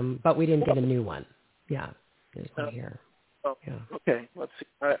 So, but we didn't get a new one. Yeah, there's one here. Oh, yeah. Okay. Let's see.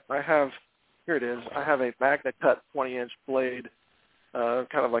 I have, here it is. I have a Magna Cut 20-inch blade, kind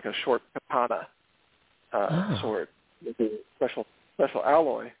of like a short katana sword with a special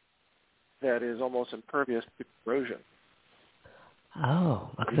alloy that is almost impervious to corrosion.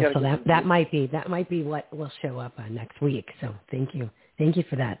 Oh, okay. So that might be what will show up next week. So thank you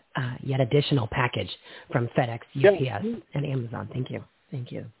for that yet additional package from FedEx, UPS, and Amazon. Thank you.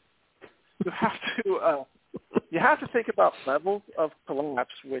 You have to think about levels of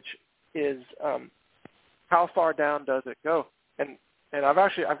collapse, which is how far down does it go? And I've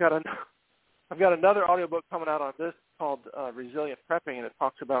got another audiobook coming out on this called Resilient Prepping, and it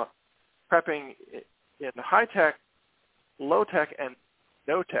talks about prepping in high tech, low tech, and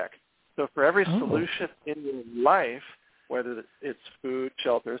no tech. So for every solution in your life, whether it's food,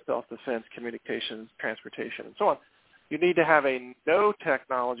 shelter, self-defense, communications, transportation, and so on, you need to have a no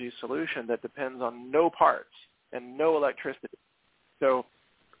technology solution that depends on no parts and no electricity. So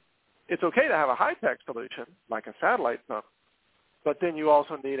it's okay to have a high-tech solution like a satellite phone, but then you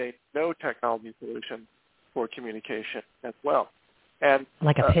also need a no technology solution for communication as well. And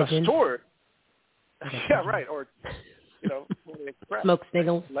like a pigeon. A sword. Yeah, right. Or, express. Smoke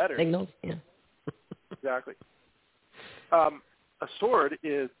signals. Letters. Signals, yeah. Exactly. A sword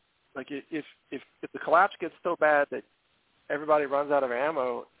is like if the collapse gets so bad that everybody runs out of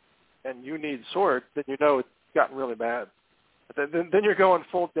ammo and you need sword, then you know it's gotten really bad. Then you're going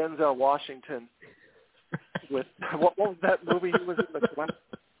full Denzel Washington with what was that movie he was in,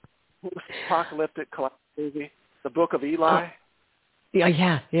 the apocalyptic collapse movie, The Book of Eli?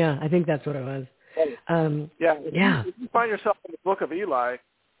 Yeah, I think that's what it was. If you find yourself in the Book of Eli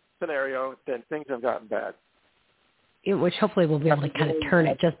scenario, then things have gotten bad. Which hopefully we'll be able to kind of turn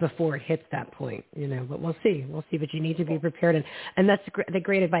it just before it hits that point, but we'll see. But you need to be prepared. And that's the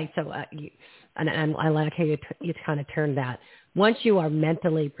great advice. So, and I like how you kind of turned that. Once you are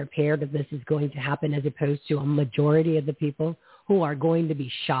mentally prepared that this is going to happen, as opposed to a majority of the people who are going to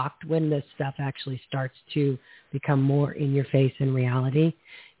be shocked when this stuff actually starts to become more in your face in reality,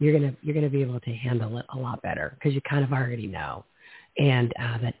 you're gonna be able to handle it a lot better because you kind of already know. And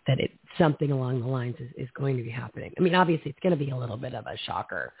that it something along the lines is going to be happening. I mean, obviously, it's going to be a little bit of a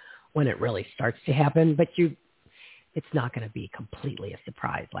shocker when it really starts to happen, but it's not going to be completely a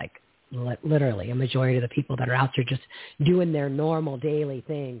surprise. Like literally, a majority of the people that are out there just doing their normal daily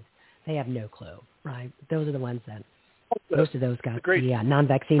things, they have no clue, right? Those are the ones that most of those got the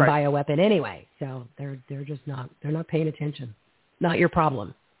non-vaccine bioweapon anyway, so they're not paying attention. Not your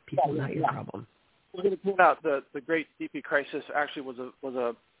problem, people. Not your problem. We're going to point out the Great DP Crisis actually was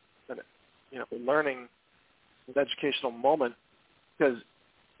a learning, an educational moment because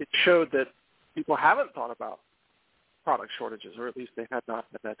it showed that people haven't thought about product shortages, or at least they had not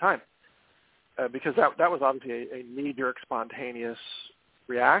at that time, because that was obviously a knee-jerk, spontaneous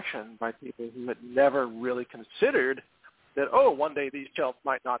reaction by people who had never really considered that, one day these shelves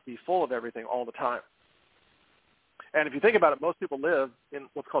might not be full of everything all the time. And if you think about it, most people live in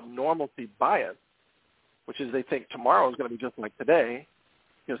what's called normalcy bias, which is they think tomorrow is going to be just like today,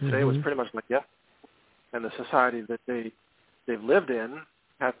 because today was pretty much like yesterday. And the society that they've lived in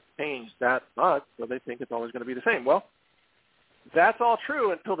has changed that much, so they think it's always going to be the same. Well, that's all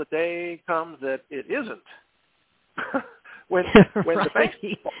true until the day comes that it isn't. when the banks...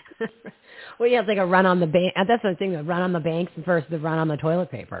 Well, yeah, it's like a run on the bank. That's the thing, the run on the banks versus the run on the toilet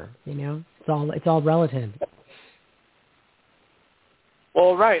paper. It's all relative.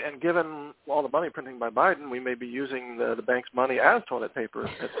 Well, right, and given all the money printing by Biden, we may be using the bank's money as toilet paper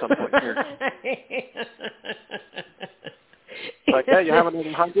at some point here. Like, hey, you have another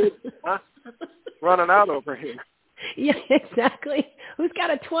 100? Huh? Running out over here. Yeah, exactly. Who's got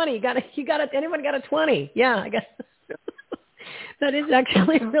a 20? Anyone got a 20? Yeah, I guess. That is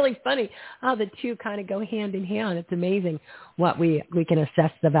actually really funny how the two kind of go hand in hand. It's amazing what we can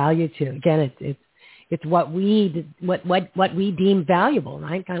assess the value to. Again, it's what we deem valuable,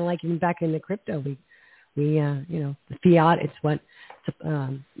 right? Kind of like even back in the crypto, we the fiat. It's what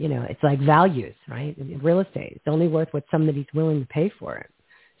it's like values, right? Real estate, it's only worth what somebody's willing to pay for it.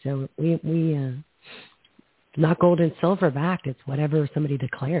 So we not gold and silver backed. It's whatever somebody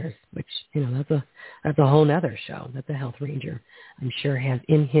declares, which, that's a whole nother show that the Health Ranger, I'm sure, has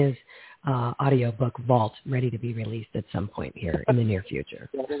in his audiobook vault ready to be released at some point here in the near future.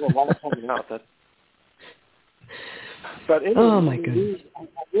 Yeah, there's a lot coming out. But anyway, oh, my goodness. I'm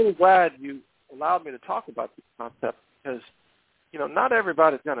really glad you allowed me to talk about this concept because, not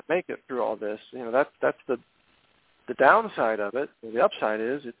everybody's going to make it through all this. That's the downside of it. The upside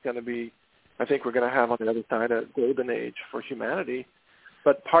is it's going to be, I think we're going to have on the other side a golden age for humanity.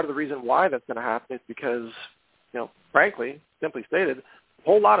 But part of the reason why that's going to happen is because, frankly, simply stated, a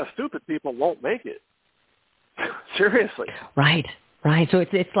whole lot of stupid people won't make it. Seriously. Right. So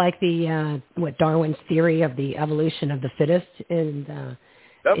it's like the Darwin's theory of the evolution of the fittest, and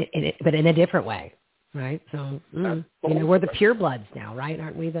but in a different way, right? So we're the purebloods now, right?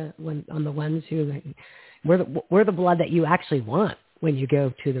 Aren't we the ones who we're the blood that you actually want when you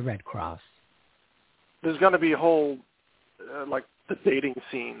go to the Red Cross? There's going to be a whole like the dating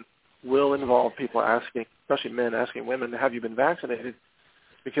scene will involve people asking, especially men asking women, have you been vaccinated?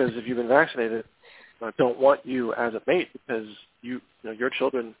 Because if you've been vaccinated, I don't want you as a mate because your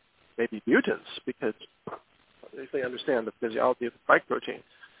children may be mutants because if they understand the physiology of the spike protein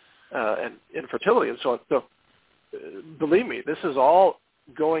and infertility and so on. So believe me, this is all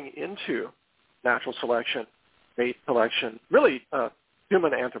going into natural selection, mate selection, really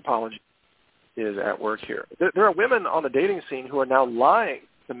human anthropology is at work here. There are women on the dating scene who are now lying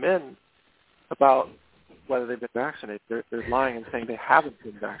to men about whether they've been vaccinated. They're lying and saying they haven't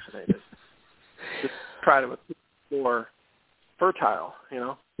been vaccinated. Just try to be more fertile,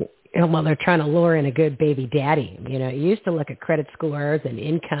 Well, they're trying to lure in a good baby daddy. You used to look at credit scores and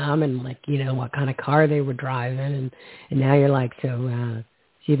income and what kind of car they were driving, and now you're like, so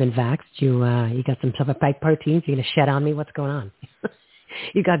you've been vaxxed? You got some spike proteins? You're gonna shed on me? What's going on?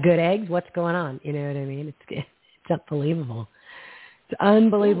 You got good eggs? What's going on? You know what I mean? It's unbelievable. It's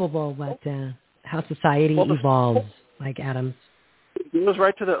unbelievable what how society evolves, like Adams. It goes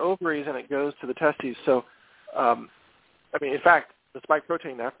right to the ovaries and it goes to the testes. So, in fact, the spike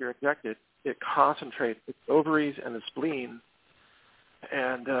protein, after you're injected, it concentrates its ovaries and the spleen.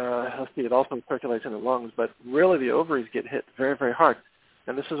 And it also circulates in the lungs. But really, the ovaries get hit very, very hard.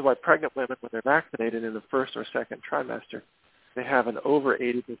 And this is why pregnant women, when they're vaccinated in the first or second trimester, they have an over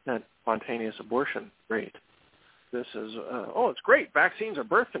 80% spontaneous abortion rate. This is, it's great. Vaccines are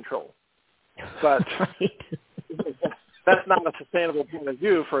birth control. But that's not a sustainable point of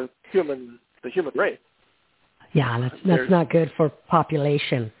view for the human race. Yeah, that's not good for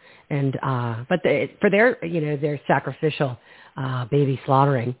population. And but for their sacrificial baby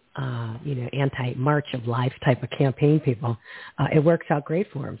slaughtering, anti-March of Life type of campaign people, it works out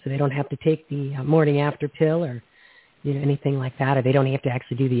great for them. So they don't have to take the morning after pill or anything like that, or they don't have to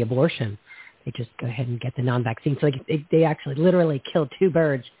actually do the abortion. They just go ahead and get the non-vaccine. So they actually literally kill two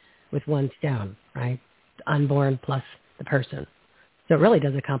birds with one stone, right? The unborn plus the person. So it really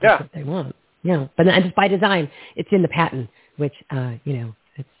does accomplish what they want. But just by design, it's in the patent, which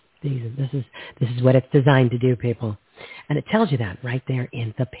this is what it's designed to do, people. And it tells you that right there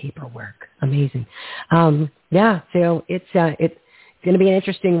in the paperwork. Amazing. So it's going to be an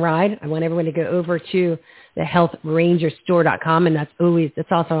interesting ride. I want everyone to go over to the healthrangerstore.com, and that's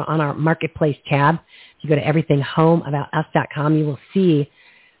also on our marketplace tab. If you go to everythinghomeaboutus.com, you will see,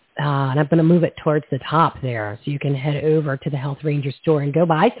 and I'm going to move it towards the top there, so you can head over to the Health Ranger store and go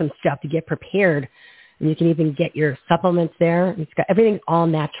buy some stuff to get prepared. And you can even get your supplements there. It's got everything's all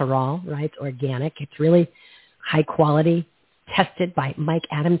natural, right? It's organic. It's really high quality, tested by Mike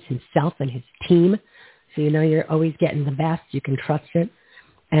Adams himself and his team. So you're always getting the best. You can trust it.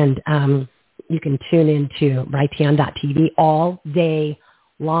 And you can tune into Brighteon.tv all day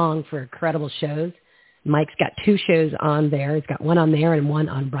long for incredible shows. Mike's got two shows on there. He's got one on there and one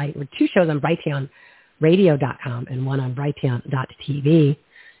on two shows on BrighteonRadio.com and one on Brighteon.tv.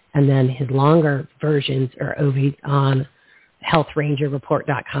 And then his longer versions are over on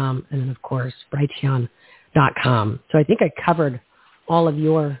HealthRangerReport.com and then, of course, Brighteon.com. So I think I covered all of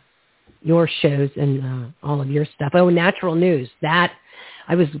your shows and all of your stuff. Oh, Natural News. That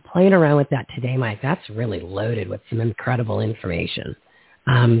I was playing around with that today, Mike. That's really loaded with some incredible information.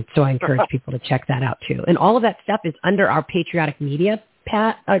 So I encourage people to check that out too. And all of that stuff is under our Patriotic Media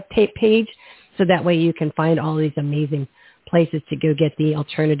page, so that way you can find all these amazing places to go get the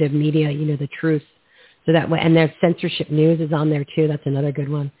alternative media, the truth. So that way, and there's Censorship News is on there too. That's another good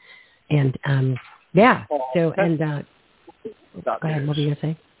one. And go ahead. What were you gonna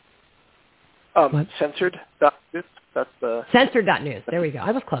say? Censored.news. That's the Censored.news. There we go.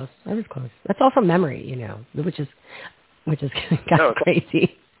 I was close. That's all from memory, which is kind of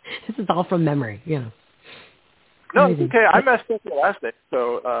crazy. This is all from memory, No, it's okay. I messed up your last name,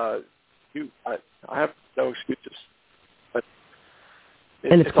 so I have no excuses. But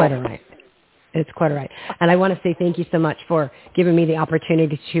it's quite all right. It's quite all right. And I want to say thank you so much for giving me the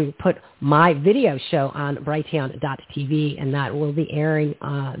opportunity to put my video show on Brighteon.tv, and that will be airing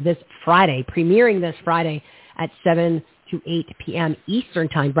this Friday, premiering this Friday at 7 to 8 p.m. Eastern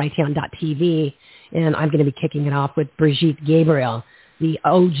Time, Brighteon.tv. And I'm going to be kicking it off with Brigitte Gabriel, the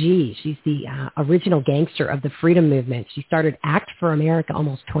OG. She's the original gangster of the freedom movement. She started Act for America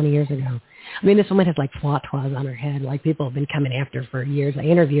almost 20 years ago. I mean, this woman has like flat-twas on her head. Like, people have been coming after her for years. I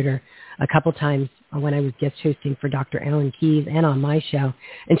interviewed her a couple times when I was guest hosting for Dr. Alan Keyes and on my show,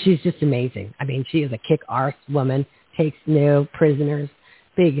 and she's just amazing. I mean, she is a kick-arse woman, takes no prisoners,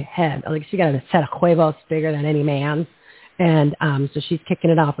 big head. Like, she got a set of huevos bigger than any man. And so she's kicking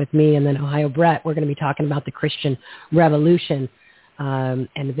it off with me. And then Ohio Brett, we're going to be talking about the Christian Revolution and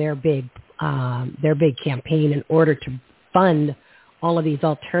their big campaign in order to fund all of these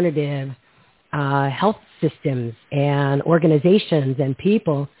alternative health systems and organizations and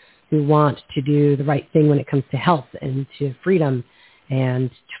people who want to do the right thing when it comes to health and to freedom and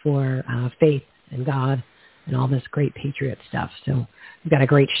for faith and God and all this great Patriot stuff. So we've got a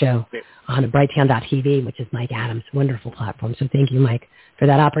great show on Brighteon.tv, which is Mike Adams' wonderful platform. So thank you, Mike, for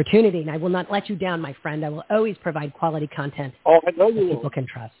that opportunity. And I will not let you down, my friend. I will always provide quality content I know you that people can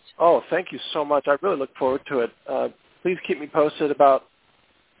trust. Oh, thank you so much. I really look forward to it. Please keep me posted about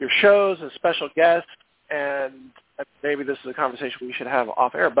your shows and special guests, and maybe this is a conversation we should have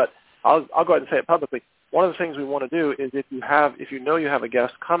off air, but I'll go ahead and say it publicly. One of the things we want to do is if you know you have a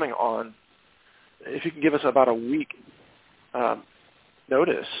guest coming on, if you can give us about a week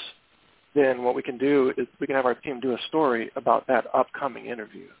notice, then what we can do is we can have our team do a story about that upcoming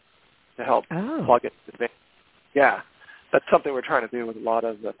interview to help plug it. Yeah, that's something we're trying to do with a lot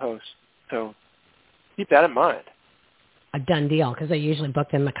of the hosts. So keep that in mind. A done deal, because I usually book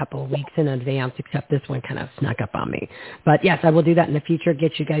them a couple of weeks in advance, except this one kind of snuck up on me. But yes, I will do that in the future,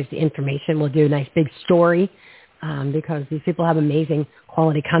 get you guys the information. We'll do a nice big story because these people have amazing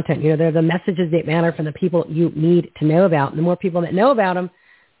quality content. They're the messages that matter from the people you need to know about. And the more people that know about them,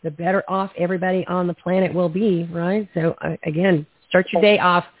 the better off everybody on the planet will be, right? So again, start your day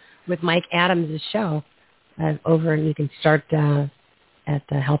off with Mike Adams' show over, and you can start at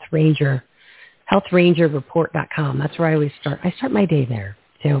the healthrangerreport.com. That's where I always start. I start my day there.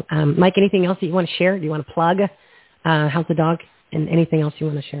 So, Mike, anything else that you want to share? Do you want to plug How's the Dog and anything else you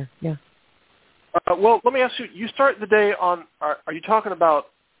want to share? Yeah. Well, let me ask you, you start the day on, are you talking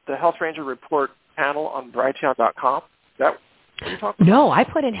about the Health Ranger Report panel on Brighteon.com? Is that what you're talking about? No, I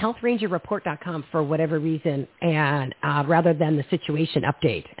put in healthrangerreport.com for whatever reason, and rather than the situation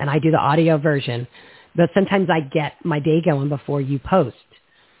update, and I do the audio version. But sometimes I get my day going before you post.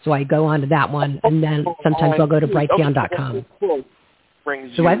 So I go on to that one, and then sometimes I'll go to Brighteon.com.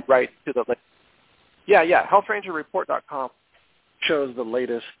 Brings you right to the link. Yeah. HealthRangerReport.com shows the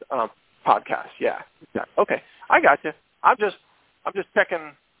latest podcast. Yeah. Okay, I got you. I'm just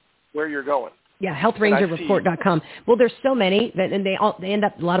checking where you're going. Yeah, HealthRangerReport.com. Well, there's so many, and they end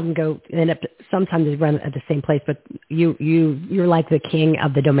up. A lot of them sometimes they run at the same place. But you're like the king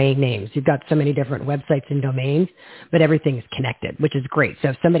of the domain names. You've got so many different websites and domains, but everything is connected, which is great. So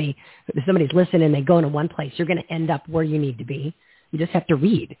if somebody's listening and they go into one place, you're going to end up where you need to be. You just have to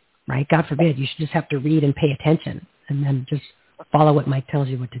read, right? God forbid, you should just have to read and pay attention, and then just follow what Mike tells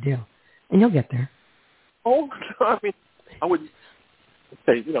you what to do, and you'll get there. Oh, I mean, I would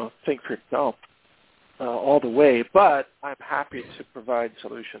say, think for yourself. All the way, but I'm happy to provide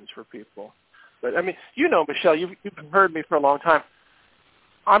solutions for people. But I mean, Michelle, you've heard me for a long time.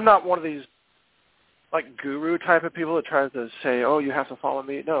 I'm not one of these like guru type of people that tries to say, "Oh, you have to follow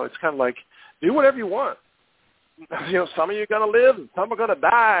me." No, it's kind of like do whatever you want. Some of you are gonna live, and some are gonna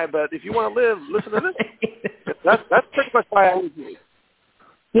die. But if you want to live, listen to this. That's pretty much why I was here.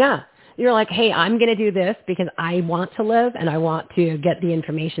 Yeah. You're like, hey, I'm going to do this because I want to live and I want to get the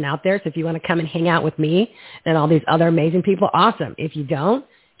information out there. So if you want to come and hang out with me and all these other amazing people, awesome. If you don't,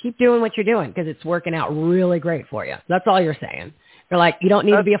 keep doing what you're doing because it's working out really great for you. That's all you're saying. You're like, you don't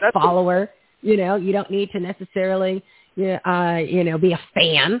need to be a follower. You don't need to necessarily, be a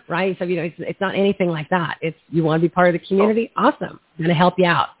fan, right? So, it's not anything like that. It's you want to be part of the community. Awesome. I'm going to help you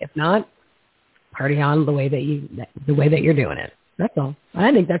out. If not, party on the way that you're doing it. That's all.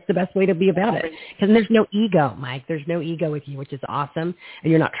 I think that's the best way to be about it. Because there's no ego, Mike. There's no ego with you, which is awesome. And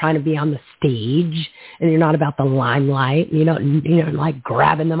you're not trying to be on the stage, and you're not about the limelight. Like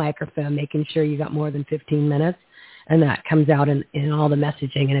grabbing the microphone, making sure you got more than 15 minutes. And that comes out in all the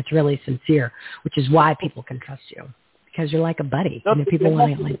messaging, and it's really sincere, which is why people can trust you, because you're like a buddy. People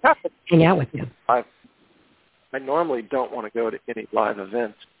want to hang out with you. I normally don't want to go to any live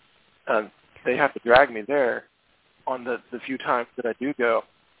events. They have to drag me there on the few times that I do go.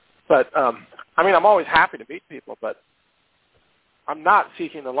 But, I'm always happy to meet people, but I'm not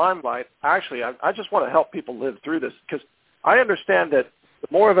seeking the limelight. Actually, I just want to help people live through this, because I understand that the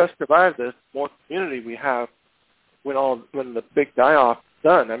more of us survive this, the more community we have when the big die-off is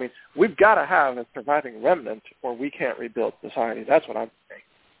done. We've got to have a surviving remnant, or we can't rebuild society. That's what I'm saying.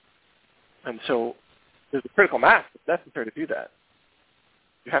 And so there's a critical mass that's necessary to do that.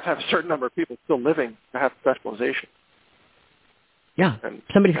 You have to have a certain number of people still living to have specialization. Yeah.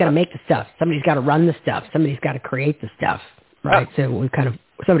 Somebody's got to make the stuff. Somebody's got to run the stuff. Somebody's got to create the stuff, right? Yeah. So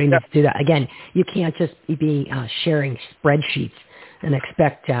somebody needs to do that. Again, you can't just be sharing spreadsheets and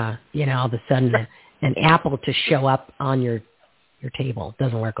expect, all of a sudden an apple to show up on your table. It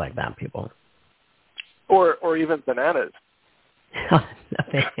doesn't work like that, people. Or even bananas.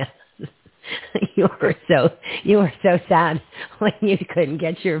 You were so sad when you couldn't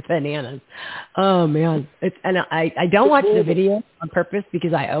get your bananas. Oh man! I don't watch the video on purpose,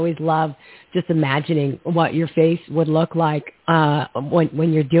 because I always love just imagining what your face would look like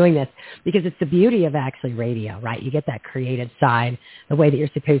when you're doing this, because it's the beauty of actually radio, right? You get that creative side, the way that you're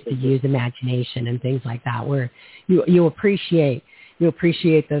supposed to use imagination and things like that, where you appreciate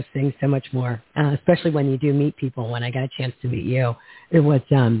those things so much more, especially when you do meet people. When I got a chance to meet you, it was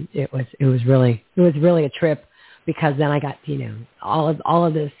really a trip, because then I got all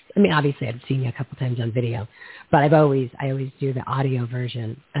of this. Obviously I'd seen you a couple times on video, but I always do the audio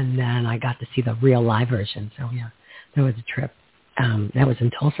version, and then I got to see the real live version. So yeah, that was a trip. That was in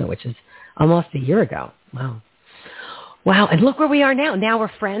Tulsa, which is almost a year ago. Wow, and look where we are now. Now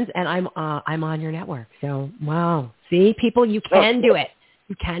we're friends, and I'm on your network. So wow, see, people, you can do it.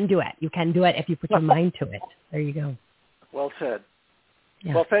 You can do it. You can do it if you put your mind to it. There you go. Well said.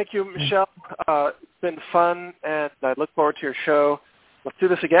 Yeah. Well, thank you, Michelle. It's been fun, and I look forward to your show. Let's do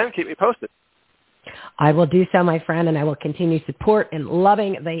this again. Keep me posted. I will do so, my friend, and I will continue support and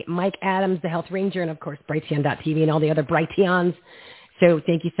loving the Mike Adams, the Health Ranger, and of course Brighteon.tv and all the other Brighteons. So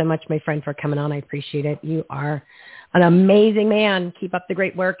thank you so much, my friend, for coming on. I appreciate it. You are an amazing man. Keep up the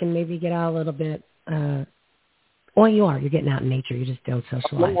great work, and maybe get out a little bit. Well, you are. You're getting out in nature. You just don't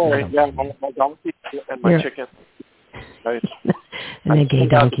socialize. My donkey and my chicken. Right. And the gay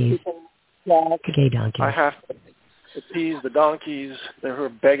donkeys. The gay donkeys. I have to appease the donkeys who are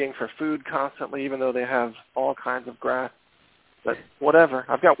begging for food constantly, even though they have all kinds of grass. But whatever.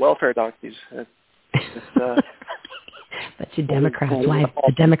 I've got welfare donkeys. But you're Democrats. Why?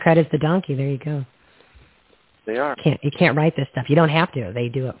 The Democrat is the donkey. There you go. They are. You can't write this stuff. You don't have to. They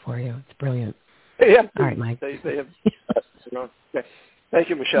do it for you. It's brilliant. Yeah. All right, Mike. They have. Okay. Thank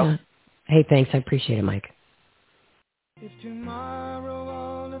you, Michelle. Hey, thanks. I appreciate it, Mike. If tomorrow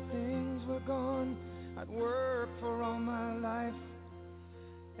all the things were gone, I'd work for all my life,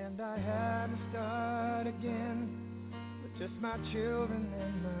 and I had to start again with just my children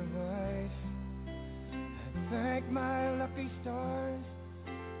and my wife. I'd thank my lucky stars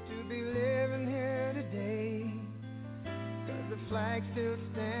to be living here today, 'cause the flag still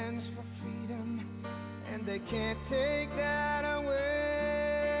stands for freedom, and they can't take that away.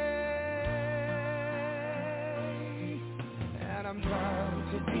 And I'm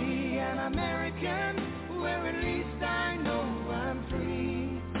proud to be an American, where at least I know I'm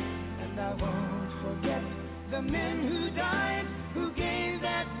free. And I won't forget the men who died, who gave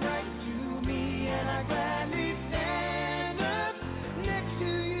that right to me. And I gladly stand up next to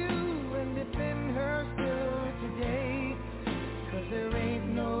you and defend her still today, 'cause there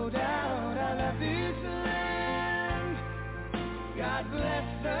ain't no doubt I love this land. God bless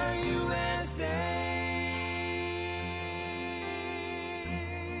the USA.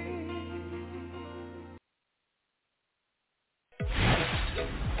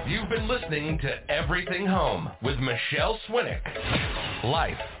 You've been listening to Everything Home with Michelle Swinnick.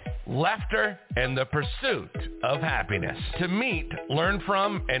 Life, laughter, and the pursuit of happiness. To meet, learn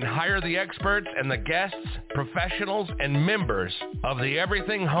from, and hire the experts and the guests, professionals, and members of the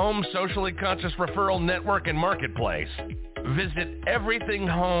Everything Home Socially Conscious Referral Network and Marketplace, visit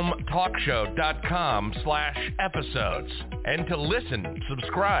everythinghometalkshow.com/episodes. And to listen,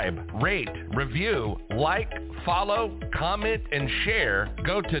 subscribe, rate, review, like, follow, comment, and share,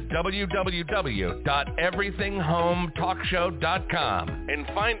 go to www.everythinghometalkshow.com and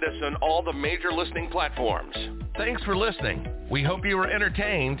find us on all the major listening platforms. Thanks for listening. We hope you were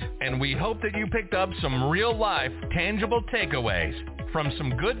entertained, and we hope that you picked up some real-life, tangible takeaways from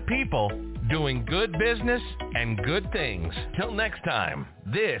some good people doing good business and good things. Till next time,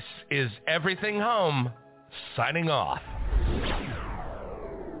 this is Everything Home, signing off.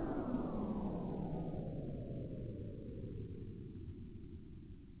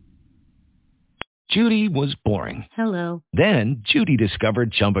 Judy was boring. Hello. Then Judy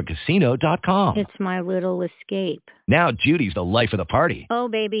discovered ChumbaCasino.com. It's my little escape. Now Judy's the life of the party. Oh,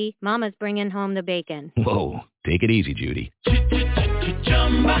 baby, mama's bringing home the bacon. Whoa, take it easy, Judy.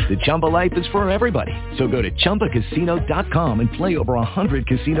 The Chumba life is for everybody. So go to ChumbaCasino.com and play over 100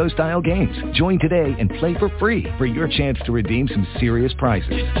 casino-style games. Join today and play for free for your chance to redeem some serious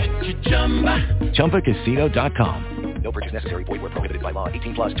prizes. ChumbaCasino.com. No purchase necessary. Void where prohibited by law.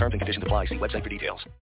 18 plus terms and conditions apply. See website for details.